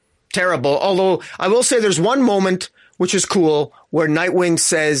terrible. Although I will say there's one moment which is cool where Nightwing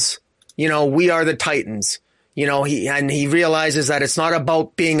says, we are the Titans. He realizes that it's not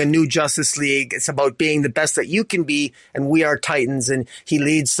about being a new Justice League. It's about being the best that you can be, and we are Titans. And he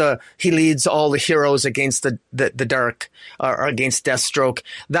leads all the heroes against the dark, or against Deathstroke.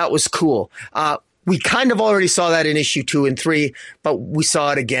 That was cool. We kind of already saw that in issue 2 and 3, but we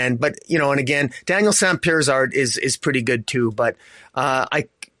saw it again. But, and again, Daniel Sampier's art is pretty good too. But, as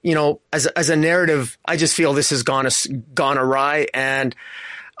a narrative, I just feel this has gone awry, and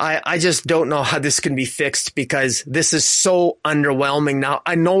I just don't know how this can be fixed, because this is so underwhelming now.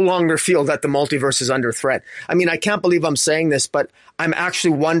 I no longer feel that the multiverse is under threat. I mean, I can't believe I'm saying this, but I'm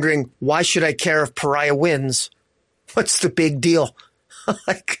actually wondering, why should I care if Pariah wins? What's the big deal?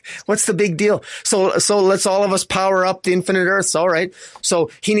 Like, what's the big deal? So let's all of us power up the Infinite Earths. All right. So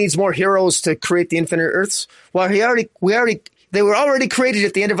he needs more heroes to create the Infinite Earths. Well, they were already created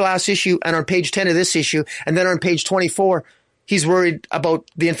at the end of last issue and on page 10 of this issue. And then on page 24, he's worried about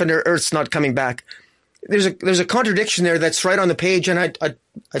the Infinite Earths not coming back. There's a contradiction there that's right on the page. And I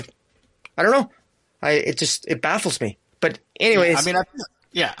don't know. It baffles me. But anyways.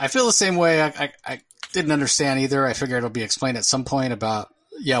 I feel the same way. I didn't understand either. I figure it'll be explained at some point about,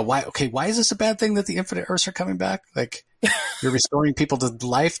 why is this a bad thing that the Infinite Earths are coming back? Like, you're restoring people to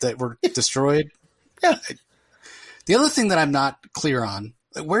life that were destroyed. Yeah. The other thing that I'm not clear on,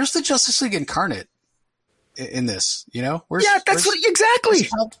 where's the Justice League Incarnate in this? You know? Exactly.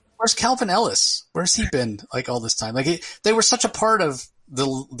 Where's Calvin Ellis? Where's he been like all this time? Like they were such a part of the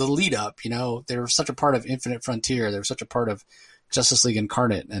lead up, you know, they were such a part of Infinite Frontier. They were such a part of Justice League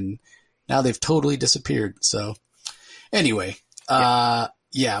Incarnate, and now they've totally disappeared. So anyway,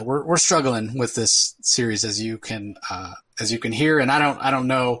 we're struggling with this series as you can hear. And I don't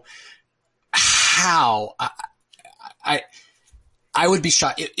know how I would be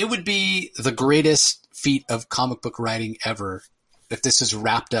shocked. It would be the greatest feat of comic book writing ever if this is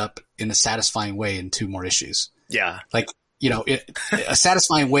wrapped up in a satisfying way in 2 more issues. Yeah. Like, you know, a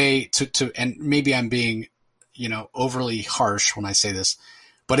satisfying way to, and maybe I'm being, you know, overly harsh when I say this,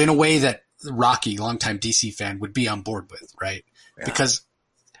 but in a way that Rocky, longtime DC fan, would be on board with, right? Yeah. Because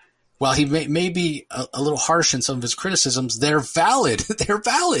while he may be a little harsh in some of his criticisms, they're valid. They're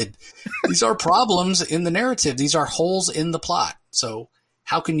valid. These are problems in the narrative. These are holes in the plot. So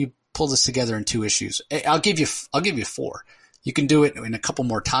how can you pull this together in 2 issues? I'll give you 4. You can do it in a couple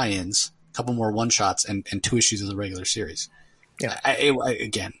more tie-ins, a couple more one-shots, and 2 issues of the regular series. Yeah.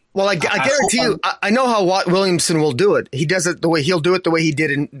 Again. Well, I guarantee you, I know how Watt Williamson will do it. He does it the way he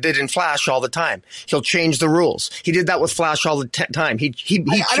did in Flash all the time. He'll change the rules. He did that with Flash all the time.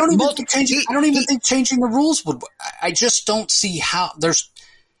 I don't even think changing the rules would. I just don't see how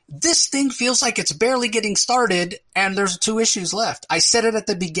this thing feels like it's barely getting started, and there's 2 issues left. I said it at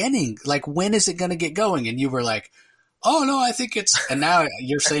the beginning, like, when is it going to get going? And you were like, "Oh no, I think it's." And now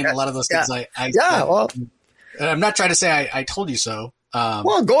you're saying a lot of those things. I'm not trying to say I told you so.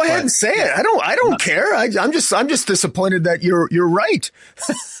 Well, go ahead and say it. I don't care. I'm just disappointed that you're right.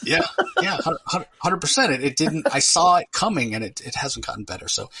 Yeah, 100%. It didn't. I saw it coming, and it hasn't gotten better.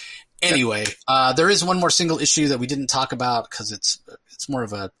 So, anyway, there is one more single issue that we didn't talk about because it's more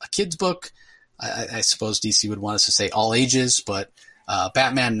of a kid's book. I suppose DC would want us to say all ages, but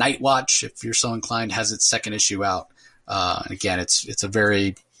Batman Night Watch, if you're so inclined, has its 2nd issue out. Again, it's a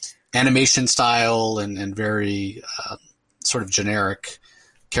very animation style and very sort of generic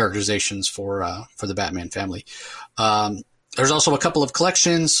characterizations for the Batman family. There's also a couple of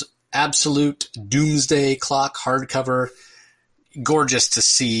collections. Absolute Doomsday Clock hardcover. Gorgeous to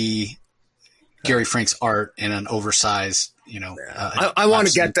see Gary Frank's art in an oversized, I want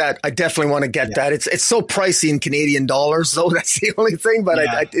to get that. I definitely want to get that. It's so pricey in Canadian dollars, though. That's the only thing, but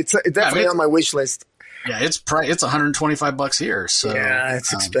it's definitely on my wish list. Yeah, it's $125 here. So yeah,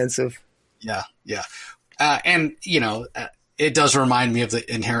 it's expensive. Yeah. And it does remind me of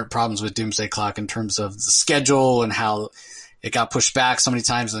the inherent problems with Doomsday Clock in terms of the schedule and how it got pushed back so many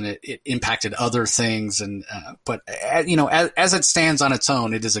times and it impacted other things. And but as it stands on its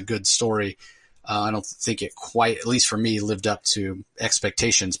own, it is a good story. I don't think it quite, at least for me, lived up to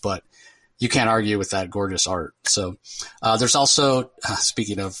expectations, but you can't argue with that gorgeous art. So there's also,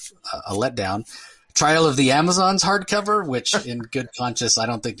 speaking of a letdown, Trial of the Amazons hardcover, which in good conscience, I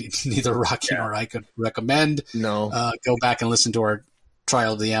don't think neither Rocky nor I could recommend. No. Go back and listen to our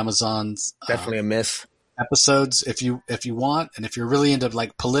Trial of the Amazons. Definitely a miss. Episodes if you want, and if you're really into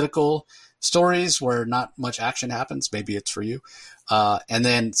like political stories where not much action happens, maybe it's for you. And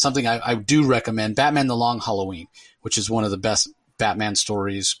then something I do recommend, Batman the Long Halloween, which is one of the best Batman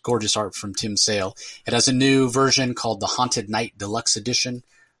stories, gorgeous art from Tim Sale. It has a new version called the Haunted Night Deluxe Edition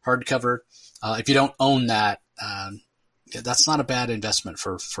hardcover. If you don't own that, that's not a bad investment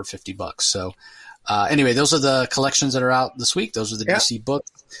for $50. So anyway, those are the collections that are out this week. Those are the DC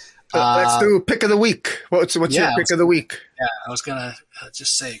books. Let's do pick of the week. What's your pick of the week? Yeah, I was gonna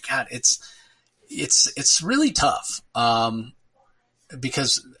just say, God, it's really tough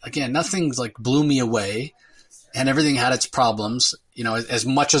because again, nothing like blew me away, and everything had its problems. As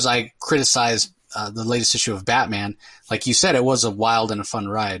much as I criticized the latest issue of Batman, like you said, it was a wild and a fun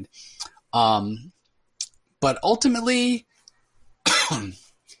ride. But ultimately,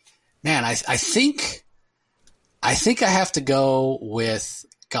 man, I think I have to go with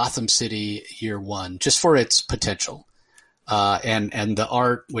Gotham City Year One, just for its potential, and the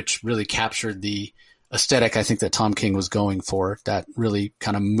art, which really captured the aesthetic I think that Tom King was going for, that really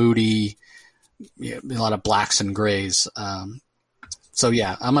kind of moody, a lot of blacks and grays. So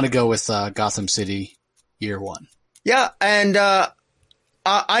yeah, I'm going to go with Gotham City Year One. Yeah, and I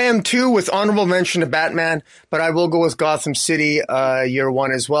am too, with honorable mention to Batman, but I will go with Gotham City Year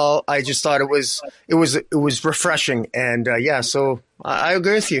One as well. I just thought it was refreshing, and so I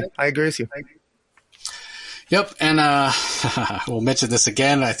agree with you. Yep, and we'll mention this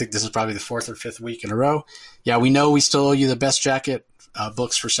again. I think this is probably the 4th or 5th week in a row. Yeah, we know we still owe you the Best Jacket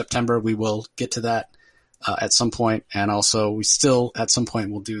books for September. We will get to that at some point, and also we still at some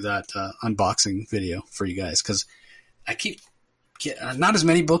point will do that unboxing video for you guys, because I keep not as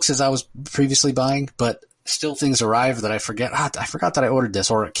many books as I was previously buying, but still things arrive that I forget. I forgot that I ordered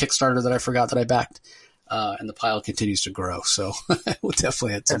this, or a Kickstarter that I forgot that I backed. And the pile continues to grow. So we'll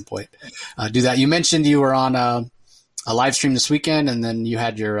definitely at some point do that. You mentioned you were on a live stream this weekend, and then you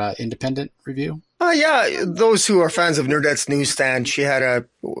had your independent review. Yeah, those who are fans of Nerdette's Newsstand,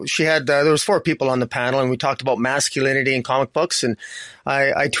 there was 4 people on the panel, and we talked about masculinity in comic books. And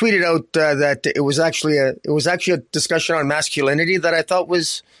I tweeted out that it was actually a discussion on masculinity that I thought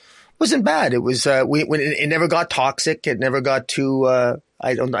wasn't bad. It was it never got toxic. It never got too.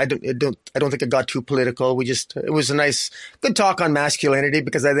 I don't think it got too political. It was a nice, good talk on masculinity,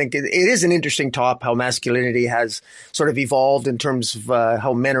 because I think it is an interesting top, how masculinity has sort of evolved in terms of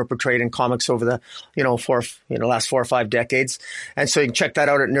how men are portrayed in comics over the last 4 or 5 decades. And so you can check that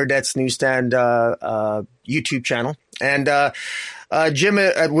out at Nerdette's Newsstand YouTube channel. And Jim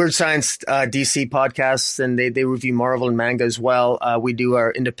at Weird Science DC podcasts, and they review Marvel and manga as well. We do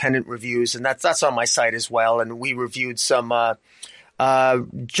our independent reviews, and that's on my site as well. And we reviewed some.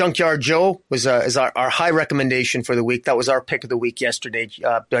 Junkyard Joe is our high recommendation for the week. That was our pick of the week yesterday.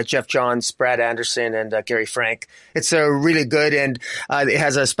 Jeff Johns, Brad Anderson, and Gary Frank. It's really good, and it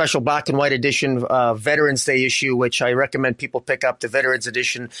has a special black and white edition Veterans Day issue, which I recommend people pick up. The Veterans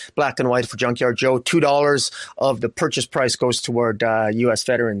Edition black and white for Junkyard Joe. $2 of the purchase price goes toward U.S.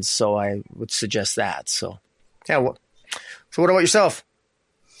 veterans, so I would suggest that. So, yeah. So what about yourself?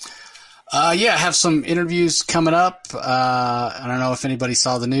 I have some interviews coming up. I don't know if anybody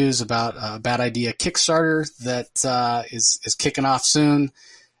saw the news about Bad Idea Kickstarter that is kicking off soon,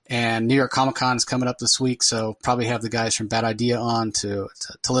 and New York Comic Con is coming up this week, so probably have the guys from Bad Idea on to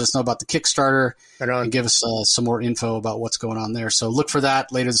let us know about the Kickstarter and give us some more info about what's going on there. So look for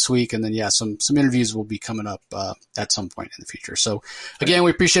that later this week, and then some interviews will be coming up at some point in the future. So again,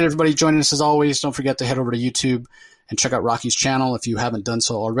 we appreciate everybody joining us as always. Don't forget to head over to YouTube and check out Rocky's channel if you haven't done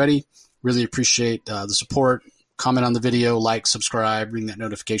so already. Really appreciate the support. Comment on the video, like, subscribe, ring that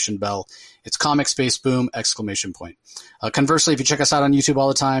notification bell. It's Comic Space Boom! ! Conversely, if you check us out on YouTube all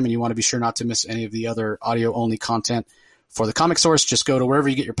the time and you want to be sure not to miss any of the other audio-only content for the Comic Source, just go to wherever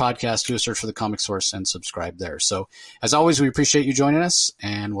you get your podcast, do a search for the Comic Source, and subscribe there. So, as always, we appreciate you joining us,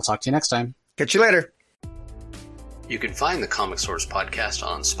 and we'll talk to you next time. Catch you later. You can find the Comic Source podcast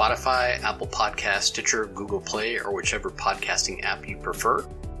on Spotify, Apple Podcasts, Stitcher, Google Play, or whichever podcasting app you prefer.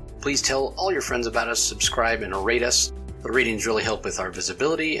 Please tell all your friends about us, subscribe, and rate us. The ratings really help with our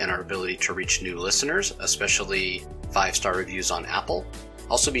visibility and our ability to reach new listeners, especially 5-star reviews on Apple.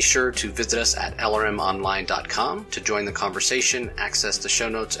 Also be sure to visit us at lrmonline.com to join the conversation, access the show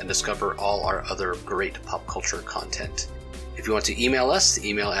notes, and discover all our other great pop culture content. If you want to email us, the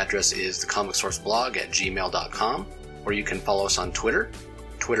email address is thecomicsourceblog@gmail.com, or you can follow us on Twitter,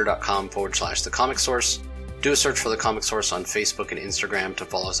 twitter.com/thecomicsource. Do a search for The Comic Source on Facebook and Instagram to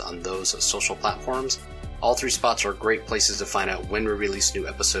follow us on those social platforms. All 3 spots are great places to find out when we release new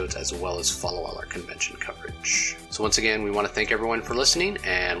episodes, as well as follow all our convention coverage. So once again, we want to thank everyone for listening,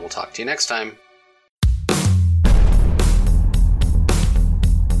 and we'll talk to you next time.